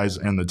between you guys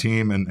and the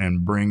team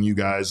and bring you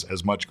guys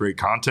as much great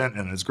content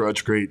and as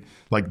much great,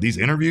 like, these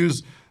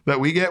interviews that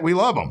we get. We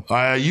love them.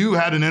 You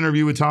had an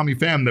interview with Tommy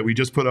Pham that we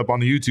just put up on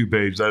the YouTube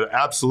page that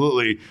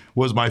absolutely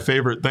was my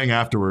favorite thing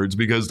afterwards,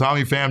 because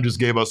Tommy Pham just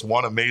gave us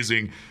one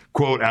amazing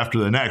quote after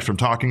the next, from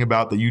talking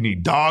about that you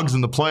need dogs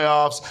in the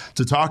playoffs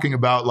to talking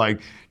about like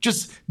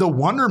just the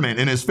wonderment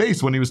in his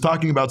face when he was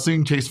talking about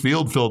seeing Chase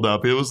Field filled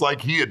up. It was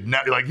like he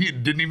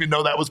didn't even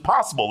know that was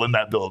possible in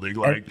that building.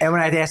 Like, and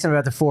when I asked him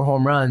about the 4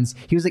 home runs,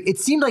 he was like, it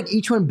seemed like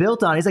each one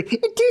built on. He's like,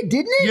 it did,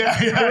 didn't it?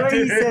 Yeah. The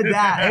way he said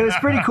that, it was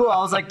pretty cool.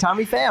 I was like,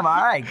 Tommy Pham,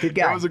 all right, good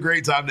guy. It was a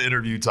great time to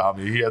interview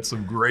Tommy. He had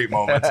some great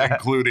moments,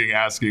 including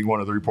asking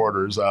one of the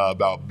reporters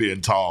about being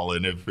tall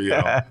and if, you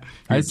know,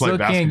 I still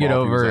can't get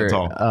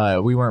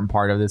over. We weren't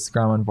part of this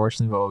scrum,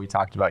 unfortunately, but what we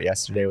talked about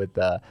yesterday with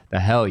the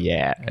hell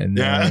yeah, and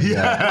then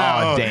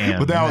oh damn.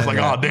 But that was like,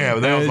 oh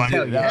damn. That was like,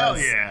 hell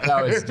yeah.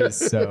 That was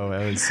just so.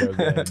 It was so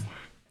good.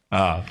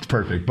 It's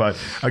perfect. But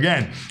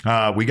again,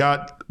 we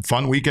got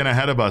fun weekend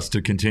ahead of us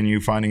to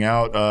continue finding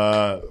out,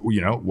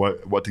 you know,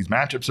 what these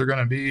matchups are going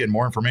to be and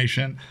more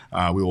information.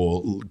 We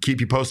will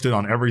keep you posted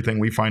on everything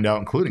we find out,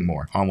 including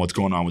more on what's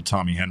going on with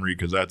Tommy Henry,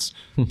 because that's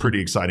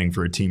pretty exciting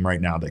for a team right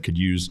now that could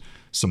use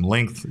some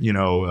length, you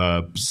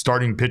know,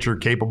 starting pitcher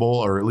capable,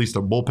 or at least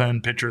a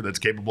bullpen pitcher that's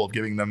capable of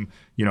giving them,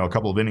 you know, a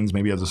couple of innings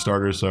maybe as a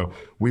starter. So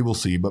we will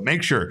see. But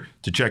make sure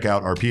to check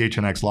out our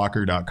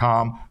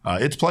phnxlocker.com.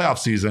 It's playoff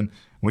season.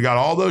 We got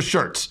all those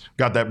shirts.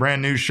 Got that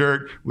brand new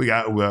shirt. We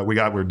got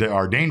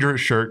our dangerous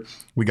shirt.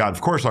 We got,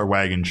 of course, our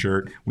wagon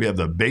shirt. We have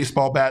the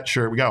baseball bat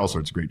shirt. We got all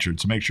sorts of great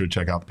shirts. So make sure to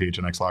check out the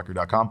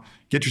phnxlocker.com.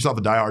 Get yourself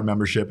a diehard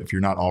membership if you're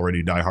not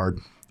already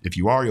diehard. If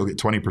you are, you'll get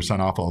 20%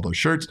 off all those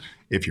shirts.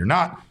 If you're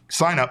not,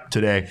 sign up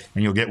today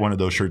and you'll get one of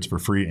those shirts for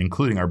free,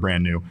 including our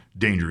brand new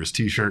Dangerous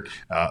t-shirt.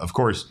 Of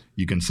course,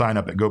 you can sign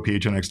up at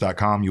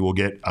gophnx.com. You will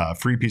get a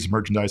free piece of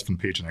merchandise from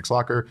the PHNX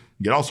Locker.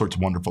 You get all sorts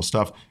of wonderful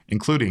stuff,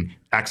 including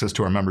access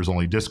to our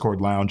members-only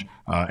Discord lounge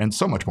and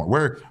so much more.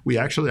 Where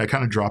I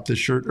kind of dropped this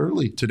shirt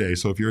early today.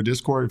 So if you're a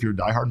Discord, if you're a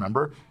diehard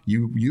member,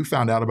 you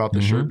found out about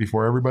the shirt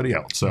before everybody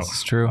else. So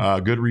that's true.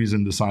 Good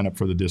reason to sign up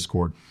for the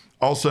Discord.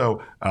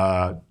 Also,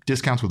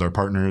 discounts with our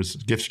partners,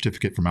 gift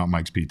certificate from Mountain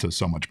Mike's Pizza,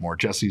 so much more.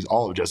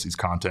 All of Jesse's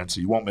content,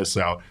 so you won't miss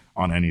out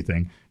on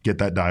anything. Get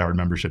that diehard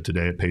membership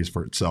today. It pays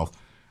for itself.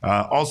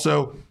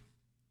 Also,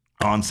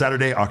 on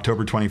Saturday,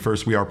 October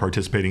 21st, we are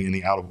participating in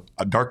the Out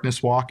of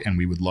Darkness Walk, and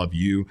we would love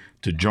you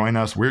to join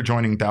us. We're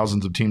joining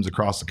thousands of teams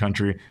across the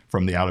country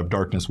from the Out of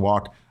Darkness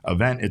Walk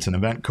event. It's an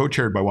event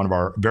co-chaired by one of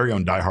our very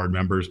own diehard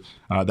members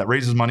that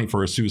raises money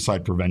for a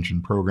suicide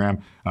prevention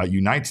program,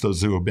 unites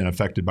those who have been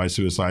affected by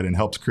suicide, and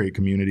helps create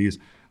communities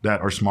that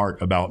are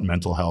smart about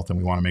mental health. And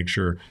we want to make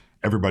sure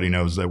everybody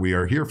knows that we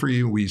are here for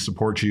you, we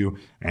support you,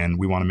 and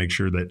we want to make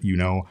sure that you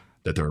know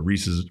that there are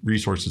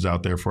resources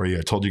out there for you.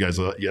 I told you guys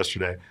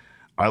yesterday,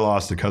 I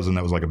lost a cousin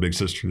that was like a big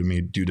sister to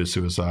me due to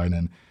suicide,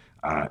 and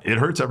it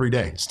hurts every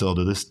day still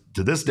to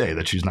this day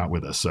that she's not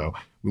with us. So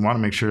we want to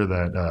make sure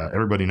that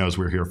everybody knows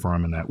we're here for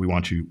them and that we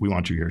want you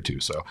here too.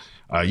 So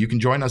you can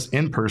join us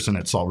in person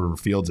at Salt River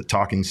Fields at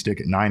Talking Stick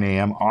at 9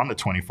 a.m. on the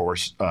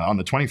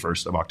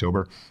 21st of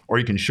October, or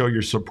you can show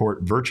your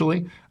support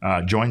virtually.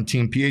 Join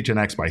Team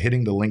PHNX by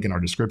hitting the link in our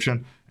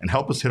description and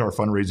help us hit our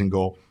fundraising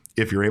goal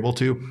if you're able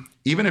to.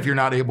 Even if you're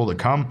not able to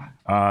come,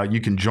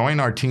 you can join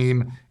our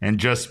team and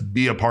just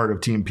be a part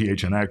of Team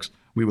PHNX.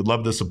 We would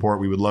love the support.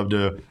 We would love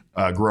to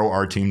grow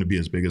our team to be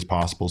as big as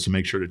possible. So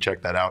make sure to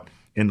check that out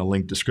in the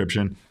link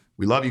description.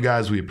 We love you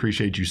guys. We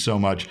appreciate you so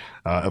much.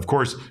 Of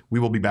course, we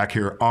will be back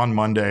here on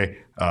Monday,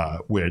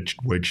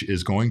 which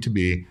is going to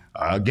be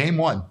game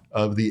 1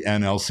 of the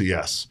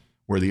NLCS,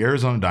 where the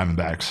Arizona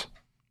Diamondbacks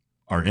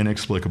are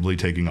inexplicably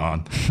taking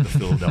on the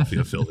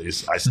Philadelphia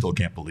Phillies. I still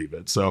can't believe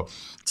it. So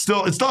it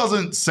still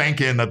doesn't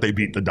sink in that they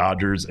beat the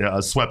Dodgers,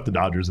 swept the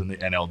Dodgers in the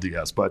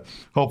NLDS, but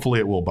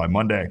hopefully it will by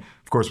Monday.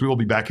 Of course, we will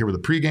be back here with a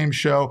pregame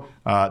show.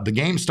 The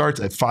game starts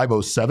at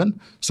 5:07,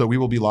 so we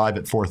will be live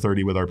at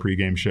 4:30 with our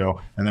pregame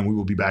show, and then we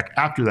will be back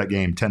after that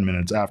game, 10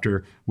 minutes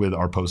after, with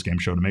our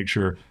postgame show. To make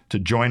sure to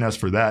join us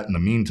for that. In the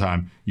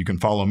meantime, you can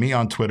follow me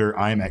on Twitter.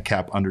 I am at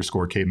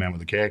cap_caveman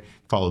with a K.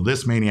 Follow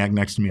this maniac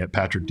next to me at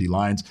Patrick D.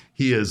 Lyons.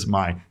 He is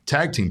my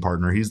tag team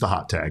partner. He's the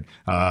hot tag,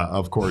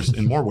 of course,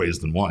 in more ways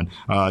than one.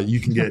 You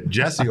can get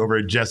Jesse over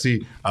at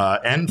Jesse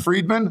N.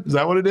 Friedman. Is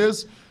that what it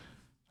is?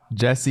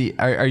 Jesse,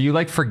 are you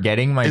like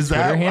forgetting my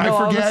Twitter handle?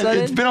 I forget. All of a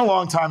sudden? It's been a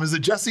long time. Is it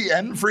Jesse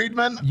N.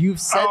 Friedman? You've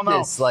said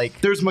this like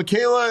there's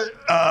Michaela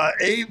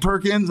A.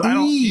 Perkins.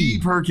 E.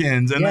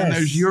 Perkins, and then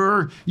there's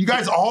you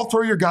guys all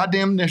throw your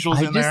goddamn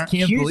initials in there. I just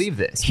can't believe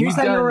this. Here's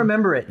how you'll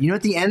remember it. You know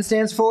what the N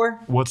stands for?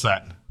 What's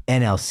that?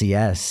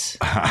 NLCS.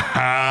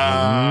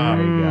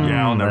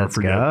 Yeah, I'll never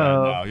forget that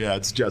now. Yeah,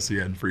 it's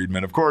Jesse N.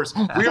 Friedman. Of course,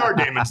 we are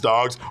Damon's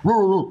dogs.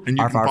 And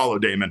you can follow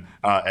Damon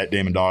at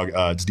Damon Dog.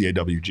 It's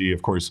DAWG.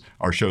 Of course,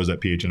 our show is at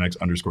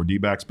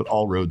PHNX_DBacks, but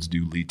all roads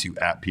do lead to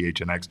at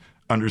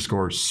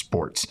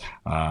PHNX_sports.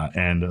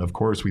 And of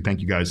course, we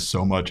thank you guys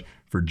so much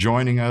for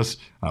joining us.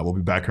 We'll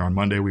be back here on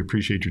Monday. We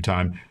appreciate your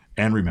time.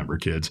 And remember,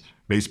 kids,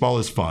 baseball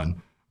is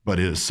fun, but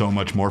it is so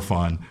much more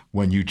fun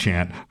when you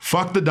chant,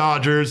 fuck the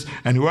Dodgers,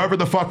 and whoever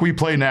the fuck we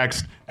play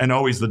next, and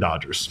always the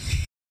Dodgers.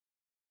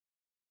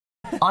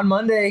 On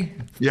Monday,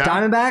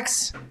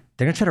 Diamondbacks,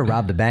 they're going to try to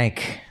rob the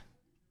bank.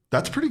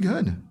 That's pretty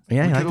good.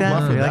 Yeah, you like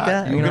that? You like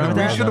that? We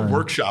should have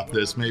workshopped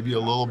this maybe a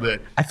little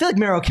bit. I feel like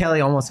Merrill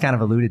Kelly almost kind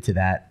of alluded to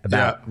that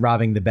about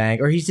robbing the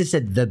bank, or he just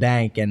said the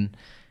bank, and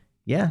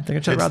they're going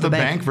to try to rob the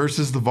bank. It's the bank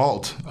versus the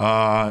vault,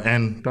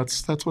 and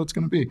that's what it's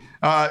going to be.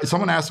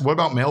 Someone asked, what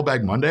about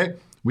Mailbag Monday?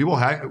 We will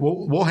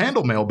we'll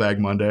handle Mailbag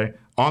Monday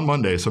on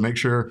Monday. So make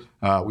sure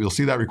we'll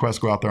see that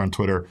request go out there on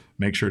Twitter.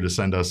 Make sure to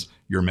send us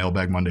your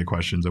Mailbag Monday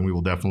questions, and we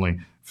will definitely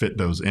fit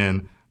those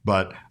in.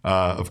 But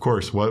of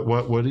course,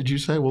 what did you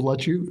say? We'll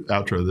let you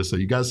outro this. So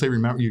you guys say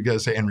remember. You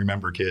guys say and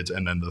remember, kids.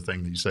 And then the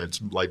thing that you said,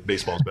 it's like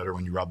baseball's better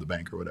when you rob the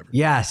bank or whatever.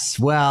 Yes.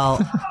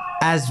 Well,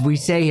 as we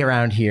say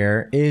around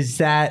here, is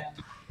that.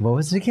 What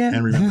was it again?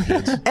 And remember,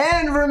 kids.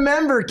 And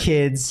remember,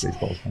 kids.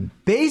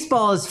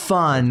 Baseball is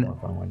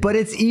fun, but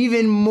it's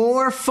even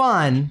more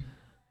fun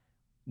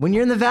when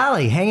you're in the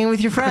valley hanging with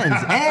your friends.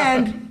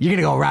 And you're going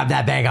to go rob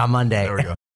that bank on Monday. There we go.